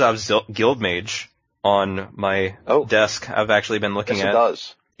an Orzhov Guildmage on my desk. I've actually been looking at. It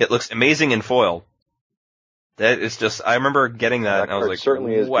does. It looks amazing in foil. That is just... I remember getting that and I was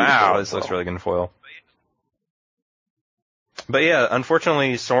like, wow, this looks really good in foil. But yeah,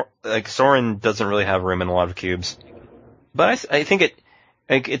 unfortunately, Sorin doesn't really have room in a lot of cubes. But I think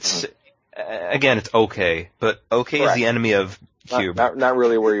it's again, it's okay. But okay is the enemy of cube. Not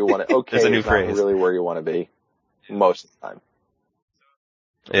really where you want it. Okay There's a new is phrase. Not really where you want to be most of the time.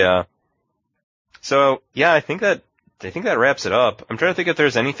 Yeah. So yeah, I think that wraps it up. I'm trying to think if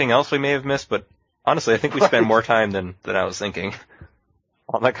there's anything else we may have missed, but honestly, I think we spent more time than I was thinking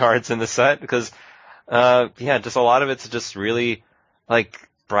on the cards in the set because, just a lot of it's just really like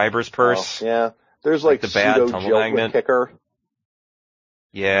Briber's Purse. Oh, yeah. There's like the bad tumble magnet kicker.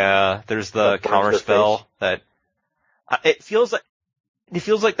 Yeah. There's the counter spell that it feels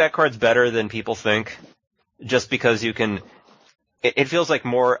like that card's better than people think just because you can, it feels like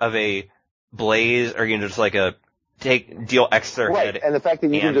more of a blaze or just like a deal X their head. And the fact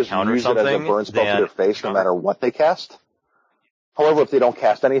that you can just use it as a burn spell to their face no matter what they cast. However, if they don't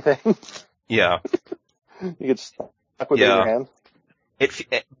cast anything. Yeah. You get stuck with it in your hand.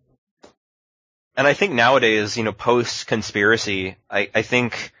 And I think nowadays, post-conspiracy, I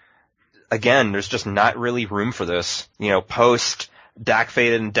think, again, there's just not really room for this. Post Dack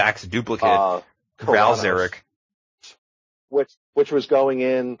Faded and Dax Duplicate, Val Zarek. Which was going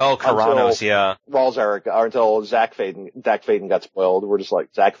in. Oh, Karanos, yeah. Val Zarek, or until Dack Faden got spoiled. We're just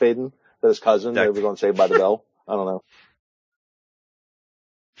like, Zach Faden? That his cousin, they were going to Saved by the Bell? I don't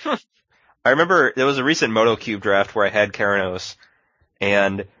know. I remember there was a recent Moto Cube draft where I had Karanos,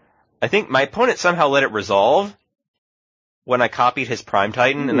 and I think my opponent somehow let it resolve when I copied his Prime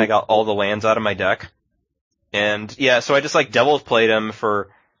Titan and I got all the lands out of my deck. And yeah, so I just doubles played him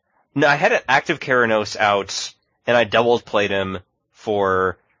I had an active Karanos out and I doubles played him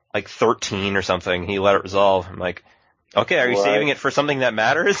for 13 or something. He let it resolve. I'm like, okay, are you saving it for something that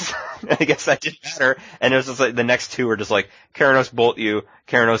matters? I guess that didn't matter. And it was just the next two were just Karanos bolt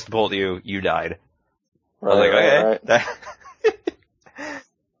you, you died. I was like, okay. Right.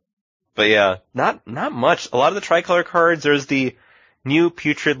 But yeah, not much. A lot of the tricolor cards, there's the new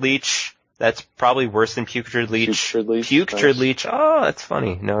Putrid Leech. That's probably worse than Putrid Leech. Putrid Leech. Oh, that's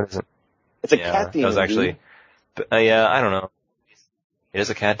funny. No, it isn't. It's a cat demon. That was actually, I don't know. It is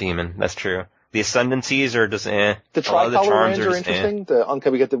a cat demon. That's true. The Ascendancies are just The tricolor lands are interesting.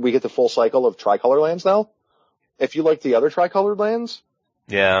 We get the full cycle of tricolor lands now. If you like the other tricolored lands.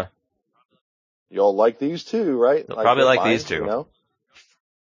 Yeah. You'll like these too, right? You'll probably like these two.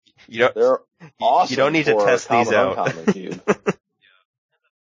 They're awesome. You don't need to test these out.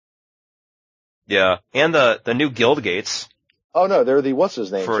 Yeah. And the new Guild Gates. Oh no, they're the what's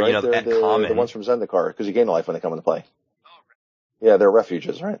his name, right? They're the ones from Zendikar, because you gain a life when they come into play. Yeah, they're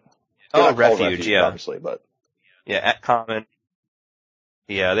refuges, right? They're refuge, yeah. Obviously, but. Yeah, at common.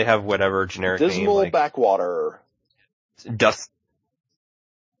 Yeah, they have whatever generic Dismal name. Backwater. Dust.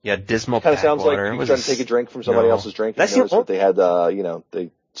 Yeah, Dismal Backwater. Kind of sounds like you're trying to take a drink from somebody else's drink. And notice what they had,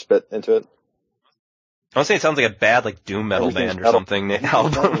 they spit into it. I want to say it sounds like a bad, doom metal band or something.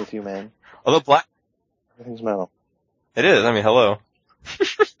 Everything's metal with you, man. Although everything's metal. It is. I mean, hello.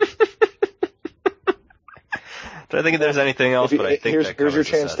 I think if there's anything else, but I think here's your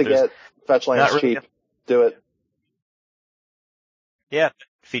chance to get fetch lands cheap. Do it. Yeah,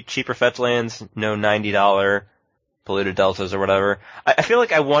 cheaper fetch lands, no $90 polluted deltas or whatever. I feel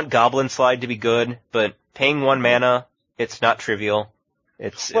like I want Goblin Slide to be good, but paying 1 mana, it's not trivial.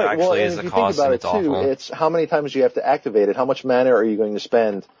 It actually is a cost, and it's awful. It's how many times you have to activate it. How much mana are you going to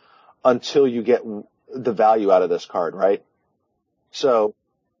spend until you get the value out of this card, right? So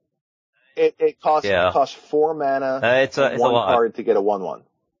it costs 4 mana. It's a lot. Card to get a 1/1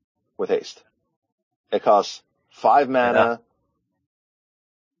 with haste. It costs 5 mana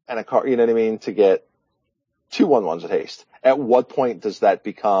and a card, you know what I mean, to get 2 1/1s with haste. At what point does that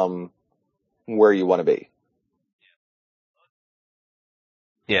become where you want to be?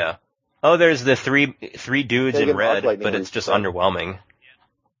 Yeah. Oh, there's the three dudes in red, but it's just underwhelming.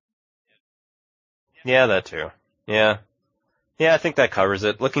 Yeah, that too. Yeah. Yeah, I think that covers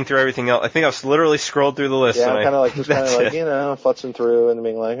it. Looking through everything else, I think I've literally scrolled through the list. Yeah, I'm kind of futzing through and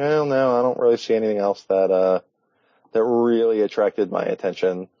being like, oh no, I don't really see anything else that really attracted my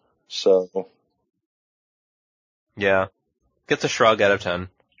attention. So. Yeah. Gets a shrug out of 10.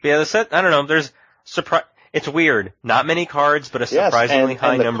 But yeah, the set, I don't know, there's it's weird. Not many cards, but a surprisingly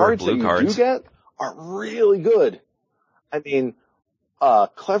high number of blue cards. The cards that you do get are really good. I mean,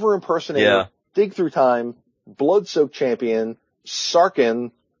 Clever Impersonator, Yeah. Dig Through Time, Blood-Soaked Champion,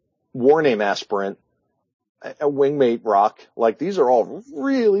 Sarkin, War Name Aspirant, a Wingmate Rock. Like, these are all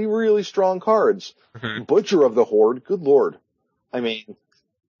really, really strong cards. Mhm. Butcher of the Horde, good lord. I mean,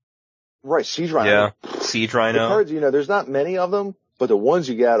 right, Siege Rhino. Yeah. Siege The Rhino. cards, there's not many of them, but the ones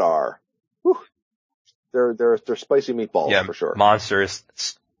you get are, whew, they're spicy meatballs Yeah, for sure. monsters.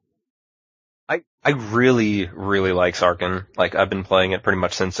 I really, really like Sarkin. Like, I've been playing it pretty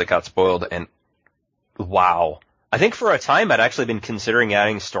much since it got spoiled, and wow. I think for a time I'd actually been considering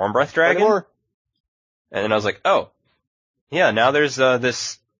adding Stormbreath Dragon. Anymore? And then I was like, oh, yeah, now there's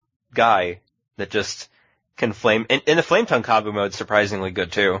this guy that just can flame. And the Flame Tongue combo mode's surprisingly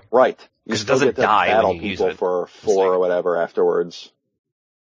good too. Right. You 'Cause it still doesn't get to die when battle you use people it. for It's 4 like- or whatever afterwards.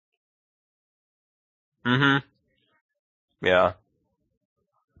 Mm-hmm. Yeah.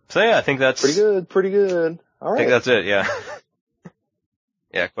 So yeah, I think that's Pretty good. All I think right. that's it, yeah.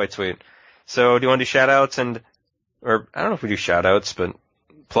 Yeah, quite sweet. So do you want to do shout outs or I don't know if we do shout outs, but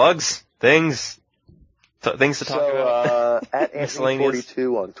plugs, things to talk about? At Miscellaneous.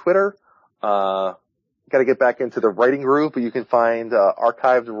 Anthony42 on Twitter. Got to get back into the writing group. You can find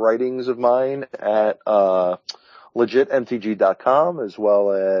archived writings of mine at legitmtg.com, as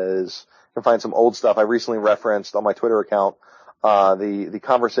well as you can find some old stuff. I recently referenced on my Twitter account the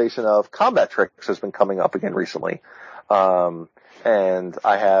conversation of combat tricks has been coming up again recently. And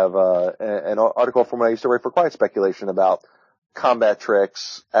I have an article from when I used to write for Quiet Speculation about combat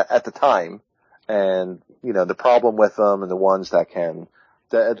tricks at the time, and the problem with them and the ones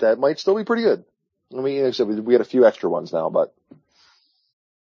that might still be pretty good. I mean, like I said, we had a few extra ones now, but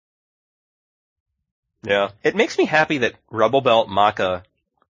Yeah. It makes me happy that Rebel Belt Maka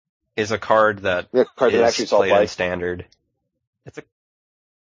is a card that cards that actually is saw played play. in standard.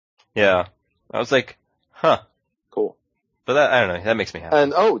 Yeah. I was like, huh. Cool. But that, I don't know, that makes me happy.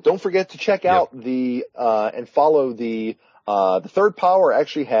 And don't forget to check out the and follow the Third Power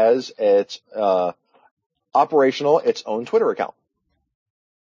actually has its its own Twitter account.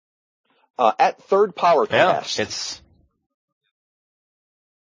 At Third Power Cast.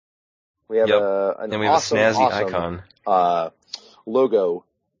 We have an and we have awesome, a snazzy awesome icon. Logo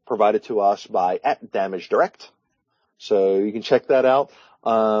provided to us by @Damage Direct. So you can check that out.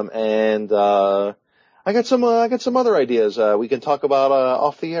 And I got some other ideas, we can talk about,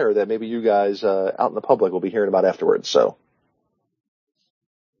 off the air that maybe you guys, out in the public will be hearing about afterwards. So.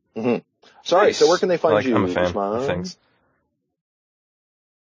 Sorry. Nice. So where can they find you? I'm a fan Usman? of things.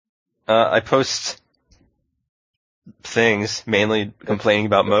 I post things, mainly complaining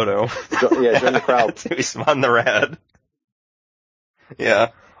about Moto. Join the crowd. To Usman the Rad. Yeah.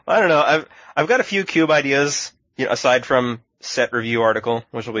 I don't know. I've got a few cube ideas, aside from set review article,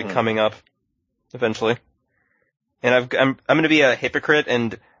 which will be coming up eventually. And I'm going to be a hypocrite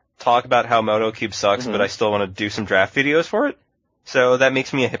and talk about how Moto Cube sucks, but I still want to do some draft videos for it. So that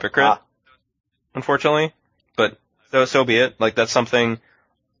makes me a hypocrite, unfortunately. But so be it. Like, that's something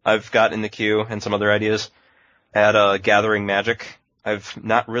I've got in the queue, and some other ideas. At Gathering Magic, I've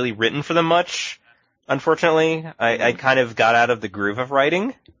not really written for them much, unfortunately. I kind of got out of the groove of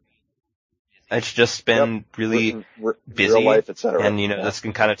writing. It's just been really busy, real life, etc. And that's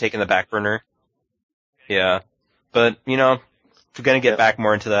been kind of taking the back burner. Yeah, but we're gonna get back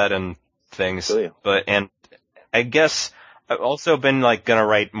more into that and things. And I guess I've also been gonna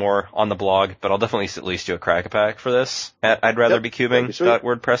write more on the blog, but I'll definitely at least do a crack-a-pack for this at I'd rather be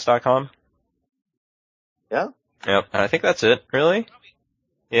cubing.wordpress.com. Yeah. Yep, and I think that's it, really?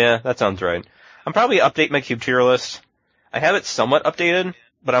 Yeah, that sounds right. I'm probably update my cube tier list. I have it somewhat updated,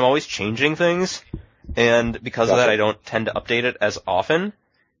 but I'm always changing things, and because of that, I don't tend to update it as often.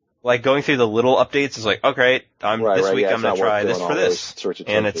 Like, going through the little updates is like, okay, this week I'm gonna try this for this. Sorts of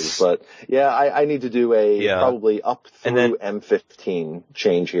and changes, but yeah, I need to do probably up through M15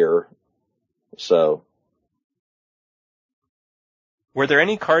 change here. So. Were there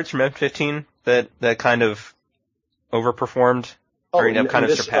any cards from M15 that kind of overperformed? Or kind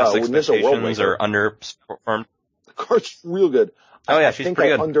of surpassed expectations or underperformed? The card's real good. Oh yeah, I she's think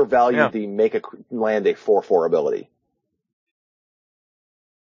pretty I good. undervalued the make a land a 4/4 ability.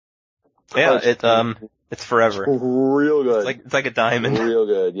 Yeah, it's forever. It's real good. It's like a diamond. Real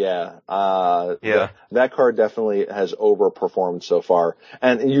good, yeah. Yeah. That card definitely has overperformed so far.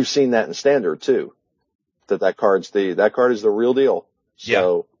 And you've seen that in standard too. That card is the real deal.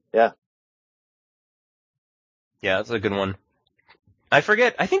 So, yeah. Yeah, that's a good one. I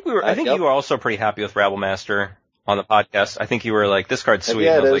forget. I think you were also pretty happy with Rabble Master on the podcast. I think you were like, this card's sweet.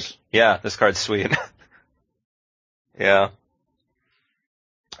 Yeah, and I was like, yeah, this card's sweet. Yeah.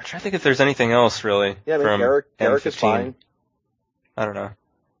 I'm trying to think if there's anything else really. Yeah, I mean, from Garrick M15. is fine. I don't know.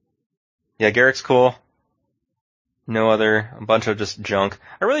 Yeah, Garrick's cool. No other, a bunch of just junk.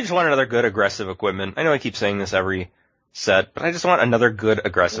 I really just want another good aggressive equipment. I know I keep saying this every set, but I just want another good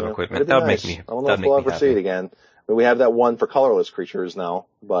aggressive equipment. That would nice. make me. I don't know if we'll ever see it again. I mean, we have that one for colorless creatures now,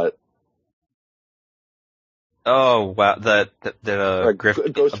 but. Oh wow, the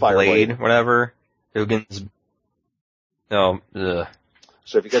Ghostfire Blade, whatever. Ugins. Oh, ugh.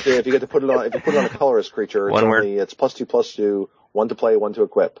 So if you get to put it on, if you put it on a colorless creature, it's +2/+2, 1 to play, 1 to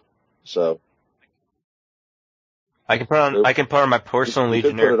equip. So. I can put on my Porcelain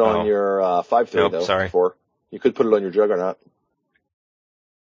Legionnaire. You could put it on your 5/3 though. Sorry. You could put it on your Juggernaut.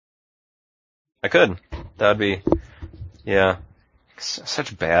 I could. That'd be, yeah.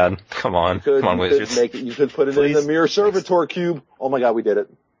 Such bad. Come on, Wizards. You could put it in the Mirror Servitor cube. Oh my God, we did it.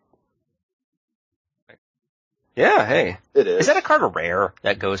 Yeah, hey. It is. Is that a card rare?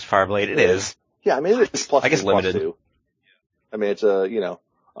 That Ghostfire Blade? It is. Yeah, I mean it's plus. I guess limited. +2. I mean it's a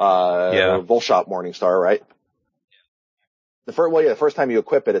Volshop Morningstar, right? The first time you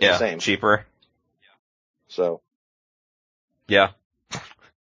equip it, it's the same. Cheaper. So. Yeah.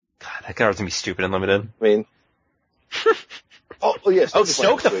 God, that card's gonna be stupid and limited. I mean.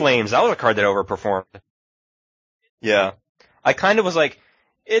 Stoke the Flames. That was a card that overperformed. Yeah. I kind of was like,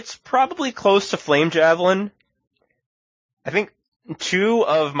 it's probably close to Flame Javelin. I think two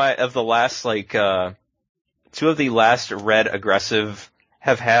of the last red aggressive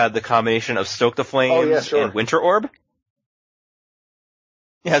have had the combination of Stoke the Flames and Winter Orb.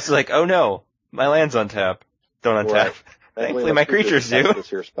 Yeah, it's like, oh no, my land's on tap. Don't untap. Right. Thankfully, my creatures do. This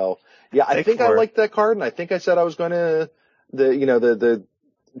here spell. Yeah, I think I liked that card, and I think I said I was going to the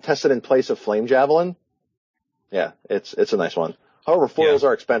test it in place of Flame Javelin. Yeah, it's a nice one. However, foils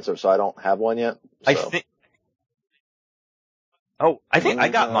are expensive, so I don't have one yet. So. I think I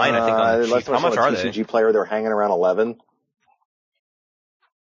got mine. I think on the cheap. How much are they? TCG player, they're hanging around 11.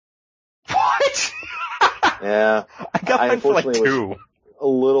 What? Yeah, I got mine for like 2. A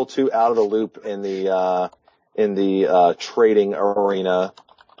little too out of the loop in the trading arena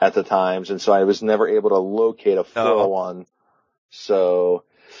at the times, and so I was never able to locate a foil one. So,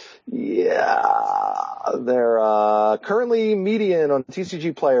 yeah, their currently median on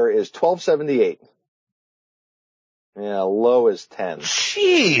TCG Player is 1278. Yeah, low is 10.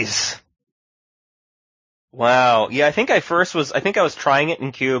 Jeez. Wow. Yeah, I think I was trying it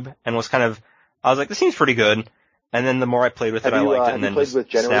in Cube and I was like, this seems pretty good. And then the more I played with it, I liked it, and then just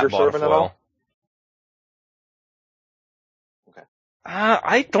Generator Servant at all? Okay.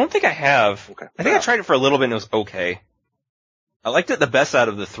 I don't think I have. Okay. I think I tried it for a little bit and it was okay. I liked it the best out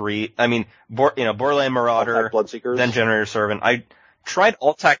of the 3. I mean, Borderland Marauder, then Generator Servant. I tried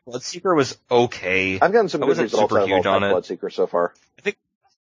Alt-Tac Bloodseeker, was okay. I've gotten some good results out of Alt-Tac Bloodseeker so far. I think.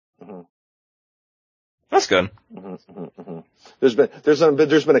 That's good. There's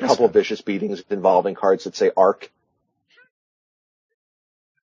been a couple of vicious beatings involving cards that say Arc.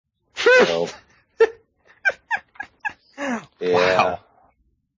 So, yeah. Wow.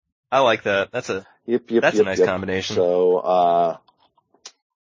 I like that. That's a nice combination. So,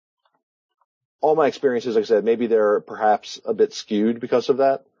 all my experiences, like I said, maybe they're perhaps a bit skewed because of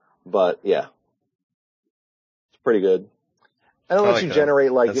that, but yeah. It's pretty good. And it lets you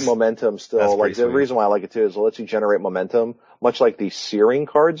generate momentum still. Like the reason why I like it too is it lets you generate momentum, much like the Searing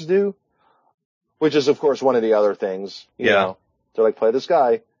cards do, which is of course one of the other things. You know, to like play this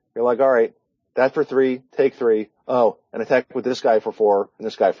guy. You're like, all right, that for 3, take 3. Oh, and attack with this guy for 4 and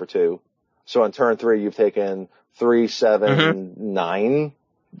this guy for 2. So on turn 3, you've taken 3, 7, 9,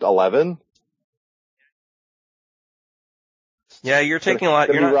 11. Yeah, you're taking a lot.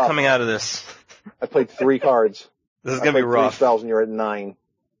 You're not coming out of this. I played 3 cards. This is gonna be rough. 3 spells and you're at 9.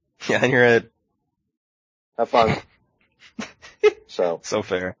 Yeah, and you're at. Have fun. So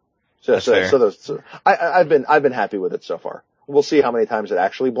fair. I've been happy with it so far. We'll see how many times it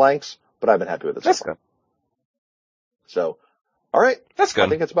actually blanks, but I've been happy with it so far. Good. So, all right. That's good. I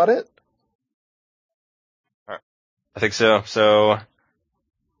think that's about it. All right. I think so. So,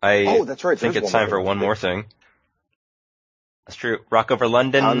 that's right. think it's time for one more thing. That's true. Rock over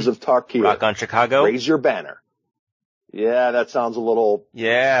London. Khans of Tarkir. Rock on Chicago. Raise your banner. Yeah, that sounds a little.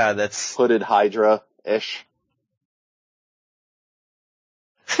 Yeah, that's Hooded Hydra-ish.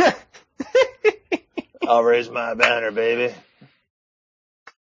 I'll raise my banner, baby.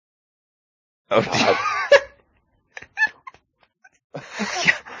 Oh,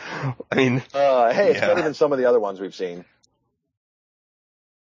 I mean, hey, it's better than some of the other ones we've seen.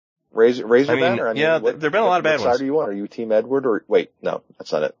 Raise your banner. I mean, there've been a lot of bad ones. What side are you on? Are you Team Edward or wait? No,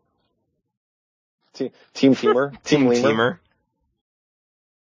 that's not it. Team Teamer. Team Lemur.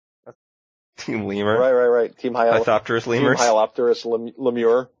 Team Lemur. Right. Team Hythopterus lemurs. Team Hyolopterus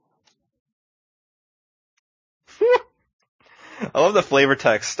lemur. I love the flavor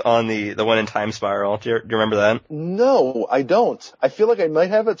text on the one in Time Spiral. Do you remember that? No, I don't. I feel like I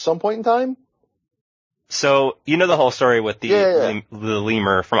might have at some point in time. So, you know the whole story with the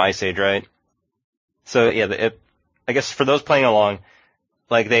lemur from Ice Age, right? So, yeah, I guess for those playing along,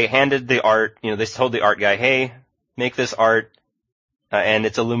 like, they handed the art, they told the art guy, hey, make this art, and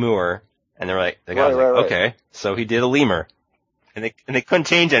it's a lemur. And the guy was like, okay. So he did a lemur. And they couldn't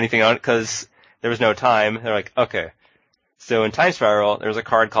change anything on it because there was no time. They're like, okay. So in Time Spiral, there's a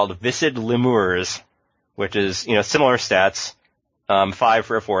card called Viscid Lemurs, which is, similar stats, 5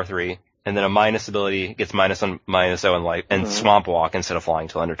 for a 4/3, and then a minus ability gets -1, -0 in life, and Swamp Walk instead of flying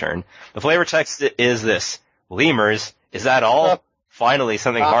till end of turn. The flavor text is this: Lemurs, is that all? Finally,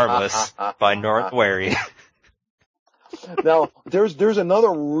 something harmless by North Wary. Now, there's another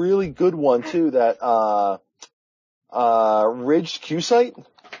really good one too that Ridged Q-Site.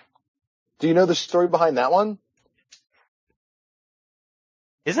 Do you know the story behind that one?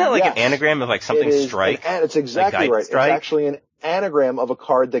 Isn't that like an anagram of like something strike? It's exactly right. Strike? It's actually an anagram of a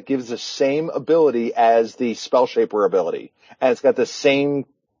card that gives the same ability as the Spell Shaper ability. And it's got the same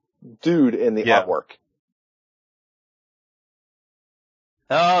dude in the artwork.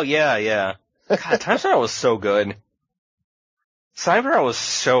 Oh, yeah. God, Time Spiral was so good. Cyber was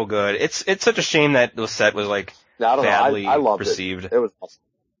so good. It's such a shame that the set was like badly received. It was awesome.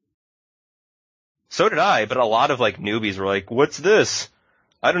 So did I, but a lot of like newbies were like, what's this?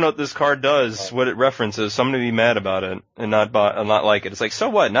 I don't know what this card does, what it references, so I'm gonna be mad about it and not like it. It's like, so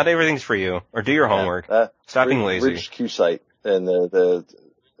what? Not everything's for you. Or do your homework. Stop being lazy. Ridged Q-Site and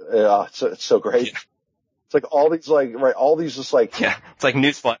it's so great. Yeah. It's like all these just like it's like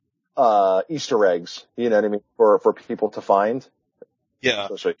newsflash. Easter eggs, you know what I mean, for people to find. Yeah.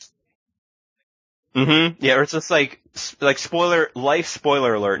 So sweet. Yeah, or it's just like spoiler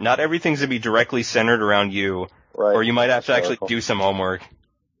alert. Not everything's gonna be directly centered around you. Right. Or you might have to actually do some homework.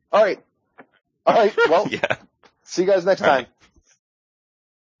 All right. Well, see you guys next time. Right.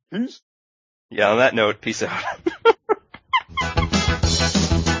 Peace. Yeah, on that note, peace out.